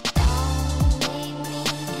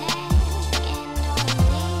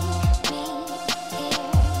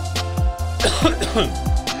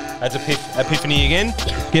 That's Epiphany again.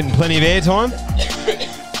 Getting plenty of airtime.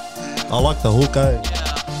 I like the hook, eh?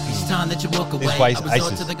 Each time that you walk away, This way's I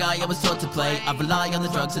resort Aces. to the guy I was taught to play. I rely on the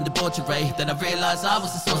drugs and debauchery. Then I realized I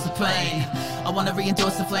was the source of pain. I wanna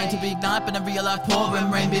re-endorse the flame to reignite, but in real life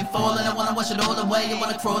pouring rain been falling. I wanna wash it all away. I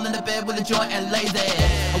wanna crawl into bed with a joint and lay there,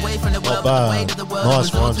 away from the world, but the weight of the world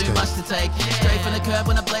Nice was all rhymes, too Ken. much to take. Straight from the curb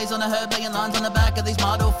when I blaze on a herb, laying lines on the back of these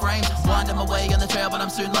model frames. Winding my way on the trail, but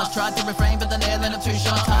I'm soon lost. Tried to refrain, but the nail in I'm too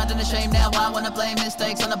short. Tired and ashamed now. I wanna blame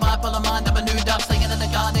mistakes on the bipolar mind of a new duck, singing in the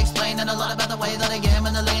garden, explaining a lot about the way that I am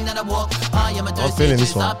and the lane that I walk. I am a I'm feeling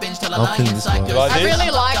this one. I'm feeling this one. You like I this?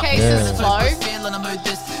 really like Ace's flow. Feeling I move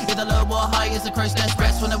this either low or high as the crow's nest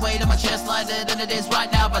rests when the weight of my chest lighted, and it is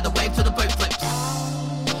right now by the wave to the boot flips.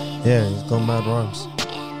 Yeah, he's got mad rhymes.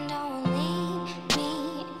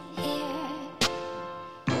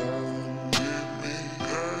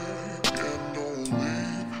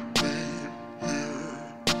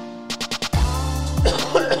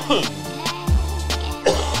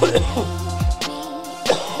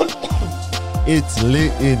 It's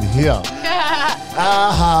lit in here.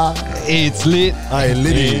 It's lit. Hey,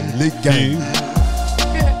 lit gang.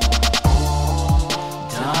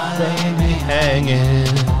 Don't leave me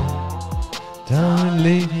hanging. Don't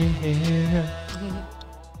leave me here.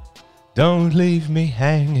 Don't leave me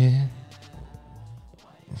hanging.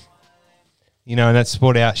 You know, and that's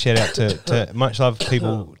sport out. Shout out to much love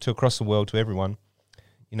people to across the world, to everyone.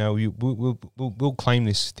 You know, we'll claim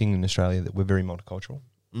this thing in Australia that we're very multicultural.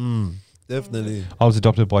 Definitely. I was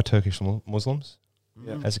adopted by Turkish Muslims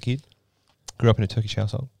as a kid. Grew up in a Turkish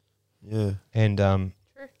household. Yeah. And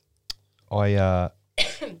I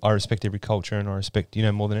respect every culture, and I respect, you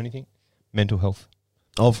know, more than anything, mental health.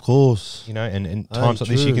 Of course. You know, and times like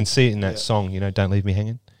this, you can see it in that song, you know, Don't Leave Me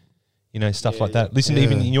Hanging. You know, stuff like that. Listen to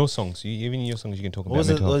even in your songs. Even in your songs, you can talk about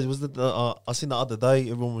mental health. Was it I seen the other day,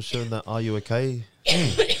 everyone was showing that Are You Okay?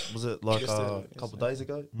 Was it like a couple of days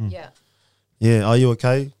ago? Yeah. Yeah, Are You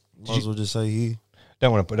Okay? Might as well just say here.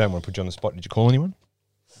 Don't want to put you on the spot. Did you call anyone?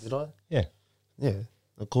 Did I? Yeah. Yeah.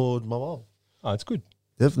 I called my mom. Oh, it's good.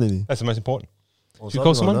 Definitely. That's the most important. Did you something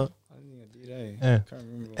call someone? like I don't think I did, Yeah. I can't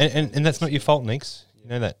remember. And that's not your fault, Neeks. You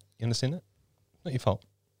know that. You understand that? Not your fault.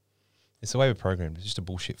 It's the way we're programmed. It's just a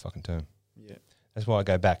bullshit fucking term. Yeah. That's why I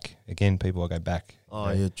go back. Again, people, I go back.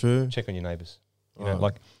 Oh, yeah, true. Check on your neighbours. You know,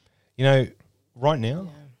 like, you know, right now,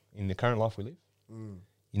 in the current life we live,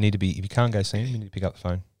 you need to be, if you can't go see them, you need to pick up the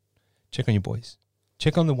phone. Check on your boys.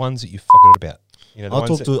 Check on the ones that you forgot about. You know,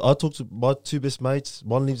 I talk to my two best mates.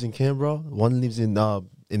 One lives in Canberra. One lives in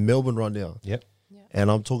Melbourne right now. Yep.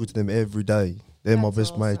 And I'm talking to them every day. They're my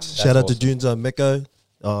best mates. That's Shout out to awesome. Junza and Mecco.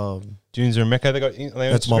 Junza and Mecco, they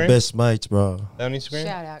on that's Instagram? my best mates, bro. They on Instagram?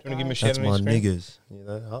 Shout out, You want to give them a guys. shout That's on my Instagram? niggas. You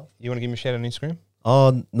know, huh? You want to give them a shout on Instagram?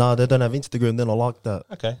 Oh, no, they don't have Instagram. Then I like that.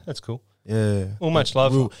 Okay, that's cool. Yeah. Well, much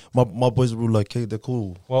love. Real, my boys are real low key. They're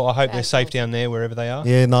cool. Well, I hope they're safe down there wherever they are.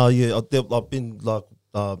 Yeah, no, yeah. I've been like,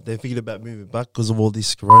 they're thinking about moving back because of all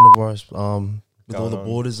this coronavirus, with all Going the on.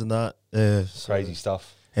 borders and that. Yeah. Crazy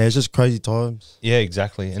stuff. Yeah, it's just crazy times. Yeah,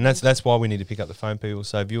 exactly. And that's why we need to pick up the phone, people.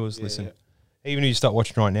 So viewers, listen. Even if you start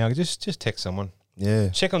watching right now, just text someone. Yeah.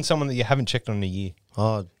 Check on someone that you haven't checked on in a year.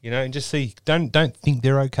 Hard. You know, and just see. Don't think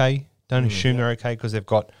they're okay. Don't assume they're okay because they've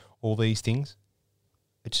got all these things.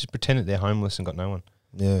 Just pretend that they're homeless and got no one.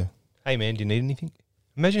 Yeah. Hey man, do you need anything?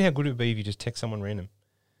 Imagine how good it would be if you just text someone random.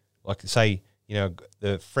 Like say, you know,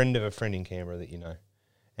 the friend of a friend in Canberra that you know.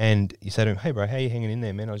 And you say to him, hey bro, how you hanging in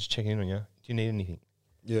there, man? I was just checking in on you. Do you need anything?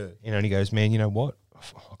 Yeah. You know, and he goes, man, you know what?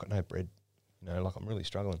 I've got no bread. You know, like I'm really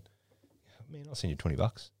struggling. Man, I'll send you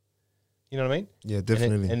 $20. You know what I mean? Yeah,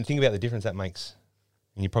 definitely. And think about the difference that makes.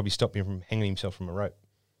 And you probably stop him from hanging himself from a rope.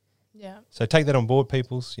 Yeah. So take that on board,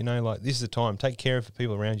 peoples. You know, like this is the time. Take care of the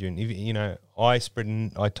people around you. And if you know, I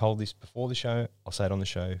told this before the show. I'll say it on the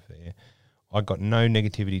show. Yeah, I got no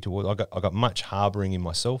negativity towards. I got much harbouring in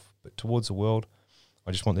myself, but towards the world,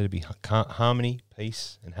 I just want there to be harmony,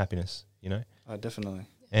 peace, and happiness. You know. Definitely.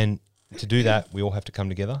 And to do that, we all have to come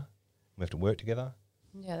together. We have to work together.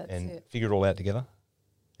 Yeah, that's and it. figure it all out together,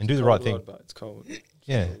 and do the Cold right thing. world, but it's cold.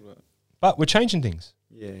 Yeah, It's cold, but we're changing things.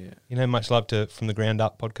 Yeah. You know, much love to From the Ground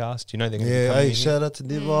Up podcast. You know they're going to be Yeah, coming hey, in shout here. out to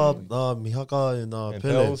Niva, Mihaka, and And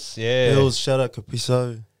Pele. Bells, yeah. Bells, shout out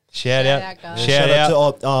Capiso. Shout out, guys. shout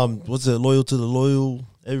out, to what's it? Loyal to the loyal.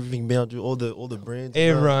 Everything bound all the brands.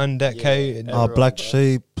 everyone that came. Black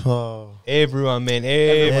Sheep. Everyone, man,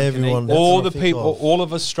 Everyone. all That's the what I think people, of. all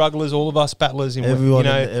of us strugglers, all of us battlers, in Everyone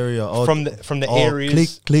you know, in the area. Oh, from the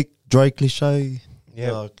areas. Click, Dre Cliche.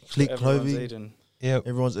 Yeah. Click, Everyone's Clovey. eating. Yeah,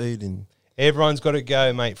 Everyone's eating. everyone's got to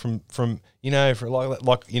go, mate. From you know, for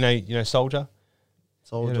like you know, Soldier.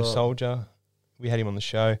 Soldier. We had him on the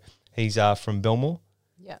show. He's from Belmore.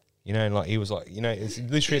 Yeah. You know, and like he was like, you know, it's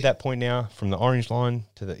literally at that point now, from the orange line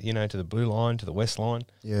to the, you know, to the blue line to the west line.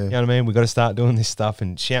 Yeah. You know what I mean? We've got to start doing this stuff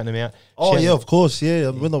and shouting them out. Oh Shouting- yeah, of course.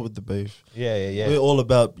 Yeah, we're not with the beef. Yeah. We're all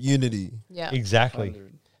about unity. Yeah. Exactly.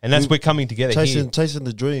 And that's we're coming together here. Chasing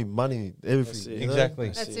the dream, money, everything. you know? Exactly.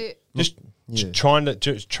 That's it. Just Yeah. trying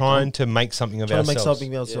to make something of Trying to make ourselves.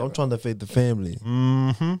 something else. I'm trying to feed the family.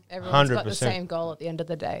 Mm-hmm. Everyone's got the 100%. same goal at the end of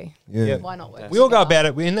the day. Yeah. Why not work We all go together?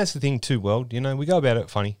 about it, and that's the thing too, world. You know, we go about it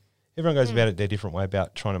funny. Everyone goes about it their different way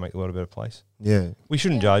about trying to make the world a better place. Yeah. We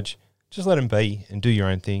shouldn't judge. Just let them be and do your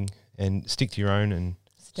own thing and stick to your own and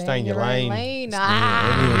stay in your own lane. lane.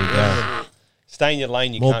 Yeah. Stay in your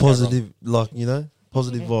lane. You More can't go wrong. positive, like, you know,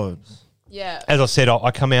 positive vibes. Yeah. As I said, I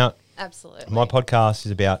come out. Absolutely. My podcast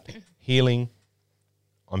is about healing.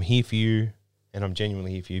 I'm here for you, and I'm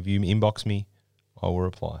genuinely here for you. If you inbox me, I will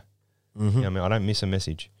reply. You know what I mean, I don't miss a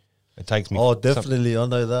message. It takes me. Oh, definitely. I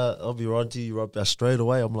know that. I'll be right to you right back straight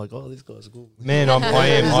away. I'm like, oh, this guy's cool. Man, I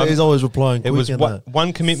am. He's always replying. It was quick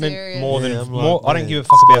one commitment Serious. more than Yeah, I'm more. like, I don't man, give a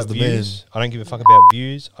fuck this about guy's the views. I don't give a fuck about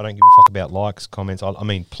views. I don't give a fuck about likes, comments. I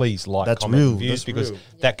mean, please like, That's comment, real. and views That's because real.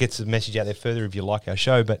 that gets the message out there further if you like our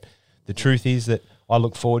show. But the truth is that I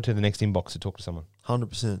look forward to the next inbox to talk to someone.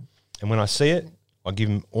 100%. And when I see it, I give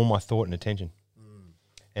them all my thought and attention.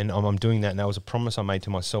 And I'm doing that. And that was a promise I made to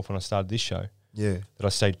myself when I started this show. Yeah. That I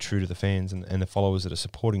stayed true to the fans and the followers that are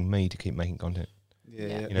supporting me to keep making content. Yeah. You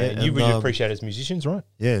know, Yeah, and you and, would appreciate it as musicians, right?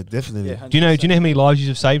 Yeah, definitely. Yeah, Do you know how many lives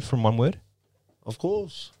you've saved from one word? Of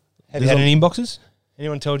course. Have you had any inboxes?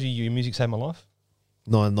 Anyone told you your music saved my life?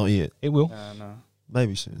 No, not yet. It will. No.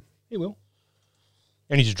 Maybe soon. It will.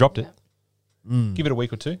 And you just dropped it. Mm. Give it a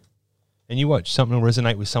week or two. And you watch, something will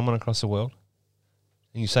resonate with someone across the world.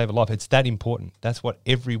 And you save a life. It's that important. That's what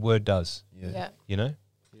every word does. Yeah. You know?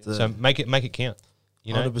 Yeah. So make it count.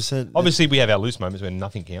 You know? 100%. Obviously we have our loose moments where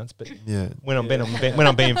nothing counts, but Yeah. when I'm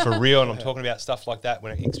being for real and I'm talking about stuff like that,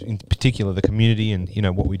 when in particular the community and you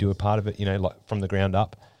know what we do a part of it, you know, like from the ground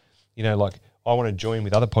up, you know, like I want to join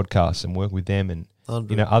with other podcasts and work with them and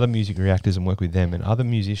you know other music reactors and work with them and other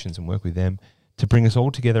musicians and work with them to bring us all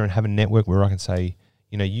together and have a network where I can say,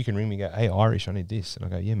 you know, you can ring me and go, hey Irish, I need this, and I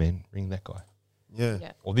go, yeah man, ring that guy.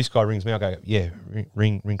 Yeah. Or this guy rings me, I go, yeah,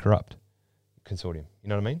 ring Corrupt Consortium. You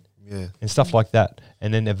know what I mean? Yeah. And stuff like that.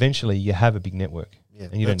 And then eventually you have a big network. Yeah.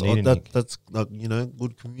 And you don't need that, anything. That's like, you know,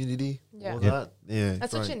 good community. Yeah. All Yeah. that. Yeah.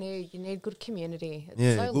 That's great. what you need. You need good community. It's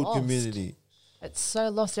Yeah, so good lost. community. It's so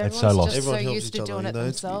lost. It's Everyone's so lost. just Everyone so helps used each to other, doing you it know,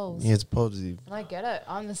 it's- themselves. Yeah, it's positive. And I get it.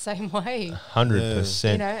 I'm the same way.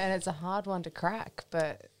 100%. You know, and it's a hard one to crack,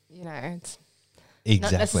 but, you know, it's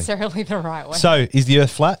Exactly. not necessarily the right way. So, is the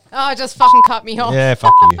Earth flat? Oh, just fucking cut me off. Yeah,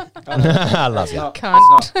 fuck you. I love It's you. not.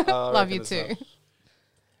 Cunt. It's not. I Love reckon you it's too.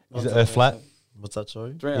 not. Is the Earth flat? What's that,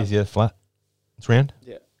 sorry? It's round. Is the Earth flat? It's round?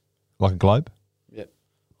 Yeah. Like a globe? Yeah.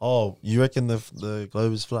 Oh, you reckon the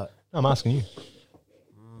globe is flat? No, I'm asking you.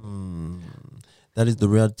 That is the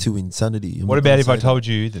route to insanity. I'm What not about gonna if I say told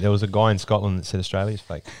you that there was a guy in Scotland that said Australia is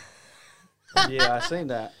fake Yeah, I seen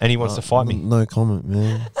that. and he wants to fight me? No comment,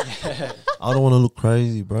 man. I don't want to look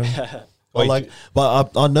crazy, bro. Wait,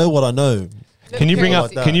 But I know what I know. Can you bring up?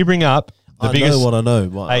 Like that. Can you bring up the I biggest? know what I know.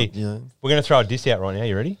 But Hey, you know, we're going to throw a diss out right now.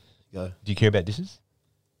 You ready? go. Do you care about disses?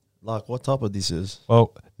 Like, what type of this is?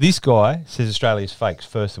 Well, this guy says Australia is fake.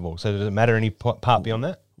 First of all, so does it matter any part beyond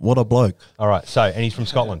that? What a bloke. All right. So, and he's from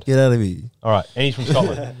Scotland. Get out of here. All right, and he's from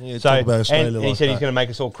Scotland. Yeah, so, talk about Australia and he like said he's that. going to make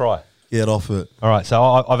us all cry. Get off it. All right. So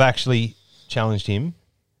I've actually challenged him.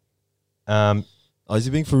 Oh, is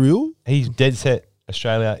he being for real? He's dead set.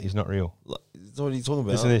 Australia is not real. Like, what are you talking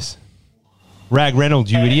about? Listen to this. Rag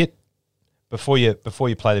Reynolds, you idiot. Before you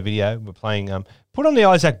play the video, we're playing. Put on the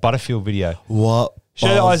Isaac Butterfield video. What? Show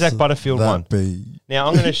the buzz Isaac Butterfield that one. be? Now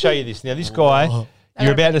I'm going to show you this. Now this guy,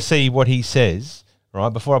 you're about to see what he says. Right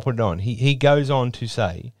before I put it on, he goes on to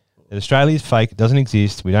say that Australia is fake. It doesn't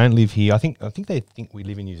exist. We don't live here. I think they think we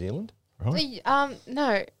live in New Zealand. Right.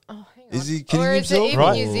 No. Oh, hang on. Is he kidding Or is it himself? even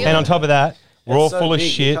Right. New Zealand? And on top of that, we're all It's so full of big,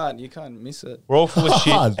 shit. You can't miss it. We're all full of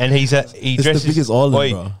shit, God. and he It's dresses. the biggest island,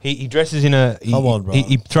 Oi, bro. He dresses in a. Come on, bro.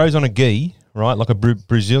 He throws on a gi, right, like a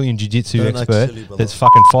Brazilian jiu-jitsu Don't expert actually, brother. that's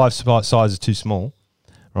fucking 5 sizes too small,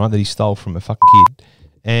 right? That he stole from a fucking kid,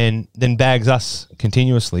 and then bags us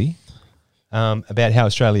continuously about how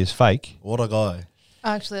Australia is fake. What a guy.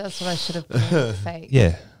 Actually, that's what I should have put. Fake.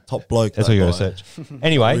 Yeah, Top bloke. that's that what you got to guy. search.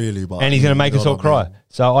 Anyway, Really, but and he's going to make you us know all what I cry. mean.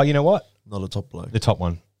 So, you know what? Not a top bloke. The top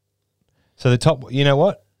one. So the top. You know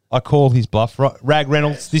what? I call his bluff. Right, Rag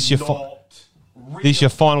Reynolds. This is your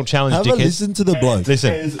final challenge, Have a dickhead. listen to the bloke.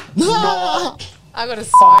 Listen. I got a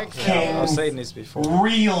spike. I've seen this before.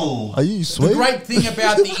 Real. Are you The sweet? great thing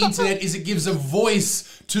about the internet is it gives a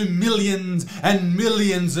voice to millions and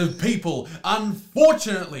millions of people.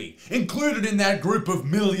 Unfortunately, included in that group of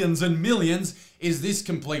millions and millions is this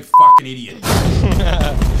complete fucking idiot.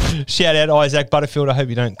 Shout out Isaac Butterfield. I hope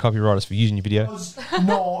you don't copyright us for using your video. Does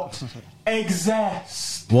not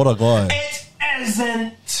exist. What a guy. It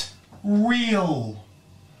isn't real.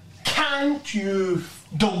 Can't you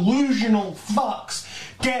delusional fucks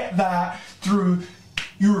get that through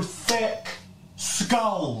your thick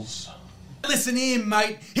skulls? Listen in,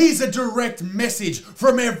 mate. Here's a direct message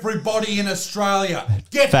from everybody in Australia.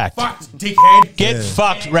 Get Fact. fucked, dickhead. Get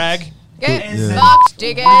fucked, Rag. Get Yeah. fucked,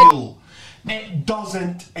 dickhead. Real. It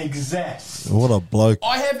doesn't exist. What a bloke.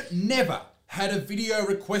 I have never had a video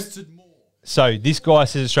requested more. So this guy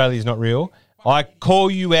says Australia is not real. I call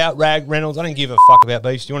you out, Rag Reynolds. I don't give a fuck about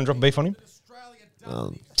beefs. Do you want to drop a beef on him?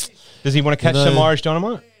 Does he want to catch know- some Irish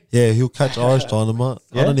dynamite? Yeah, he'll catch Irish dynamite.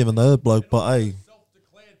 Yeah? I don't even know the bloke, but hey,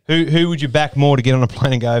 Who would you back more to get on a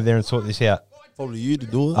plane and go over there and sort this out? Probably you to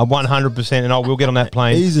do it. 100%, and I will get on that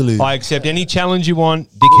plane. Easily. I accept any challenge you want,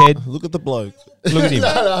 dickhead. Look at the bloke. Look at him.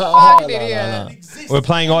 Fucking idiot. We're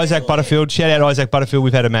playing Isaac Butterfield. Shout out Isaac Butterfield.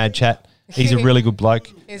 We've had a mad chat. He's a really good bloke.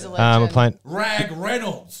 He's a legend. We're playing. Rag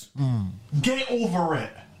Reynolds. Get over it.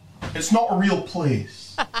 It's not a real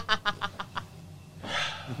place.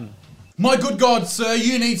 My good God, sir,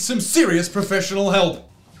 you need some serious professional help.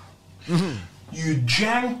 You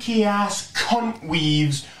janky ass cunt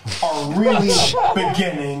weaves are really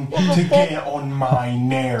beginning to get on my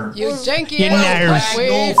nerves. You janky Your ass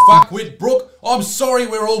nerves. No fuckwit, Brooke. I'm sorry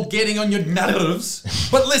we're all getting on your nerves.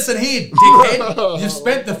 But listen here, dickhead. You've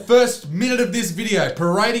spent the first minute of this video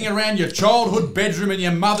parading around your childhood bedroom in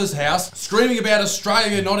your mother's house, screaming about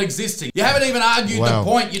Australia not existing. You haven't even argued the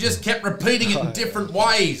point. You just kept repeating it in different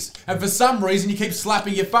ways. And for some reason, you keep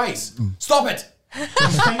slapping your face. Stop it. I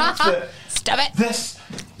think that Stop it. this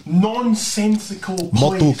nonsensical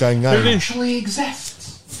Motu place gang, actually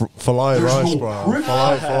exists. Filet There's rice, no bro. proof.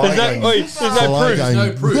 Filet gang. There's no Filet proof. gang.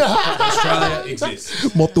 No proof that Australia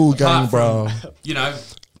exists. Motu gang, Apart bro. from, you know,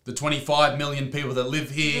 the 25 million people that live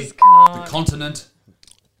here, Just can't. the continent,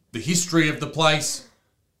 the history of the place,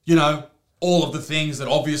 you know, all of the things that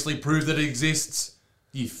obviously prove that it exists.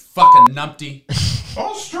 You fucking numpty.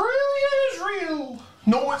 Australia is real.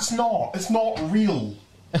 No, it's not. It's not real.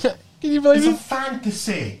 Can you believe It's a it?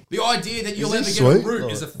 fantasy. The idea that you'll Is ever this get a sweet?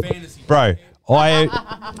 root is a fantasy. Bro, I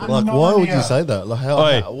Like, No why would idea. you say that? Like,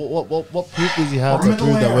 Oi. what proof does he have to Middle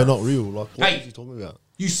prove that we're Earth. not real? Like, what Hey. is he talking about?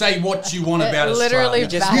 You say what you want about Literally Australia.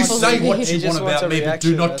 You baffles say me. what He you just want wants about a me, but do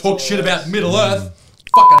reaction, not that's talk all shit it about is. Middle Earth.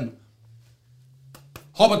 Fucking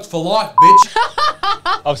hobbits for life,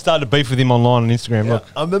 bitch. I've started to beef with him online on Instagram. Look,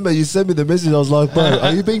 I remember you sent me the message. I was like, bro,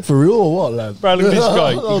 are you being for real or what, lad? bro, look at this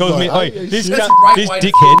guy. He I was calls me. like, Oi, "Hey, this shit." That's cunt- a great this way to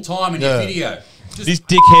dickhead. fill time in Yeah. your video. Just This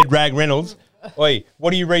dickhead Rag Reynolds. Oi,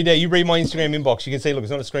 what do you read there? You read my Instagram inbox. You can see. Look,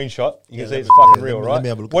 it's not a screenshot. You can see it's fucking real, right? let me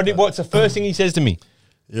have a look at that. What's the first thing he says to me?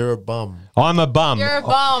 You're a bum. I'm a bum. You're a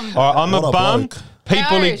bum. All right, I'm What a a bum. bloke.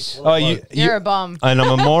 People, Gosh. You're a bum. and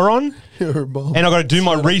I'm a moron. You're a bum. And I got to do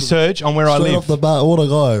my research on where I Straight off live. the bat, what a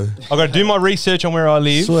guy. I got to do my research on where I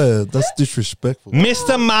live. Swear, that's disrespectful.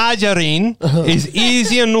 Mr. Margarine is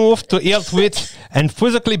easy enough to eat with and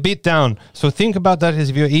physically beat down. So think about that as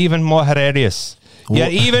if you're even more hilarious. You're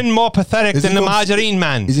What? even more pathetic Is than he the from- margarine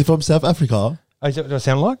man. Is he from South Africa? Oh, is that what I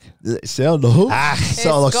sound like? Sound of.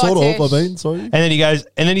 Sound like sort of, I Scottish. mean, sorry. And then he goes,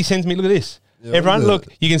 and then he sends me, look at this. Yeah, Everyone, look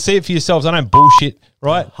look, you can see it for yourselves. I don't bullshit,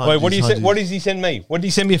 right? Wait, what do you say? hundies. What does he send me? What did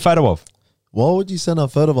he send me a photo of? Why would you send a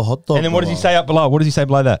photo of a hot dog? And then what does he brother? say up below? What does he say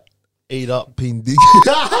below that? Eat up, pin dick.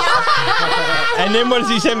 And then what does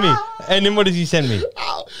he send me? And then what does he send me?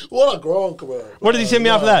 What a gronk, bro. What does he send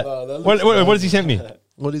me after that? What does he send me?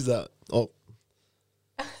 What is that? Oh.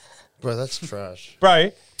 Bro, that's trash. Bro,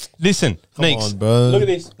 listen, Come Neeks, on, bro. look at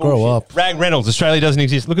this. Grow bullshit. up. Rag Reynolds, Australia doesn't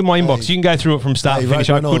exist. Look at my inbox. You can go through it from start Hey, to finish.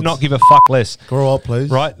 Rag I could Reynolds. not give a fuck less. Grow up, please.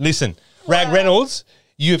 Right? Listen, Rag Reynolds,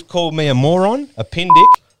 you have called me a moron, a pin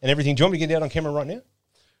dick, and everything. Do you want me to get out on camera right now?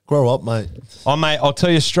 Grow up, mate. Oh, mate, I'll tell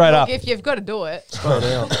you straight Look, up. if you've got to do it. Straight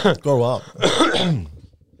out. Grow up.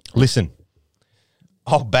 Listen,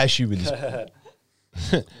 I'll bash you with this.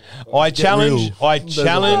 I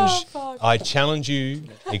challenge you.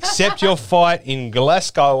 Accept your fight in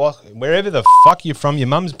Glasgow, wherever the fuck you're from, your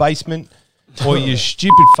mum's basement or your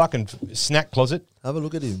stupid fucking snack closet. Have a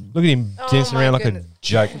look at him. Look at him dancing my around like goodness. a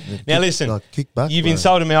joke. Now listen, kick back, you've bro.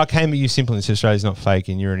 insulted me. I came at you simply and said Australia's not fake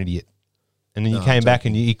and you're an idiot. And then you came back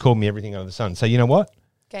and you called me everything under the sun. So you know what?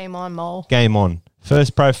 Game on, Mole. Game on.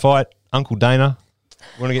 First pro fight, Uncle Dana.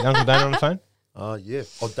 Want to get Uncle Dana on the phone? Yeah.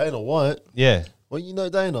 Oh, Dana White. Yeah. Well, you know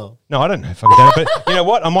Dana. No, I don't know fucking Dana, but you know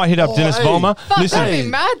what? I might hit up Dennis hey. Vollmer. Fuck, Listen, that'd be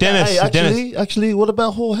mad, though. Dennis, Hey, Dennis. actually, what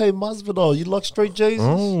about Jorge Masvidal? You like straight Jesus?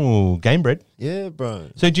 Oh, game bread. Yeah, bro.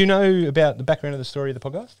 So do you know about the background of the story of the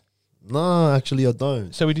podcast? No, actually, I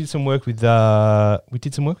don't. So we did some work with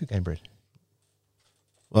Game Bread.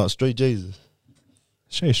 Well, straight Jesus.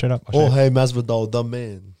 Show you straight up. I'll show you. Jorge Masvidal, the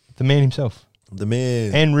man. The man himself. The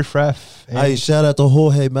man. And Riff Raff. And Hey, shout out to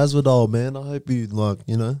Jorge Masvidal, man. I hope you,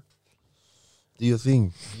 do your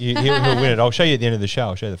thing. he'll win it. I'll show you at the end of the show.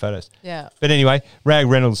 I'll show you the photos. Yeah. But anyway, Rag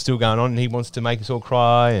Reynolds still going on and he wants to make us all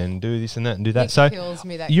cry and do this and that and do that. So kills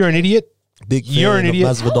me, that you're an idiot. Big fan You're an of idiot.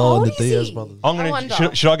 Masvidal and the Diaz brothers. I'm I gonna.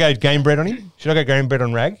 wonder. Should I go Game Bread on him? Should I go Game Bread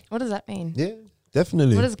on Rag? What does that mean? Yeah,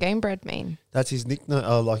 definitely. What does game bread mean? That's his nickname,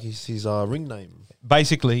 his ring name.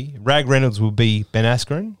 Basically, Rag Reynolds will be Ben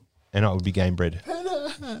Askren and I would be Game Bread.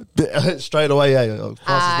 Straight away, yeah. Fastest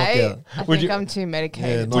knockout. I Would think you- I'm too medicated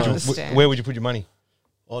Yeah, to no. understand. Where would you put your money?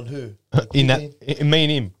 On who? In that, in me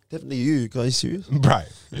and him. Definitely you. Are you serious? Bro.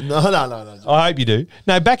 No. I hope you do.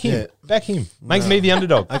 No, back him. Yeah. Back him. Make me the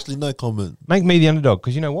underdog. Actually, no comment. Make me the underdog,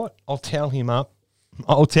 because you know what? I'll towel him up.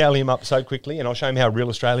 I'll towel him up so quickly, and I'll show him how real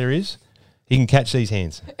Australia is. He can catch these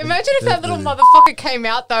hands. Imagine if that little motherfucker came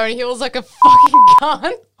out though and he was like a fucking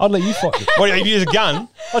gun. I'd let you fight him. What, if you use a gun,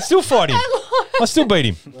 I'd still fight him. I'd still beat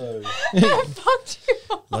him. Fucked you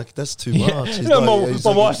up. Like, that's too much. He's No, like-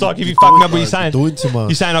 my wife's like, if you fuck me up, what are you saying? Doing too much.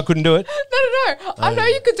 You're saying I couldn't do it? No. I know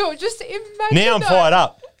you could do it. Just imagine. Now I'm though. fired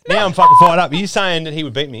up. Now I'm fucking fired up. Are you saying that he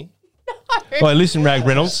would beat me? Well, listen, Rag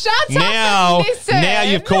Reynolds. Shut up now, and listen. now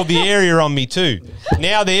you've called the area on me too.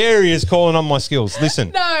 Now the area is calling on my skills.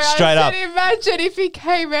 Listen, No, straight I up. said imagine if he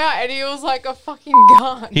came out and he was like a fucking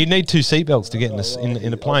gun. He'd need 2 seatbelts to get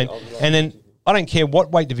in a plane, and then I don't care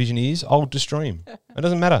what weight division he is, I'll destroy him. It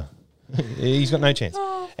doesn't matter. He's got no chance,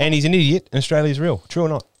 and he's an idiot. And Australia's real, true or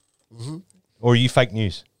not? Mm-hmm. Or are you fake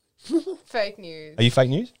news? Fake news. Are you fake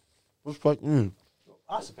news? What's fake news?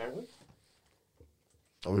 Us apparently.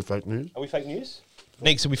 Are we fake news? Are we fake news?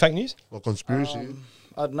 Next, are we fake news? Or conspiracy?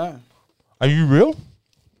 I don't know. Are you real?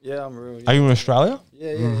 Yeah, I'm real. Are you in Australia?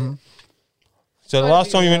 Yeah. So the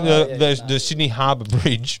last time you went to the Sydney Harbour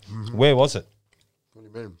Bridge, where was it? What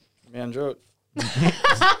do you mean? Me and Drew.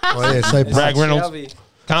 Oh, yeah, say Rag Reynolds.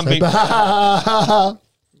 Can't be.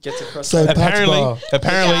 Gets across. Say Apparently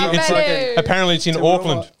Patsbar. apparently it's in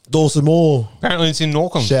Auckland. Dawson Moore. Apparently it's in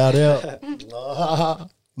Auckland. Shout out.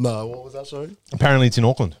 No, what was that, sorry? Apparently it's in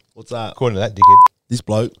Auckland. What's that? According to that dickhead. This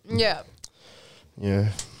bloke. Yeah. Yeah.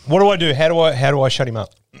 What do I do? How do I shut him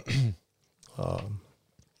up?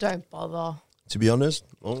 Don't bother. To be honest,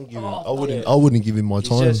 I wouldn't give him my He's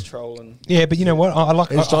time. just trolling. Yeah, but you know what? I like.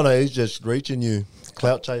 He's just reaching you.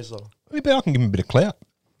 Clout chaser. But I can give him a bit of clout.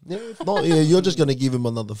 Yeah, if not, you're just going to give him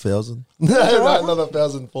another 1,000. Another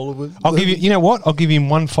 1,000 followers. I'll give you. You know what? I'll give him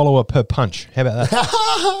 1 follower per punch. How about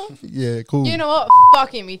that? Yeah, cool. You know what?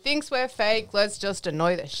 Fuck him. He thinks we're fake. Let's just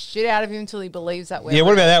annoy the shit out of him until he believes that we're Yeah.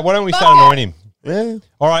 What real. about that? Why don't we Fuck start it. annoying him? Yeah.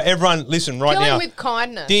 All right, everyone, listen right Kill now. him with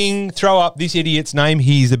kindness. Ding! Throw up this idiot's name.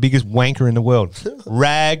 He's the biggest wanker in the world.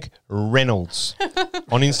 Rag Reynolds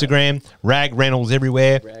on Instagram. Rag Reynolds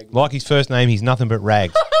everywhere. Like his first name, he's nothing but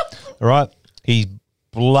rags. All right, he's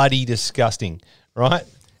bloody disgusting. Right,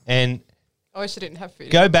 and I wish I didn't have food.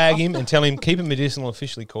 go bag him and tell him Keep It Medicinal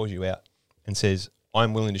officially calls you out and says,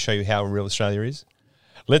 "I'm willing to show you how real Australia is.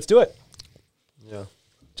 Let's do it." Yeah.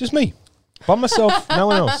 Just me, by myself, no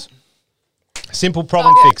one else. Simple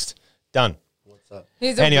problem Okay. fixed. Done.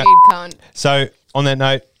 He's a Anyway. weird cunt. So, on that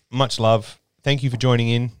note, much love. Thank you for joining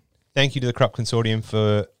in. Thank you to the Crop Consortium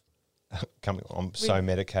for coming. I'm so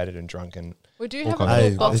medicated and drunk and We do all have a kinds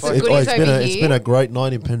little of- box of it's goodies been over it's here. been a great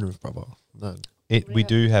night in Penrith, brother. No. we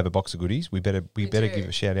do have a box of goodies. We better do. give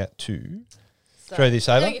a shout out to. So, Throw this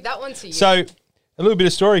I'm over. gonna give that one to you. So, a little bit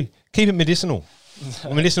of story. Keep it medicinal.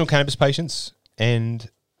 We're medicinal cannabis patients, and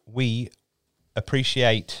we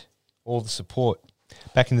appreciate all the support.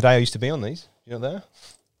 Back in the day, I used to be on these. You know what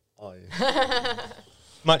they are? Oh, yeah.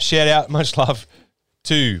 Much shout out, much love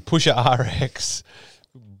to Pusher RX,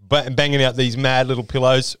 banging out these mad little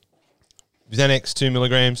pillows. Xanax 2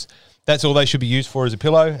 milligrams. That's all they should be used for, as a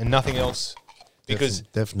pillow and nothing else, because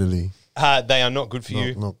Definitely they are not good for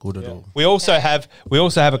you. not good at all. We also have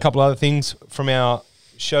a couple other things from our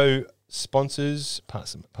show sponsors.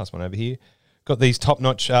 Pass one over here. Got these top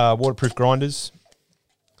notch waterproof grinders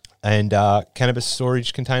and cannabis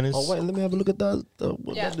storage containers. Oh, wait, let me have a look at that.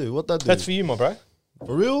 What that do? What that do? That's for you, my bro.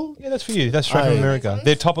 For real? Yeah, that's for you. That's straight from Hey. America.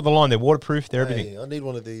 They're top of the line. They're waterproof. They're everything. Hey, I need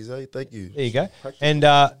one of these. Hey, thank you. There you go. Practical. And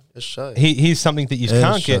Let's show. here's something that you Yeah,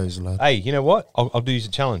 can't shows, get. lad. Hey, you know what? I'll do you a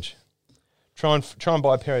challenge. Try and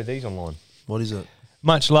buy a pair of these online. What is it?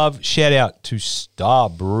 Much love. Shout out to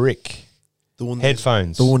Starbrick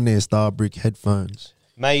headphones. Doing their Starbrick headphones.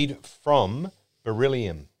 Made from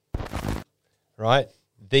beryllium. Right?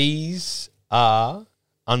 These are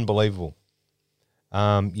unbelievable.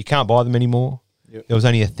 You can't buy them anymore. Yep. There was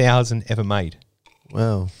only 1,000 ever made.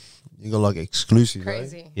 Wow. You got like exclusive.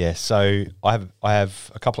 Crazy. Yeah, so I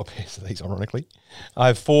have a couple of pairs of these, ironically. I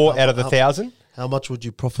have 4 out of the 1,000. How much would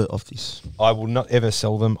you profit off this? I will not ever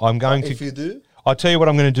sell them. I'm going to. If you do? I'll tell you what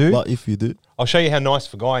I'm going to do. But if you do? I'll show you how nice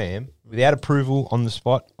of a guy I am. Without approval on the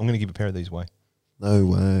spot, I'm going to give a pair of these away. No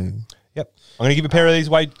way. Yep. I'm going to give a pair of these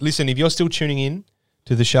away. Listen, if you're still tuning in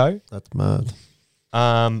to the show, That's mad.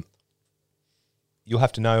 you'll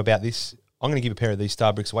have to know about this. I'm going to give a pair of these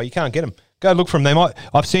Starbricks away. You can't get them. Go look for them. They might.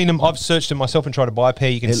 I've seen them. I've searched them myself and tried to buy a pair.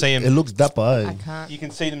 You can see them. It looks dapper, eh? I can't. You can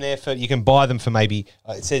see them there for. You can buy them for maybe.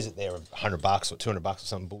 It says that they're $100 or $200 or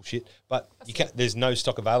something bullshit. But you can't. There's no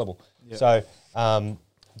stock available. So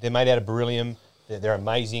they're made out of beryllium. They're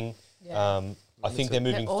amazing. Yeah. I think they're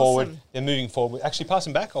moving They're forward. awesome. They're moving forward. Actually, pass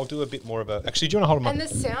them back. I'll do a bit more of a. Actually, do you want to hold them up? And the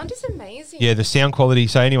sound is amazing. Yeah, the sound quality.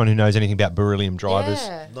 So anyone who knows anything about beryllium drivers,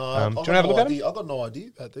 Yeah. No, do you I want to have a look at them? I got no idea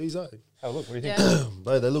about these. Eh? Have a look. What do you think? Yeah.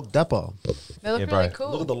 Bro, they look dapper. They look Yeah, really bro.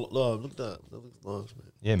 cool. Look at the look at that. That looks nice,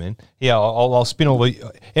 man. Yeah, man. Yeah, I'll spin all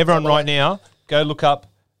the. Everyone, right now, go look up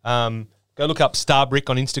Starbrick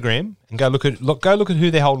on Instagram and go look at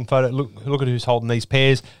who they're holding photo. Look at who's holding these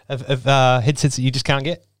pairs of headsets that you just can't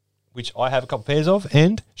get, which I have a couple pairs of.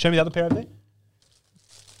 And show me the other pair over there.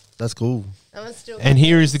 That's cool. And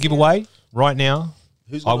here is the giveaway right now.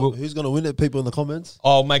 Who's gonna win it? People in the comments.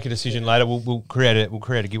 I'll make a decision later. We'll create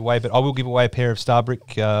a giveaway, but I will give away a pair of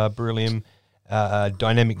Starbrick beryllium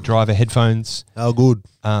dynamic driver headphones. How good?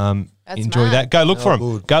 Enjoy mad. that. Go look for How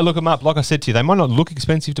them. good. Go look them up. Like I said to you, they might not look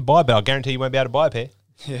expensive to buy, but I guarantee you won't be able to buy a pair.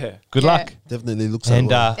 Yeah. Good Yeah. luck. Definitely looks.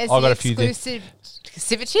 And that There's I got the a few there.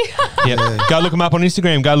 exclusivity. Yeah. Go look them up on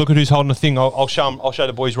Instagram. Go look at who's holding the thing. I'll show 'em- I'll show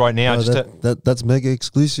the boys right now. no, Just to, that's mega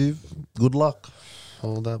exclusive. Good luck.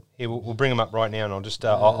 Hold up. here, we'll bring them up right now, and I'll just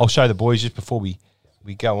I'll show the boys just before we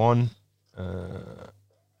go on.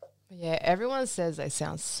 Yeah, everyone says they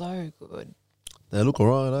sound so good. They look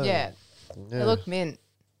alright. Eh? Yeah. They look mint.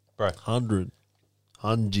 Bro, 100.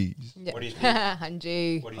 Hungies. Yeah. What do you think?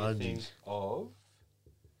 Hungy. What do you think of?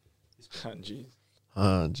 Hanji.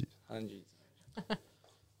 Hungies. Hanji.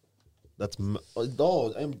 That's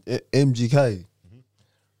MGK.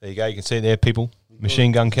 There you go. You can see it there, people.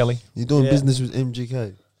 Machine Gun Kelly. You're doing Yeah. business with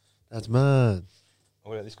MGK. That's mad.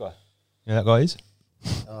 What about this guy? You know who that guy is?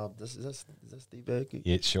 That's Steve Aoki.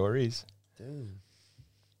 Yeah, it sure is. Damn.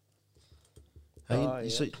 Hey, Oh, you yeah.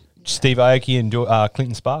 see, Steve Aoki and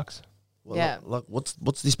Clinton Sparks. what, Yeah. Like what's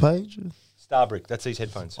this page? Starbrick. That's these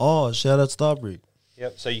headphones. Oh, shout out Starbrick.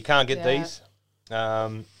 Yep. So you can't get Yeah. these.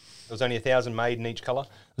 There was only 1,000 made in each colour.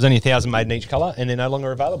 There's only 1,000 made in each colour, and they're no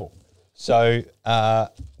longer available. So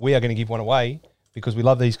we are going to give one away because we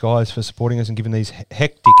love these guys for supporting us and giving these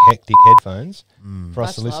hectic headphones for us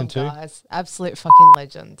Much to listen love, to. guys. Absolute fucking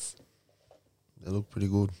legends. They look pretty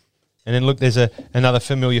good. And then look, there's another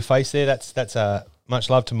familiar face there. That's much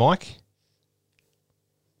love to Mike.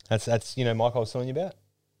 That's Mike I was telling you about.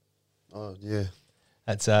 Oh yeah.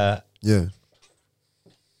 That's Yeah.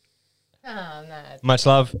 Oh, no. much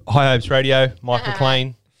love. High Hopes Radio, Mike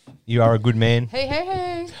McLean. You are a good man. Hey, hey,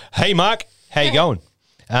 hey. Hey, Mark. How you going?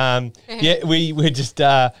 Yeah, we're just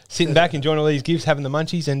sitting back, enjoying all these gifts, having the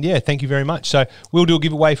munchies, and yeah, thank you very much. So we'll do a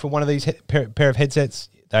giveaway for one of these pair of headsets.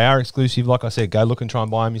 They are exclusive. Like I said, go look and try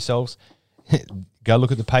and buy them yourselves. Go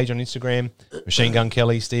look at the page on Instagram. Machine Gun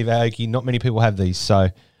Kelly, Steve Aoki. Not many people have these, so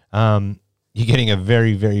you're getting a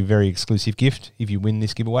very, very, very exclusive gift if you win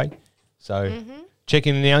this giveaway. So check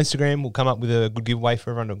in our Instagram. We'll come up with a good giveaway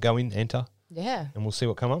for everyone to go in, enter, Yeah. and we'll see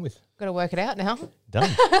what come up with. Got to work it out now. Done.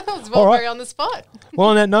 It's All right. very on the spot. Well,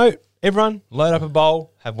 on that note, everyone, load up a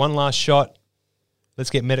bowl, have one last shot. Let's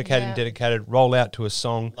get medicated and dedicated. Roll out to a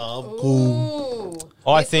song. Cool. Ooh.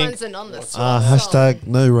 I this think- one's an on the spot Hashtag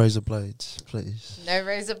no razor blades, please. song. No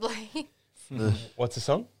razor blades. What's the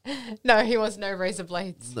song? No, he wants no razor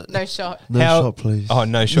blades. No shot. No shot, please. Oh,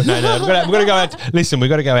 no shot. No. We've got to go out. Listen, we've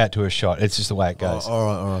got to go out to a shot. It's just the way it goes.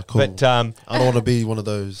 All right, cool. But I don't want to be one of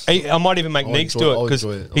those. I might even make I'll Neeks enjoy- do it I'll because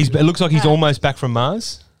enjoy it. it looks like he's almost back from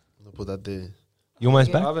Mars. I'll put that there. You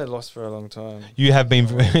almost I've back? been lost for a long time. You have been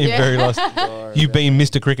very, Yeah. very lost. Sorry, You've yeah. been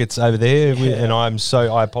Mr. Crickets over there, and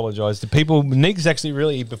I apologise. The people, Neeks actually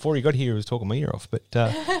really, before he got here, he was talking my ear off. But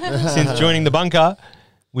since joining the bunker,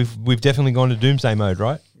 we've definitely gone to doomsday mode,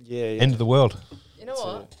 right? Yeah, yeah. End of the world. You know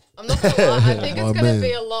what? I'm not going to lie. I think My it's going man. to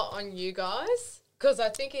be a lot on you guys. Because I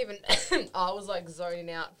think even I was like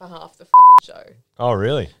zoning out for half the fucking show. Oh,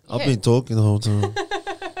 really? I've Yeah. been talking the whole time.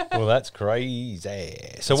 Well, that's crazy.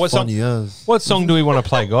 So what song? Funny as. What song do we want to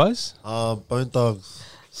play, guys? Bone Thugs.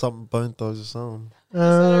 Something Bone Thugs or something. It's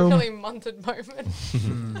not a really munted moment.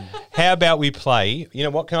 How about we play? You know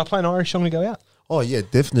what? Can I play an Irish song to go out? Oh yeah,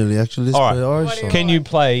 definitely. Actually, let's All right. play Irish What do song. you Can you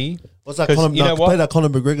play? What's that? 'cause Conor, you know what? Play that Conor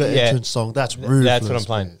McGregor Yeah. entrance song. That's ruthless. That's what I'm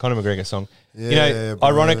playing. man. Conor McGregor song. Yeah, You know, bro.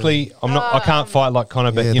 ironically, I can't fight like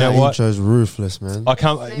Conor, but Yeah, you know that what? intro's ruthless, man. I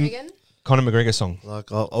can't. Name again? Conor McGregor song.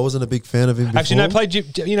 Like I wasn't a big fan of him before. Actually, no. Play.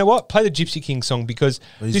 You know what? Play the Gypsy King song because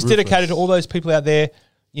He's this dedicated ruthless. to all those people out there,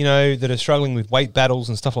 you know, that are struggling with weight battles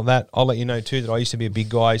and stuff like that. I'll let you know too that I used to be a big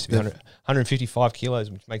guy. I used to be 155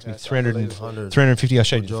 kilos, which makes me 350. I'll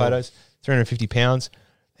show you the Good job. photos. 350 pounds.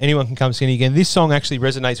 Anyone can come skinny again. This song actually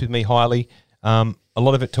resonates with me highly. A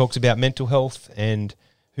lot of it talks about mental health and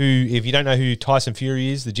who, if you don't know who Tyson Fury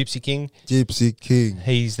is, the Gypsy King. Gypsy King.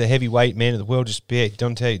 He's the heavyweight man of the world. Just beat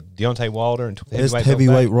Deontay Wilder and took the Best heavyweight.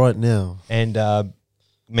 heavyweight belt back. right now. And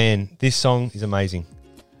man, this song is amazing.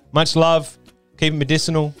 Much love. Keep it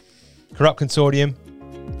medicinal. Corrupt Consortium.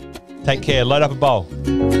 Take care. Load up a bowl.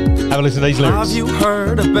 Have a listen to these lyrics. Have you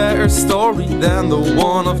heard a better story than the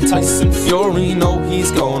one of Tyson Fury? No, he's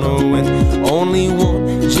gonna win. Only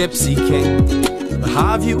one Gypsy King.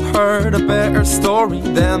 Have you heard a better story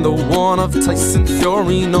than the one of Tyson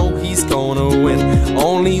Fury? No, he's gonna win.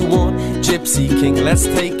 Only one Gypsy King. Let's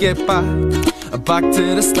take it back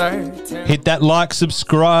to the start. Hit that like,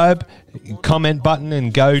 subscribe, comment button,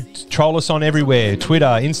 and go troll us on everywhere. Twitter,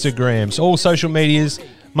 Instagrams, all social medias.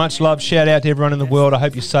 Much love. Shout out to everyone in the world. I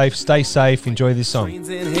hope you're safe. Stay safe. Enjoy this song.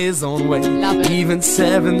 In his own way, even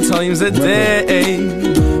 7 times a day.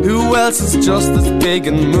 Who else is just as big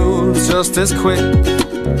and moves just as quick?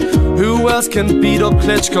 Who else can beat up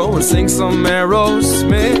Klitschko and sing some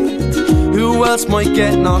Aerosmith? Who else might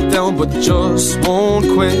get knocked down but just won't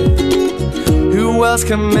quit? Who else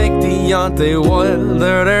can make Deontay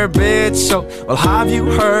Wilder their bitch show? Well, have you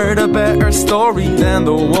heard a better story than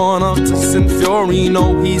the one of Tyson Fury?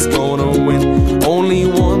 No, he's gonna win. Only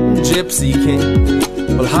one Gypsy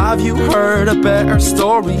King. Well, have you heard a better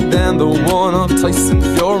story than the one of Tyson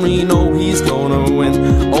Fury? No, he's gonna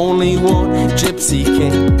win. Only one Gypsy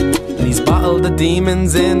King. And he's battled the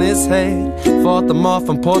demons in his head, fought them off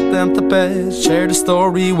and put them to bed. Shared a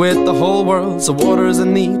story with the whole world, so waters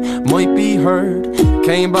in need might be heard.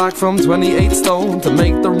 Came back from 28 stone to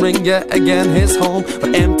make the ring yet again his home.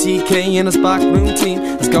 But MTK and his backroom team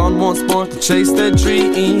has gone once more to chase their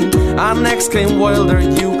dream. And next came Wilder,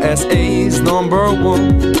 USA's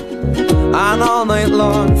 #1. And all night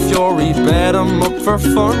long, Fury bet him up for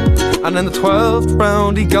fun. And in the 12th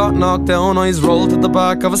round, he got knocked down, eyes rolled to the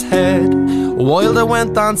back of his head. Wilder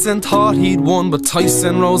went dancing, thought he'd won, but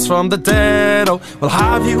Tyson rose from the dead. Oh, well,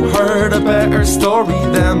 have you heard a better story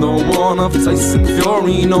than the one of Tyson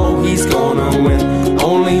Fury? No, he's gonna win.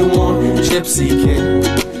 Only one Gypsy King.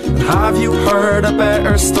 Have you heard a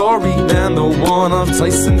better story than the one of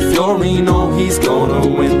Tyson Fury? No, he's gonna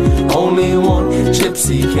win. Only one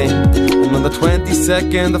Gypsy King. And on the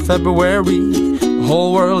 22nd of February, the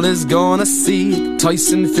whole world is gonna see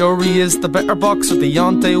Tyson Fury is the better boxer.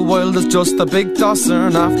 Deontay Wilder's just a big tosser.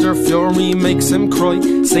 And after Fury makes him cry,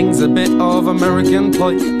 sings a bit of American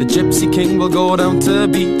Pie, the Gypsy King will go down to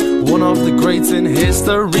be one of the greats in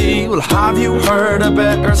history. Well, have you heard a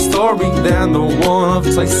better story than the one of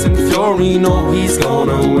Tyson Fury? No, he's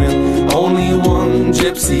gonna win. Only one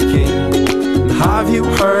Gypsy King. Have you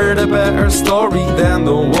heard a better story than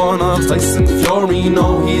the one of Tyson Fury?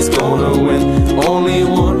 No, he's gonna win. Only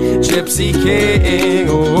one Gypsy King.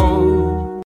 Oh.